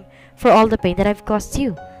everything, for all the pain that I've caused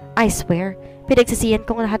you. I swear, pinagsisihan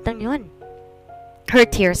kong lahat ng yon. Her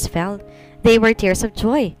tears fell. They were tears of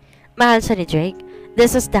joy. Mahal siya ni Drake.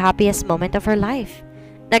 This was the happiest moment of her life.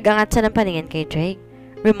 Nag-angat siya ng paningin kay Drake.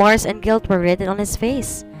 Remorse and guilt were written on his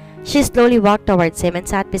face. She slowly walked towards him and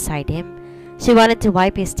sat beside him. She wanted to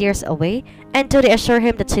wipe his tears away and to reassure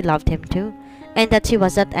him that she loved him too, and that she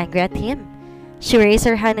was not angry at him. She raised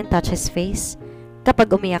her hand and touched his face.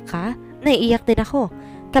 Kapag umiyak ka, naiiyak din ako.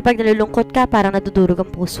 Kapag nalulungkot ka, parang nadudurog ang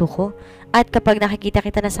puso ko. At kapag nakikita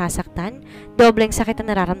kita nasasaktan, dobleng sakit ang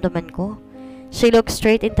nararamdaman ko. She looked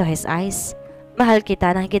straight into his eyes. Mahal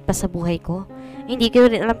kita na higit pa sa buhay ko. Hindi ko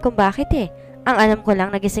rin alam kung bakit eh. Ang alam ko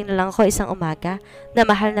lang, nagising na lang ako isang umaga na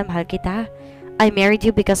mahal kita. I married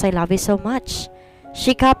you because I love you so much.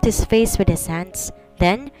 She cupped his face with his hands.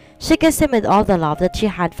 Then, she kissed him with all the love that she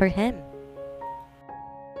had for him.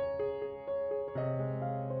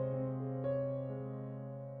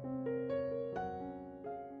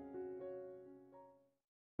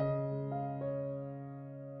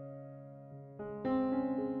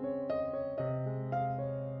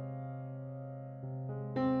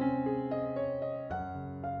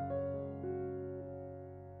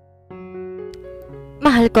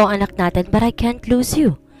 Mahal ko ang anak natin but I can't lose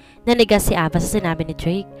you. Nanigas si Ava sa sinabi ni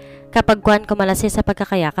Drake. Kapag Juan kumalasi sa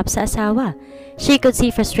pagkakayakap sa asawa, she could see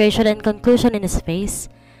frustration and conclusion in his face.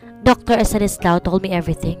 Dr. Estanislao told me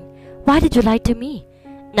everything. Why did you lie to me?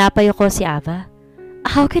 Napayo ko si Ava.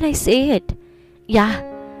 How can I say it? Yeah,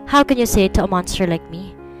 how can you say it to a monster like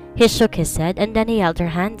me? He shook his head and then he held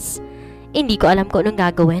her hands. Hindi ko alam kung anong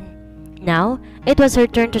gagawin. Now, it was her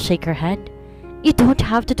turn to shake her head. You don't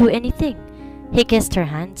have to do anything. He kissed her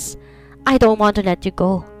hands. I don't want to let you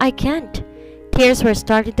go. I can't. Tears were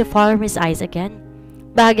starting to fall from his eyes again.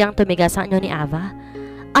 Bahagyang tumigas ang anyo ni Ava.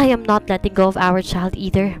 I am not letting go of our child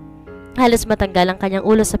either. Halos matanggal ang kanyang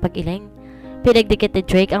ulo sa pag-iling. Pinagdikit ni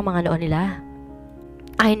Drake ang mga noo nila.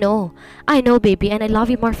 I know baby, and I love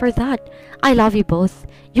you more for that. I love you both.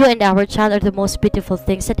 You and our child are the most beautiful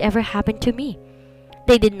things that ever happened to me.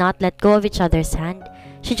 They did not let go of each other's hand.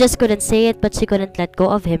 She just couldn't say it, but she couldn't let go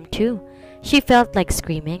of him too. She felt like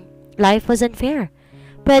screaming. Life was unfair.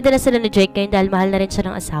 Pwede na sila ni Drake ngayon dahil mahal na rin siya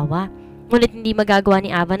ng asawa. Ngunit hindi magagawa ni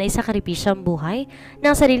Ava na isakripisyo ang buhay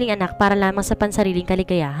ng sariling anak para lamang sa pansariling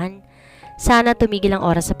kaligayahan. Sana tumigil ang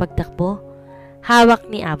oras sa pagtakbo. Hawak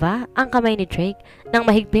ni Ava ang kamay ni Drake ng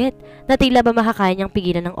mahigpit na tila ba makakaya niyang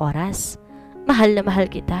pigilan ng oras. Mahal na mahal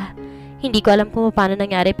kita. Hindi ko alam kung paano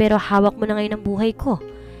nangyari pero hawak mo na ngayon ang buhay ko.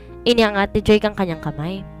 Iniangat ni Drake ang kanyang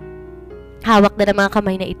kamay. Hawak na ng mga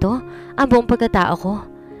kamay na ito ang buong pagkatao ko.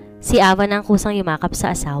 Si Ava na ang kusang yumakap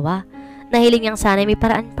sa asawa. Nahiling niyang sana may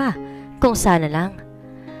paraan pa, kung sana lang.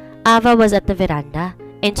 Ava was at the veranda,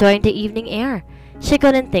 enjoying the evening air. She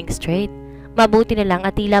couldn't think straight. Mabuti na lang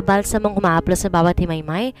at tila balsamong humahaplos sa bawat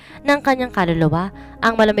himaymay ng kanyang kaluluwa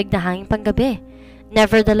ang malamig na hanging panggabi.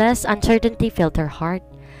 Nevertheless, uncertainty filled her heart.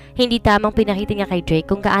 Hindi tamang pinakita niya kay Drake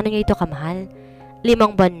kung gaano niya ito kamahal. 5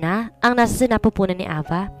 buwan na ang nasa sinapupunan ni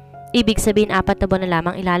Ava. Ibig sabihin 4 na buwan na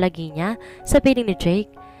lamang ilalagay niya sa piling ni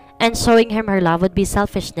Drake. And showing him her love would be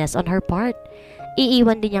selfishness on her part.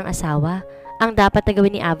 Iiwan din niyang asawa. Ang dapat na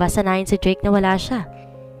gawin ni Ava, sanayin si Drake na wala siya.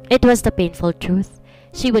 It was the painful truth.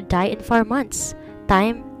 She would die in 4 months.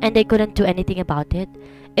 Time, and they couldn't do anything about it.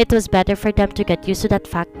 It was better for them to get used to that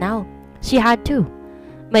fact now. She had to.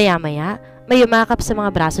 Maya-maya, may umakap sa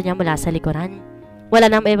mga braso niya mula sa likuran. Wala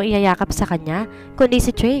nang may iyayakap sa kanya, kundi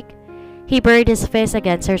si Drake. He buried his face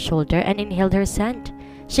against her shoulder and inhaled her scent.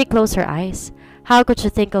 She closed her eyes. How could she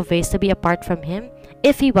think of ways to be apart from him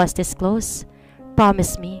if he was this close?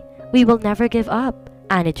 Promise me, we will never give up,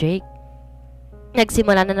 ani Drake.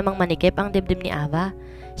 Nagsimula na namang manikip ang dibdib ni Ava.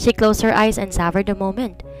 She closed her eyes and savored the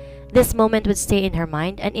moment. This moment would stay in her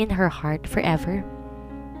mind and in her heart forever.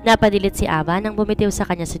 Napadilit si Ava nang bumitiw sa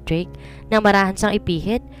kanya si Drake nang marahan siyang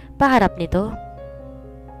ipihit paharap nito.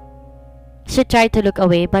 She tried to look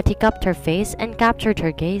away but he cupped her face and captured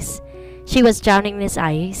her gaze. She was drowning in his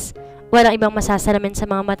eyes. Walang ibang masasalamin sa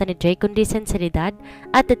mga mata ni Drake kundi sinseridad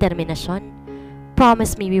at determinasyon.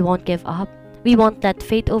 Promise me we won't give up. We won't let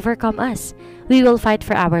fate overcome us. We will fight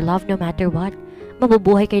for our love no matter what.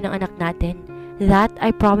 Mabubuhay kayo ng anak natin. That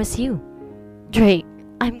I promise you. Drake,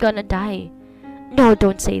 I'm gonna die. No,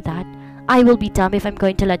 don't say that. I will be dumb if I'm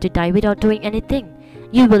going to let you die without doing anything.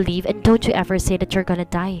 You will leave and don't you ever say that you're gonna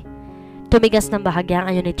die. Tumigas ng bahagya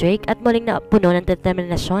ang anyo ni Drake at muling na puno ng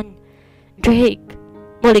determinasyon. Drake!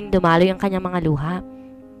 Muling dumaloy ang kanyang mga luha.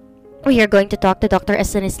 We are going to talk to Dr.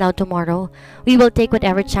 Estanislao tomorrow. We will take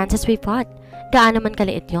whatever chances we've got. Gaano man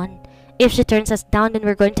kaliit yon. If she turns us down, then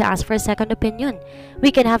we're going to ask for a second opinion.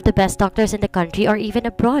 We can have the best doctors in the country or even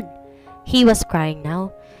abroad. He was crying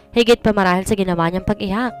now. Higit pa marahil sa ginawa niyang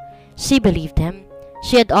pag-iyak. She believed him.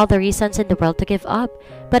 She had all the reasons in the world to give up,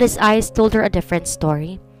 but his eyes told her a different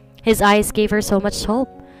story. His eyes gave her so much hope.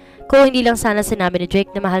 Kung hindi lang sana sinabi ni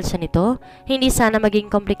Drake na mahal siya nito, hindi sana maging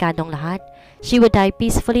komplikadong lahat. She would die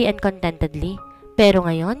peacefully and contentedly. Pero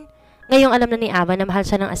ngayong alam na ni Ava na mahal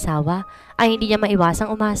siya ng asawa, ay hindi niya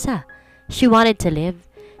maiwasang umasa. She wanted to live.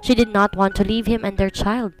 She did not want to leave him and their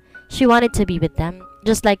child. She wanted to be with them.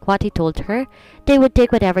 Just like what he told her, they would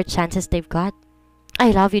take whatever chances they've got.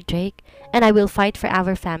 I love you, Drake, and I will fight for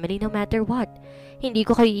our family no matter what. Hindi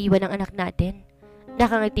ko kayo iiwan ng anak natin.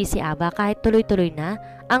 Nakangiti si Ava kahit tuloy-tuloy na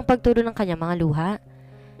ang pagtulo ng kanyang mga luha.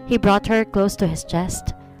 He brought her close to his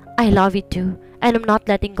chest. I love you too, and I'm not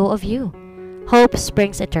letting go of you. Hope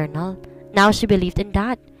springs eternal. Now she believed in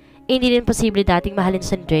that. Hindi din posible dating mahalin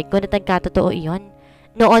si Drake kung natagkatotoo iyon.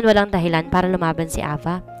 Noon walang dahilan para lumaban si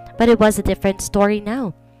Ava, but it was a different story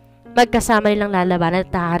now. Magkasama nilang lalabanan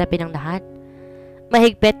at haharapin ang lahat.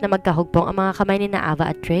 Mahigpit na magkahugpong ang mga kamay ni na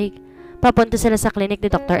Ava at Drake. Papunta sila sa klinik ni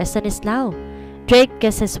Dr. Estanislao. Drake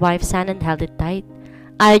kissed his wife's hand and held it tight.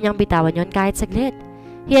 Ayaw niyang bitawan yon kahit saglit.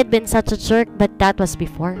 He had been such a jerk, but that was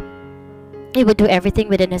before. He would do everything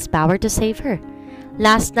within his power to save her.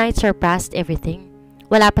 Last night surpassed everything.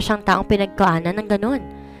 Wala pa siyang taong pinagkaanan ng ganun.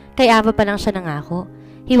 Kay Ava pa lang siya nangako.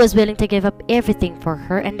 He was willing to give up everything for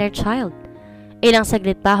her and their child. Ilang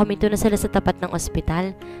saglit pa huminto na sila sa tapat ng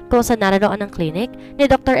ospital kung saan naroon ang klinik ni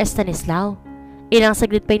Dr. Estanislao. Ilang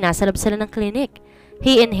saglit pa'y nasa loob sila ng klinik.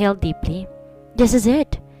 He inhaled deeply. This is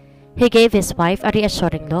it. He gave his wife a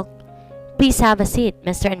reassuring look. Please have a seat,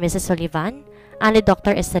 Mr. and Mrs. Sullivan, ani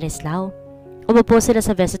Dr. Estanislao. Umupo sila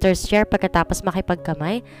sa visitor's chair pagkatapos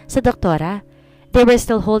makipagkamay sa doktora. They were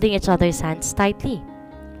still holding each other's hands tightly.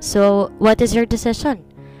 So, what is your decision?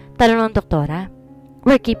 Tanong ng doktora.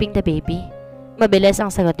 We're keeping the baby. Mabilis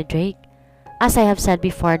ang sagot ni Drake. As I have said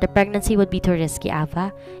before, the pregnancy would be too risky,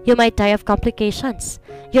 Ava. You might die of complications.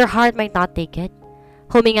 Your heart might not take it.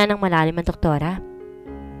 Huminga ng malalim ang doktora.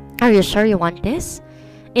 Are you sure you want this?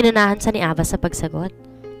 Inunahan sa ni Ava sa pagsagot.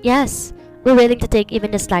 Yes, we're willing to take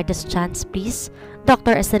even the slightest chance, please.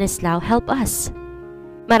 Dr. Estanislao, help us.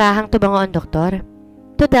 Marahang tubango ang doktor.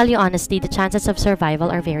 To tell you honestly, the chances of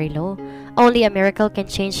survival are very low. Only a miracle can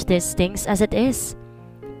change these things as it is.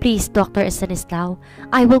 Please, Dr. Estanislao,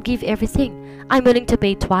 I will give everything. I'm willing to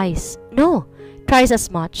pay twice. No, Twice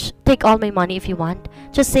as much. Take all my money if you want.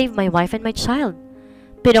 Just save my wife and my child.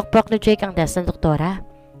 Pinukpok ni Drake ang desk ng doktora.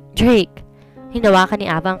 Drake! Hinawakan ni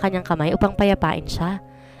Ava ang kanyang kamay upang payapain siya.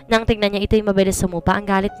 Nang tingnan niya ito'y mabilis sumupa ang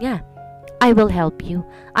galit niya. I will help you.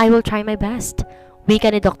 I will try my best.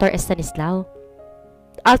 Wika ni Dr. Estanislao.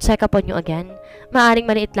 I'll check up on you again. Maaring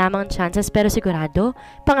maliit lamang ang chances pero sigurado,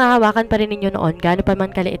 pangahawakan pa rin ninyo noon gaano pa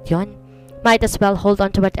man kaliit yon. Might as well hold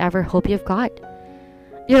on to whatever hope you've got.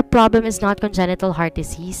 Your problem is not congenital heart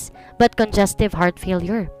disease, but congestive heart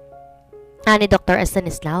failure. Ani Dr.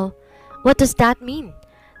 Estanislao. What does that mean?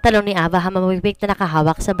 Tanong ni Ava habang mabibig na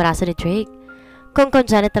nakahawak sa braso ni Drake. Kung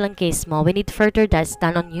congenital ang case mo, we need further tests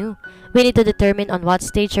done on you. We need to determine on what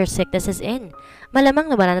stage your sickness is in.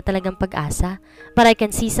 Malamang na wala na talagang pag-asa, but I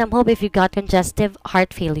can see some hope if you got congestive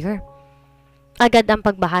heart failure. Agad ang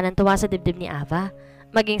pagbaha ng tuwa sa dibdib ni Ava.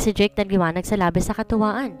 Maging si Drake nagliwanag sa labis sa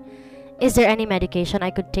katuwaan. Is there any medication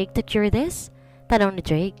I could take to cure this? Tanong ni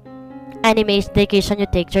Drake. Any medication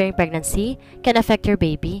you take during pregnancy can affect your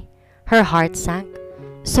baby. Her heart sank.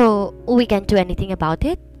 So, we can't do anything about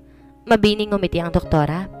it? Mabining ngumiti ang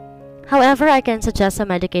doktora. However, I can suggest a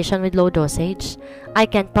medication with low dosage. I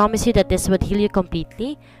can't promise you that this would heal you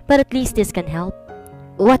completely, but at least this can help.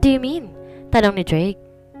 What do you mean? Tanong ni Drake.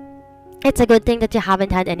 It's a good thing that you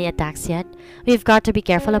haven't had any attacks yet. We've got to be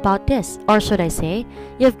careful about this. Or should I say,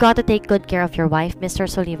 you've got to take good care of your wife, Mr.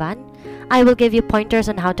 Sullivan. I will give you pointers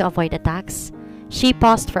on how to avoid attacks. She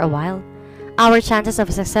paused for a while. Our chances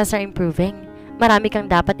of success are improving. Marami kang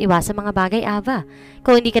dapat iwasan mga bagay, Ava.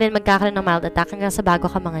 Kung hindi ka rin magkakaroon ng mild attack hanggang sa bago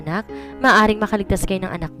ka manganak, maaaring makaligtas kayo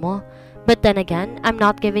ng anak mo. But then again, I'm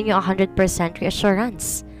not giving you 100%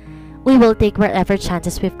 reassurance. We will take whatever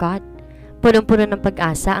chances we've got. Punong-puno ng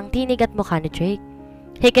pag-asa ang tinig at mukha ni Drake.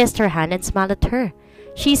 He kissed her hand and smiled at her.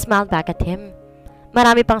 She smiled back at him.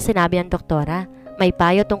 Marami pang sinabi ang doktora. May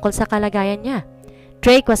payo tungkol sa kalagayan niya.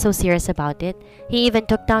 Drake was so serious about it, he even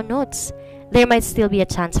took down notes. There might still be a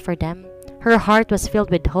chance for them. Her heart was filled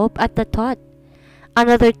with hope at the thought.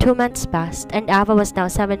 Another 2 months passed and Ava was now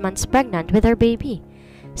 7 months pregnant with her baby.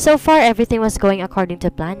 So far, everything was going according to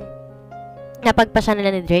plan. Napagpasya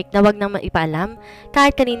nila ni Drake na wag nang maipaalam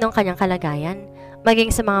kahit kaninong kanyang kalagayan. Maging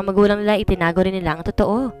sa mga magulang nila, itinago rin nila ang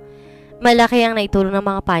totoo. Malaki ang naitulong ng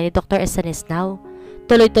mga payo ni Dr. Estanislao.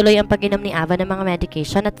 Tuloy-tuloy ang pag-inom ni Ava ng mga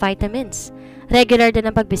medication at vitamins. Regular din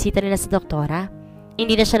ang pagbisita nila sa doktora.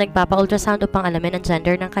 Hindi na siya nagpapa-ultrasound upang alamin ang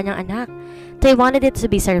gender ng kanyang anak. They wanted it to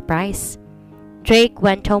be surprise. Drake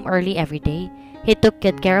went home early every day. He took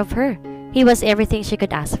good care of her. He was everything she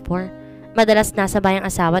could ask for. Madalas nasabay ang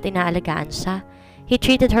asawa at inaalagaan siya. He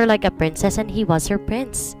treated her like a princess and he was her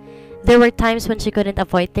prince. There were times when she couldn't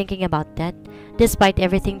avoid thinking about that, despite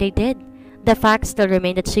everything they did. The fact still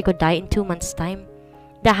remained that she could die in 2 months' time.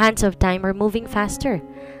 The hands of time were moving faster.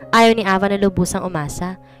 Ayaw ni Ava na lubusang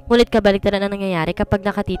umasa, ngunit kabaliktaran ang nangyayari kapag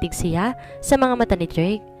nakatitig siya sa mga mata ni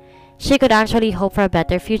Drake. She could actually hope for a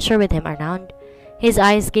better future with him around. His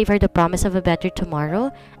eyes gave her the promise of a better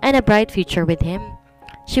tomorrow and a bright future with him.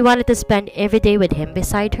 She wanted to spend every day with him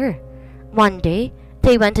beside her. One day,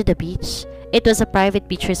 they went to the beach. It was a private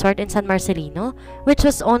beach resort in San Marcelino, which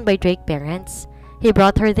was owned by Drake's parents. He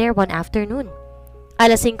brought her there one afternoon.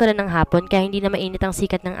 Alas 5 na ng hapon kaya hindi na mainit ang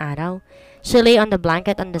sikat ng araw. She lay on the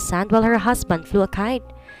blanket on the sand while her husband flew a kite.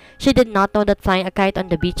 She did not know that flying a kite on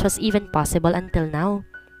the beach was even possible until now.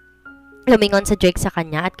 Lumingon si Drake sa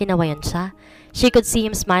kanya at kinawayan siya. She could see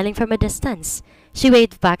him smiling from a distance. She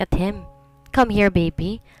waved back at him. Come here,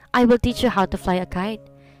 baby. I will teach you how to fly a kite.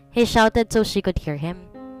 He shouted so she could hear him.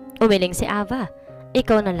 Umiling si Ava.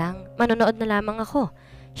 Ikaw na lang. Manonood na lamang ako.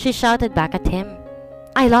 She shouted back at him.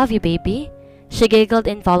 I love you, baby. She giggled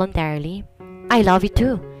involuntarily. I love you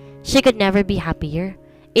too. She could never be happier.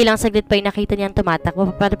 Ilang saglit pa'y nakita niyang tumatakbo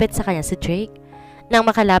papalapit sa kanya si Drake. Nang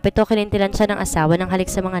makalapit o kinintilan siya ng asawa ng halik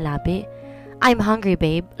sa mga labi. I'm hungry,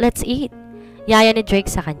 babe. Let's eat. Yaya ni Drake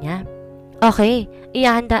sa kanya. Okay,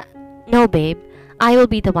 iyahanda. No, babe. I will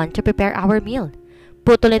be the one to prepare our meal.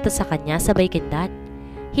 Putol ito sa kanya sabay kindat.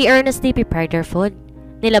 He earnestly prepared their food.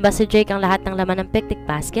 Nilabas si Drake ang lahat ng laman ng picnic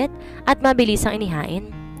basket at mabilis ang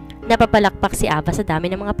inihain. Napapalakpak si Ava sa dami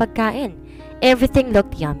ng mga pagkain. Everything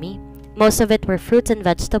looked yummy. Most of it were fruits and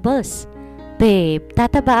vegetables. Babe,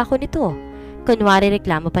 tataba ako nito. Kunwari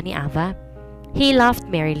reklamo pa ni Ava. He laughed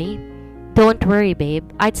merrily. Don't worry, babe.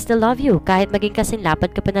 I'd still love you kahit maging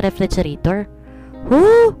kasinlapad ka pa na refrigerator.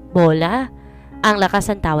 Whoo! Bola! Ang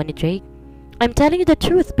lakas ng tawa ni Drake. I'm telling you the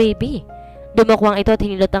truth, baby. Dumukwang ito at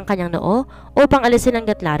hinilot ang kanyang noo upang alisin ang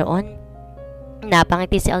gatla roon.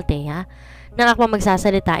 Napangiti si Althea. Nang akmang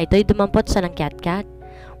magsasalita ito'y dumampot siya ng cat-cat.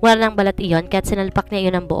 Wala nang balat iyon kaya't sinalpak niya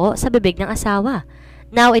iyon ng buo sa bibig ng asawa.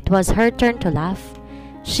 Now it was her turn to laugh.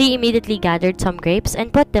 She immediately gathered some grapes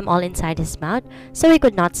and put them all inside his mouth so he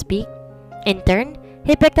could not speak. In turn,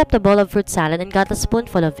 he picked up the bowl of fruit salad and got a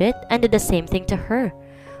spoonful of it and did the same thing to her.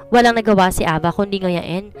 Walang nagawa si Ava kundi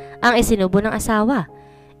nguyain ang isinubo ng asawa.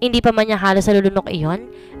 Hindi pa man niya halos nalulunok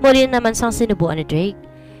iyon, muli na naman siyang sinubuan ni Drake.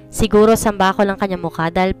 Siguro sambako lang kanyang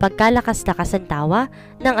mukha dahil pagkalakas-lakas ang tawa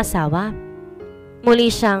ng asawa.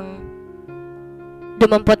 Muli siyang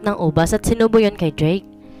dumampot ng ubas at sinubo yon kay Drake.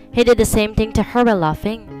 He did the same thing to her while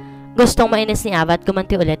laughing. Gustong mainis ni Ava at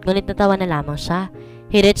gumanti ulit ngunit natawa na lamang siya.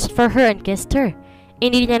 He reached for her and kissed her.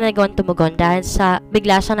 Hindi niya nagawang tumugon dahil sa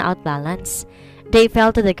bigla siyang na-outbalance. They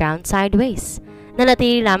fell to the ground sideways.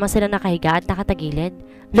 Nanatili lamang sila nakahiga at nakatagilid,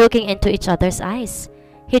 looking into each other's eyes.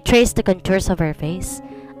 He traced the contours of her face.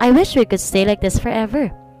 I wish we could stay like this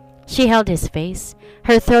forever. She held his face,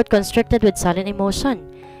 her throat constricted with sudden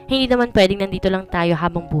emotion. Hindi naman pwedeng nandito lang tayo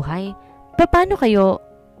habang buhay. Paano kayo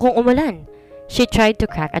kung umulan? She tried to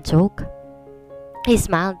crack a joke. He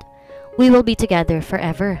smiled. We will be together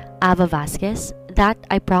forever, Ava Vasquez. That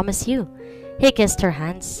I promise you. He kissed her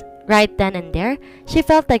hands. Right then and there, she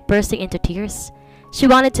felt like bursting into tears. She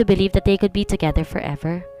wanted to believe that they could be together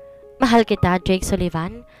forever. Mahal kita, Drake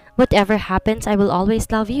Sullivan. Whatever happens, I will always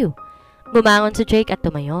love you. Bumangon si Drake at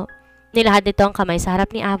tumayo. Nilahad nito ang kamay sa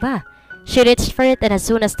harap ni Ava. She reached for it and as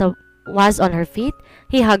soon as was on her feet,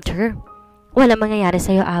 he hugged her. Walang mangyayari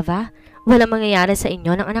sa iyo, Ava. Walang mangyayari sa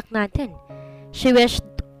inyo ng anak natin. She wished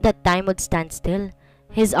that time would stand still.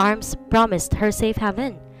 His arms promised her safe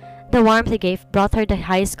haven. The warmth he gave brought her the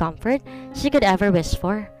highest comfort she could ever wish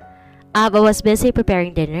for. Ava was busy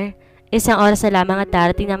preparing dinner. Isang oras na lamang at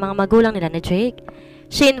darating ng mga magulang nila na Drake.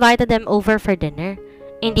 She invited them over for dinner.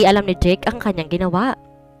 Hindi alam ni Drake ang kanyang ginawa.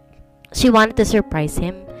 She wanted to surprise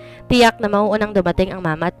him. Tiyak na mauunang dumating ang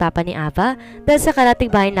mama at papa ni Ava dahil sa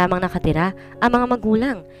karating bahay lamang nakatira ang mga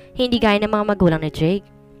magulang, hindi gaya ng mga magulang ni Drake.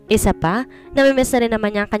 Isa pa, namimiss na rin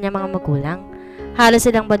naman niya ang kanyang mga magulang. Halos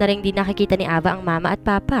ilang buwan na rin di nakikita ni Ava ang mama at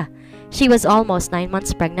papa. She was almost 9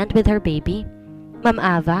 months pregnant with her baby. Ma'am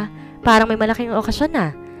Ava, parang may malaking okasyon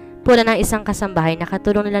na. Pula ng isang kasambahay na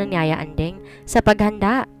katulong nila ni Yaya Andeng sa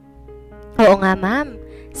paghanda. Oo nga ma'am,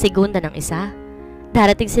 segunda ng isa.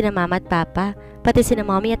 Darating sina mama at papa, pati sina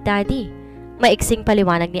mommy at daddy. Maiksing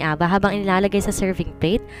paliwanag ni Ava habang inilalagay sa serving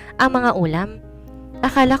plate ang mga ulam.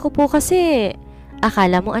 Akala ko po kasi...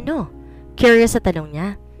 Akala mo ano? Curious sa tanong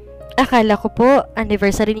niya. Akala ko po,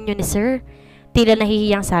 anniversary ninyo ni sir. Tila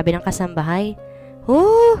nahihiyang sabi ng kasambahay.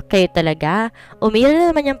 Kayo talaga. Umiral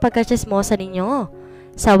na naman yung pagkachismosa ninyo.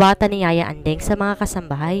 Sawata ni Yaya Andeng sa mga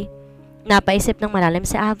kasambahay. Napaisip ng malalim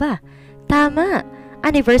si Ava. Tama,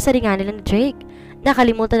 anniversary nga nila ni Drake.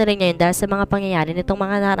 Nakalimutan na rin niya yun dahil sa mga pangyayari nitong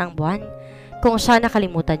mga narang buwan. Kung siya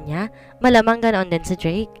nakalimutan niya, malamang ganoon din si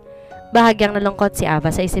Drake. Bahagyang nalungkot si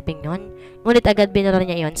Ava sa isiping yon, ngunit agad binura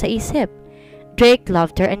niya yon sa isip. Drake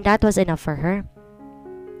loved her and that was enough for her.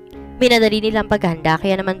 Minadali nilang paghanda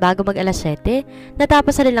kaya naman bago mag alas 7,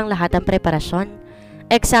 natapos na nilang lahat ang preparasyon.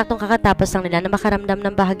 Eksaktong kakatapos lang nila na makaramdam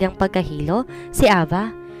ng bahagyang pagkahilo si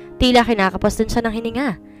Ava. Tila kinakapos din siya ng hininga.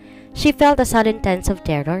 She felt a sudden sense of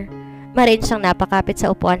terror. Marin siyang napakapit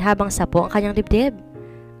sa upuan habang sapo ang kanyang dibdib.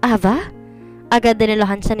 Ava? Agad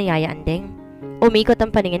dinilohan siya ni Yaya Andeng. Umikot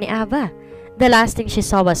ang paningin ni Ava. The last thing she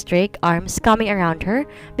saw was Drake's arms coming around her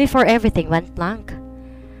before everything went blank.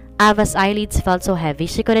 Ava's eyelids felt so heavy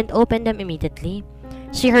she couldn't open them immediately.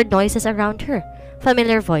 She heard noises around her,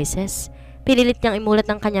 familiar voices. Pinilit niyang imulat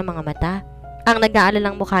ng kanyang mga mata. Ang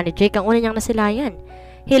nag-aalalang mukha ni Drake ang una niyang nasilayan.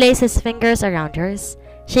 He placed his fingers around hers.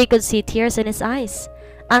 She could see tears in his eyes.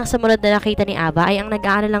 Ang sumunod na nakita ni Ava ay ang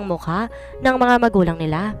nag-aalalang mukha ng mga magulang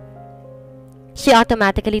nila. She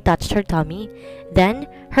automatically touched her tummy. Then,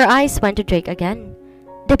 her eyes went to Drake again.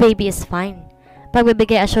 The baby is fine.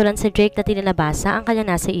 Pagbibigay assurance si Drake na tinilabasa ang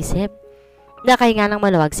kanya nasa isip. Nakahinga ng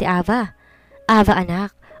maluwag si Ava. Ava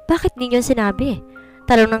anak, bakit ninyo sinabi?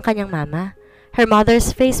 Tanong ng kanyang mama. Her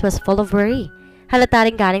mother's face was full of worry. Halata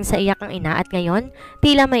rin galing sa iyak ang ina at ngayon,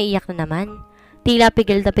 tila may iyak na naman. Tila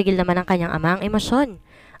pigil na pigil naman ang kanyang ama ang emosyon.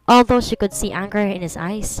 Although she could see anger in his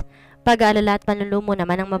eyes. Pag-aalala at panlulumo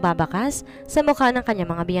naman ang mababakas sa mukha ng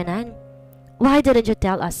kanyang mga biyanan. Why didn't you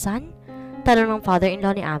tell us, son? Tanong ng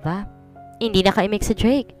father-in-law ni Ava. Hindi nakaimik si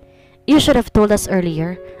Drake. You should have told us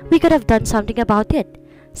earlier. We could have done something about it.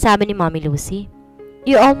 Sabi ni Mommy Lucy.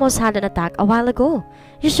 You almost had an attack a while ago.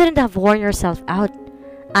 You shouldn't have worn yourself out.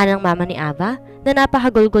 Anang mama ni Ava na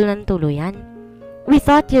napahagulgol ng tuluyan. We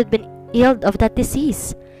thought you'd been healed of that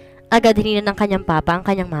disease. Agad hinina ng kanyang papa ang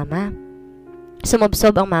kanyang mama.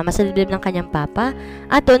 Sumobsob ang mama sa dibdib ng kanyang papa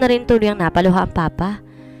at doon na rin tuluyang napaluha ang papa.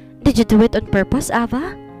 Did you do it on purpose,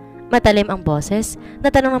 Ava? Matalim ang boses na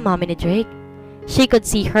tanong ng mommy ni Drake. She could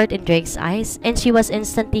see hurt in Drake's eyes and she was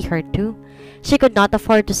instantly hurt too. She could not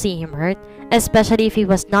afford to see him hurt, especially if he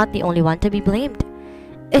was not the only one to be blamed.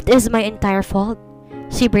 It is my entire fault,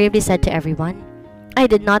 she bravely said to everyone. I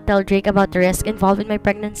did not tell Drake about the risk involved in my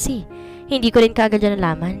pregnancy. Hindi ko rin kaagad yan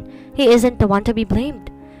nalaman. He isn't the one to be blamed.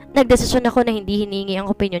 Nagdesisyon ako na hindi hinihingi ang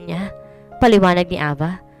opinyon niya. Paliwanag ni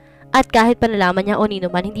Ava. At kahit panalaman niya o nino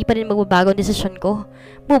man, hindi pa rin magbabago ang desisyon ko.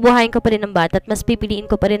 Bubuhayin ko pa rin ang bata at mas pipiliin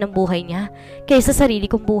ko pa rin ang buhay niya kaysa sarili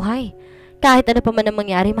kong buhay. Kahit ano pa man ang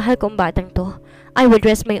mangyari, mahal ko ang batang to. I would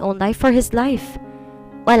risk my own life for his life.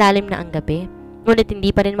 Malalim na ang gabi, ngunit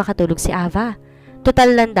hindi pa rin makatulog si Ava. Total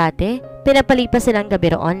lang dati, pinapalipas silang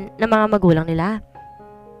gabi roon ng mga magulang nila.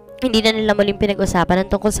 Hindi na nila muling pinag-usapan ang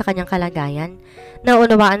tungkol sa kanyang kalagayan.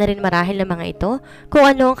 Naunawaan na rin marahil ng mga ito kung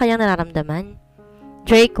ano ang kanyang nararamdaman.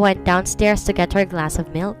 Drake went downstairs to get her a glass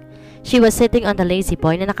of milk. She was sitting on the lazy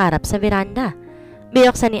boy na nakaharap sa veranda.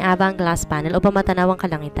 Binuksan ni Ava ang glass panel upang matanaw ang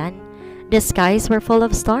kalangitan. The skies were full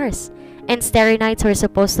of stars, and starry nights were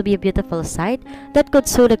supposed to be a beautiful sight that could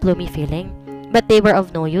soothe a gloomy feeling, but they were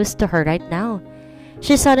of no use to her right now.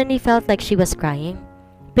 She suddenly felt like she was crying.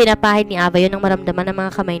 Pinapahid ni Ava yun ang maramdaman ng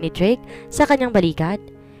mga kamay ni Drake sa kanyang balikat.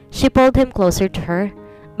 She pulled him closer to her.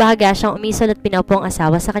 Bahaga siyang umisol at pinaupo ang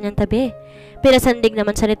asawa sa kanyang tabi. Pinasandig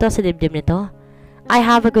naman siya nito sa dibdib nito. I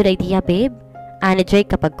have a good idea, babe, ani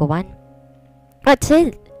Drake kapag kuwan. What's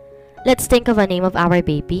it? Let's think of a name of our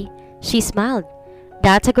baby. She smiled.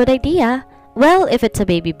 That's a good idea. Well, if it's a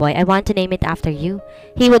baby boy, I want to name it after you.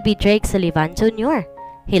 He would be Drake Sullivan Jr.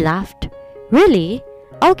 He laughed. Really?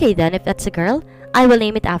 Okay then, if that's a girl, I will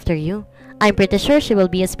name it after you. I'm pretty sure she will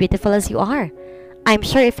be as beautiful as you are. I'm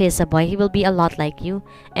sure if he's a boy, he will be a lot like you,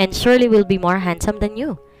 and surely will be more handsome than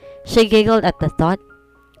you. She giggled at the thought.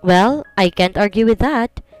 Well, I can't argue with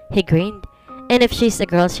that, he grinned. And if she's a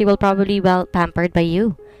girl, she will probably be well pampered by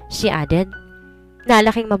you, she added.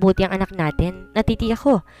 Lalaking mabuti ang anak natin, natitiyak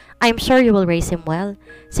ko. I'm sure you will raise him well.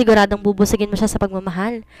 Siguradong bubusugin mo siya sa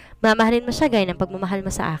pagmamahal. Mamahalin mo siya gaya ng pagmamahal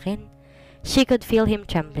mo sa akin. She could feel him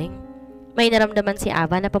trembling. May naramdaman si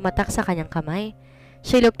Ava na pumatak sa kanyang kamay.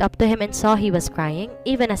 She looked up to him and saw he was crying,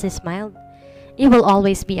 even as he smiled. You will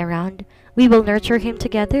always be around. We will nurture him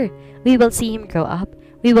together. We will see him grow up.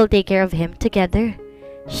 We will take care of him together.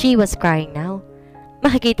 She was crying now.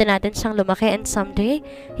 Makikita natin siyang lumaki and someday,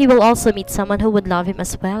 he will also meet someone who would love him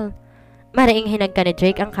as well. Maraing hinagka ni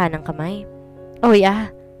Drake ang kanang kamay. Oh yeah,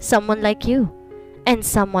 someone like you. And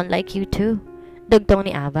someone like you too. Dugtong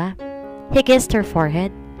ni Ava. He kissed her forehead.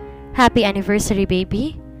 Happy anniversary,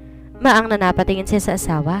 baby. Maang na napatingin siya sa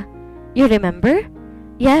asawa. You remember?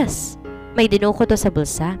 Yes. May dinuko to sa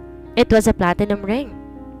bulsa. It was a platinum ring.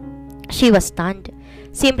 She was stunned.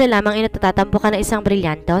 Simple lamang inatatatampo ka ng isang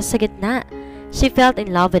brilyantos sa gitna. She felt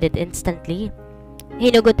in love with it instantly.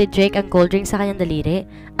 Hinugot ni Drake ang gold ring sa kanyang daliri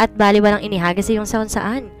at baliwalang inihagis iyong sa kung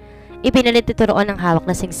saan. Ipinalit ito roon ang hawak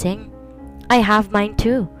na singsing. I have mine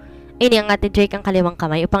too. Iniangat ni Drake ang kaliwang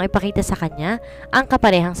kamay upang ipakita sa kanya ang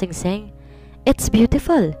kaparehang singsing. It's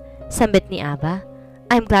beautiful, sambit ni Ava.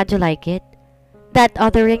 I'm glad you like it. That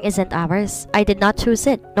other ring isn't ours. I did not choose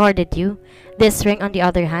it, nor did you. This ring, on the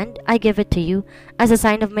other hand, I give it to you as a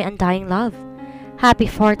sign of my undying love. Happy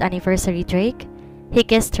 4th anniversary, Drake. He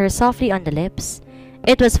kissed her softly on the lips.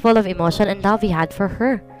 It was full of emotion and love he had for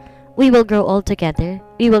her. We will grow old together.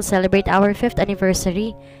 We will celebrate our 5th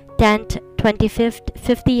anniversary, 10th, 25th,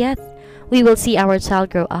 50th. We will see our child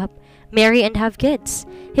grow up, marry and have kids.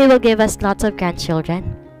 He will give us lots of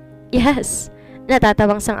grandchildren. Yes,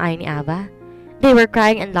 natatawang sang-ayon ni Ava. They were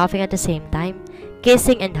crying and laughing at the same time,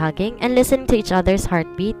 kissing and hugging and listening to each other's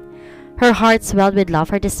heartbeat. Her heart swelled with love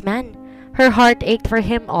for this man. Her heart ached for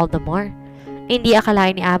him all the more. Hindi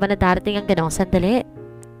akalain ni Ava na darating ang ganong sandali.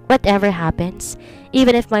 Whatever happens,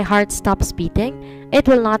 even if my heart stops beating, it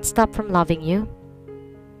will not stop from loving you.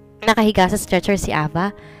 Nakahiga sa stretcher si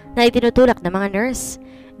Ava na itinutulak ng mga nurse.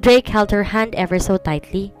 Drake held her hand ever so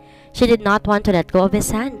tightly. She did not want to let go of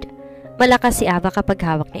his hand. Malakas si Ava kapag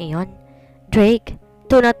hawak niya iyon. Drake,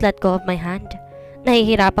 do not let go of my hand.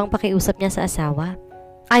 Nahihirapang pakiusap niya sa asawa.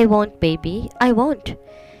 I won't, baby. I won't.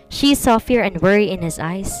 She saw fear and worry in his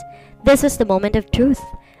eyes. This was the moment of truth.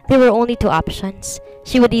 There were only two options.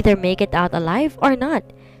 She would either make it out alive or not.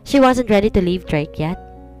 She wasn't ready to leave Drake yet.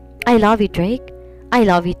 I love you, Drake. I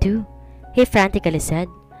love you too, he frantically said.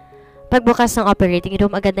 Pagbukas ng operating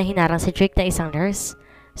room, agad na hinarang si Drake na isang nurse.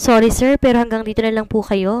 Sorry sir, pero hanggang dito na lang po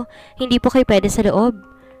kayo. Hindi po kayo pwede sa loob.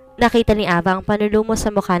 Nakita ni Ava ang panulumo sa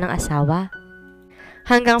mukha ng asawa.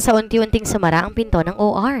 Hanggang sa unti-unting sumara ang pinto ng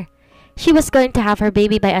OR. She was going to have her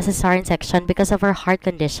baby by a cesarean section because of her heart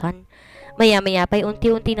condition. Maya-maya pa'y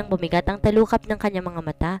unti-unti nang bumigat ang talukap ng kanyang mga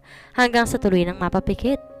mata hanggang sa tuloy nang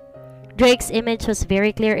mapapikit. Drake's image was very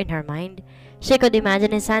clear in her mind. She could imagine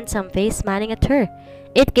his handsome face smiling at her.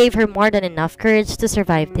 It gave her more than enough courage to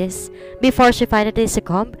survive this before she finally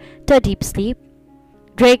succumbed to a deep sleep.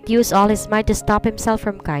 Drake used all his might to stop himself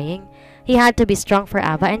from crying. He had to be strong for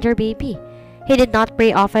Ava and her baby. He did not pray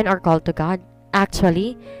often or call to God.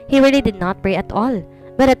 Actually, he really did not pray at all.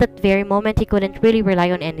 But at that very moment, he couldn't really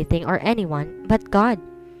rely on anything or anyone but God.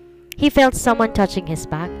 He felt someone touching his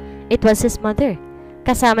back. It was his mother.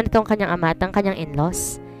 Kasama nitong kanyang ama at ang kanyang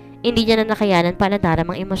in-laws. Hindi niya na nakayanan pa na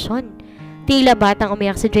daramang emosyon. Tila batang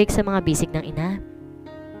umiyak si Drake sa mga bisig ng ina.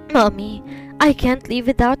 Mommy, I can't live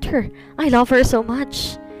without her. I love her so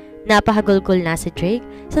much. Napahagulgol na si Drake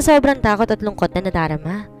sa sobrang takot at lungkot na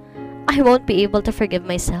nadarama. I won't be able to forgive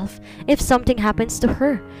myself if something happens to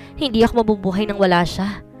her. Hindi ako mabubuhay nang wala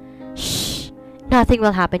siya. Shh! Nothing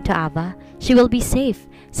will happen to Ava. She will be safe.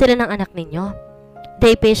 Sila ng anak ninyo.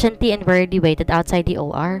 They patiently and worriedly waited outside the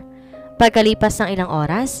OR. Pagkalipas ng ilang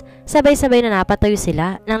oras, sabay-sabay na napatayo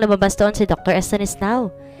sila nang lumabas doon si Dr.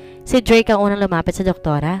 Estanislao. Si Drake ang unang lumapit sa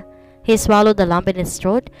doktora. He swallowed the lump in his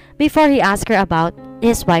throat before he asked her about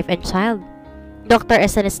his wife and child. Dr.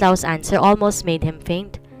 Estanislao's answer almost made him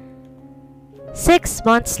faint. 6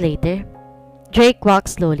 months later, Drake walked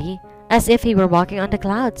slowly, as if he were walking on the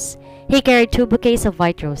clouds. He carried 2 bouquets of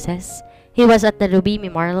white roses. He was at the Ruby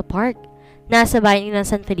Memorial Park. Nasa bayan ng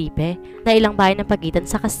San Felipe, na ilang bayan ng pagitan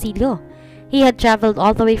sa Castillo. He had traveled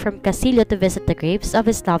all the way from Castillo to visit the graves of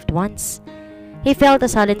his loved ones. He felt a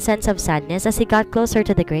sudden sense of sadness as he got closer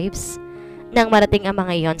to the graves. Nang marating ang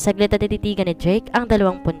mga iyon, saglit at tititigan ni Drake ang 2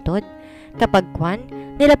 puntod. Kapag kwan,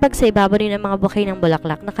 nilapag sa ibabaw rin ang mga bouquet ng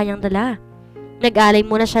bulaklak na kanyang dala. Nag-alay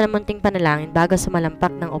muna siya ng munting panalangin bago sumalampak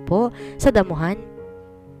ng upo sa damuhan.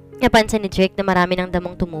 Napansin ni Drake na marami ng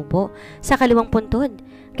damong tumubo sa 2 puntod,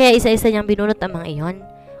 kaya isa-isa niyang binunot ang mga iyon.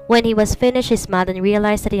 When he was finished, he smiled and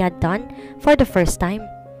realized that he had done for the first time.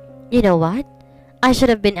 You know what? I should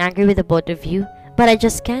have been angry with the both of you, but I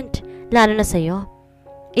just can't, lalo na sa'yo.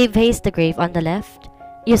 Eve faced the grave on the left.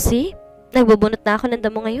 You see? Nagbubunot na ako ng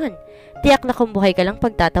damo ngayon. Tiyak na kung buhay ka lang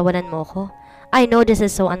pagtatawanan mo ko. I know this is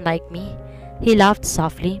so unlike me. He laughed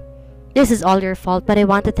softly. This is all your fault, but I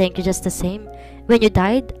want to thank you just the same. When you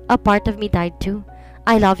died, a part of me died too.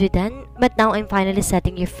 I loved you then, but now I'm finally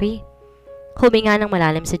setting you free. Huminga ng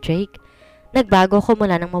malalim si Drake. Nagbago ko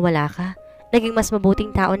mula nang mawala ka. Naging mas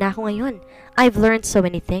mabuting tao na ako ngayon. I've learned so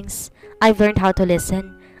many things. I've learned how to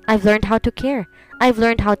listen. I've learned how to care. I've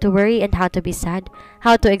learned how to worry and how to be sad.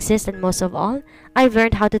 How to exist, and most of all, I've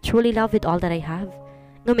learned how to truly love with all that I have.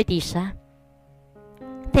 Ngumiti siya.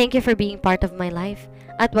 Thank you for being part of my life.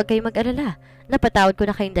 At huwag kayong mag-alala. Napatawad ko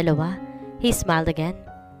na kayong dalawa. He smiled again.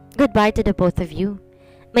 Goodbye to the both of you.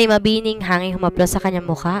 May mabining hanging humaplos sa kanyang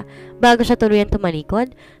mukha bago siya tuluyan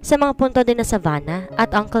tumalikod sa mga punto din na Savannah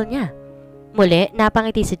at uncle niya. Muli,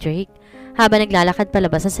 napangiti si Drake habang naglalakad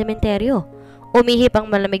palabas sa sementeryo. Umihip ang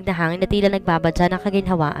malamig na hangin na tila nagbabadya ng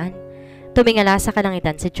kaginhawaan. Tumingala sa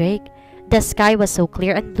kalangitan si Drake. The sky was so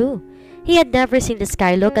clear and blue. He had never seen the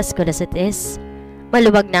sky look as good as it is.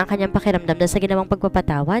 Maluwag na ang kanyang pakiramdam na sa ginawang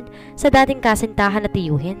pagpapatawad sa dating kasintahan at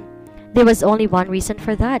tiyuhin. There was only one reason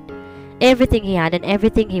for that. Everything he had and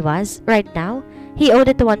everything he was, right now, he owed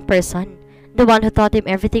it to one person, the one who taught him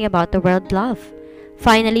everything about the world love.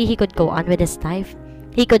 Finally, he could go on with his life.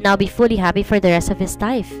 He could now be fully happy for the rest of his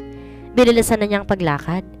life. Binilisan na niyang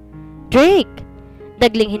paglakad. Drake!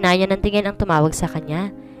 Dagling hinaya ng tingin ang tumawag sa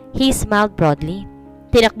kanya. He smiled broadly.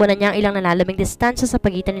 Tinakbo na niya ang ilang nalalamig distansya sa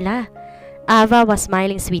pagitan nila. Ava was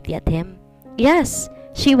smiling sweetly at him. Yes,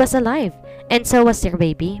 she was alive, and so was their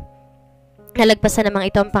baby. Nalagpasan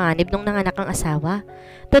namang ito ang panganib nung nanganak ang asawa.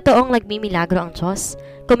 Totoong nagmimilagro ang Diyos.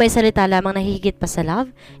 Kung may salita lamang na hihigit pa sa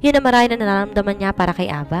love, yun ang marami na nararamdaman niya para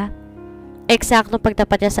kay Ava. Eksaktong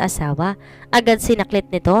pagtapat niya sa asawa, agad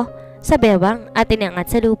sinaklit nito sa bewang at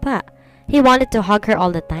inangat sa lupa. He wanted to hug her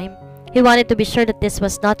all the time. He wanted to be sure that this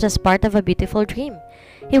was not just part of a beautiful dream.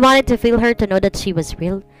 He wanted to feel her to know that she was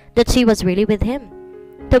real, that she was really with him.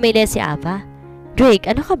 Tumili si Ava.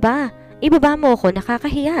 Drake, ano ka ba? Ibaba mo ako,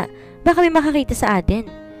 nakakahiya. Baka may makakita sa atin.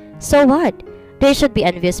 So what? They should be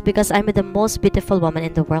envious because I'm with the most beautiful woman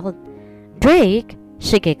in the world. Drake,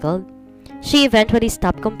 she giggled. She eventually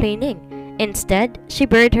stopped complaining. Instead, she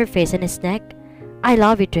buried her face in his neck. I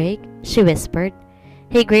love you, Drake, she whispered.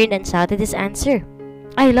 He grinned and shouted his answer.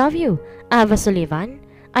 I love you, Ava Sullivan.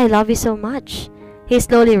 I love you so much. He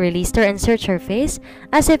slowly released her and searched her face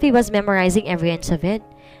as if he was memorizing every inch of it.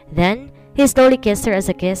 Then, he slowly kissed her as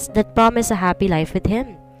a kiss that promised a happy life with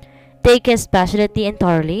him. They kissed passionately and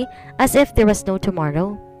thoroughly as if there was no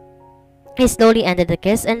tomorrow. He slowly ended the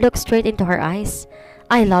kiss and looked straight into her eyes.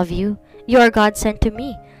 I love you. You are God sent to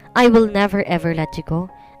me. I will never ever let you go.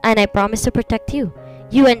 And I promise to protect you.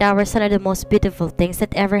 You and our son are the most beautiful things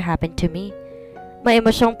that ever happened to me. May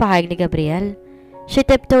emosyong pahayag ni Gabriel. She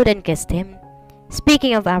tiptoed and kissed him.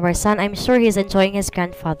 Speaking of our son, I'm sure he's enjoying his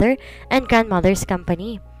grandfather and grandmother's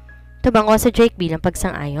company. Tumango si Drake bilang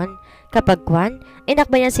pagsang-ayon. Kapag Kwan,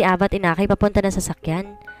 inakba niya si Ava at Inaki papunta ng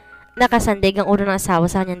sasakyan. Nakasandig ang ulo ng asawa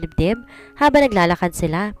sa kanyang dibdib habang naglalakad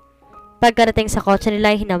sila. Pagkarating sa kotse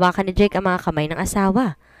nila ay hinawakan ni Drake ang mga kamay ng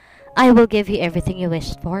asawa. I will give you everything you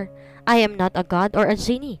wished for. I am not a god or a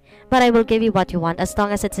genie, but I will give you what you want as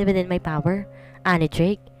long as it's within my power. Ani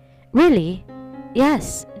Drake. Really?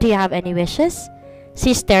 Yes. Do you have any wishes?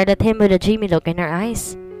 She stared at him with a dreamy look in her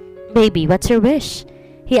eyes. Baby, what's your wish?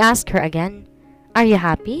 He asked her again. Are you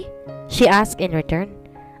happy? She asked in return.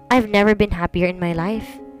 I've never been happier in my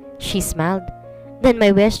life. She smiled. Then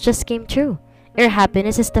my wish just came true. Your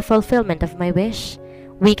happiness is the fulfillment of my wish.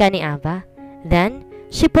 Wika ni Ava. Then,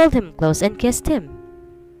 she pulled him close and kissed him.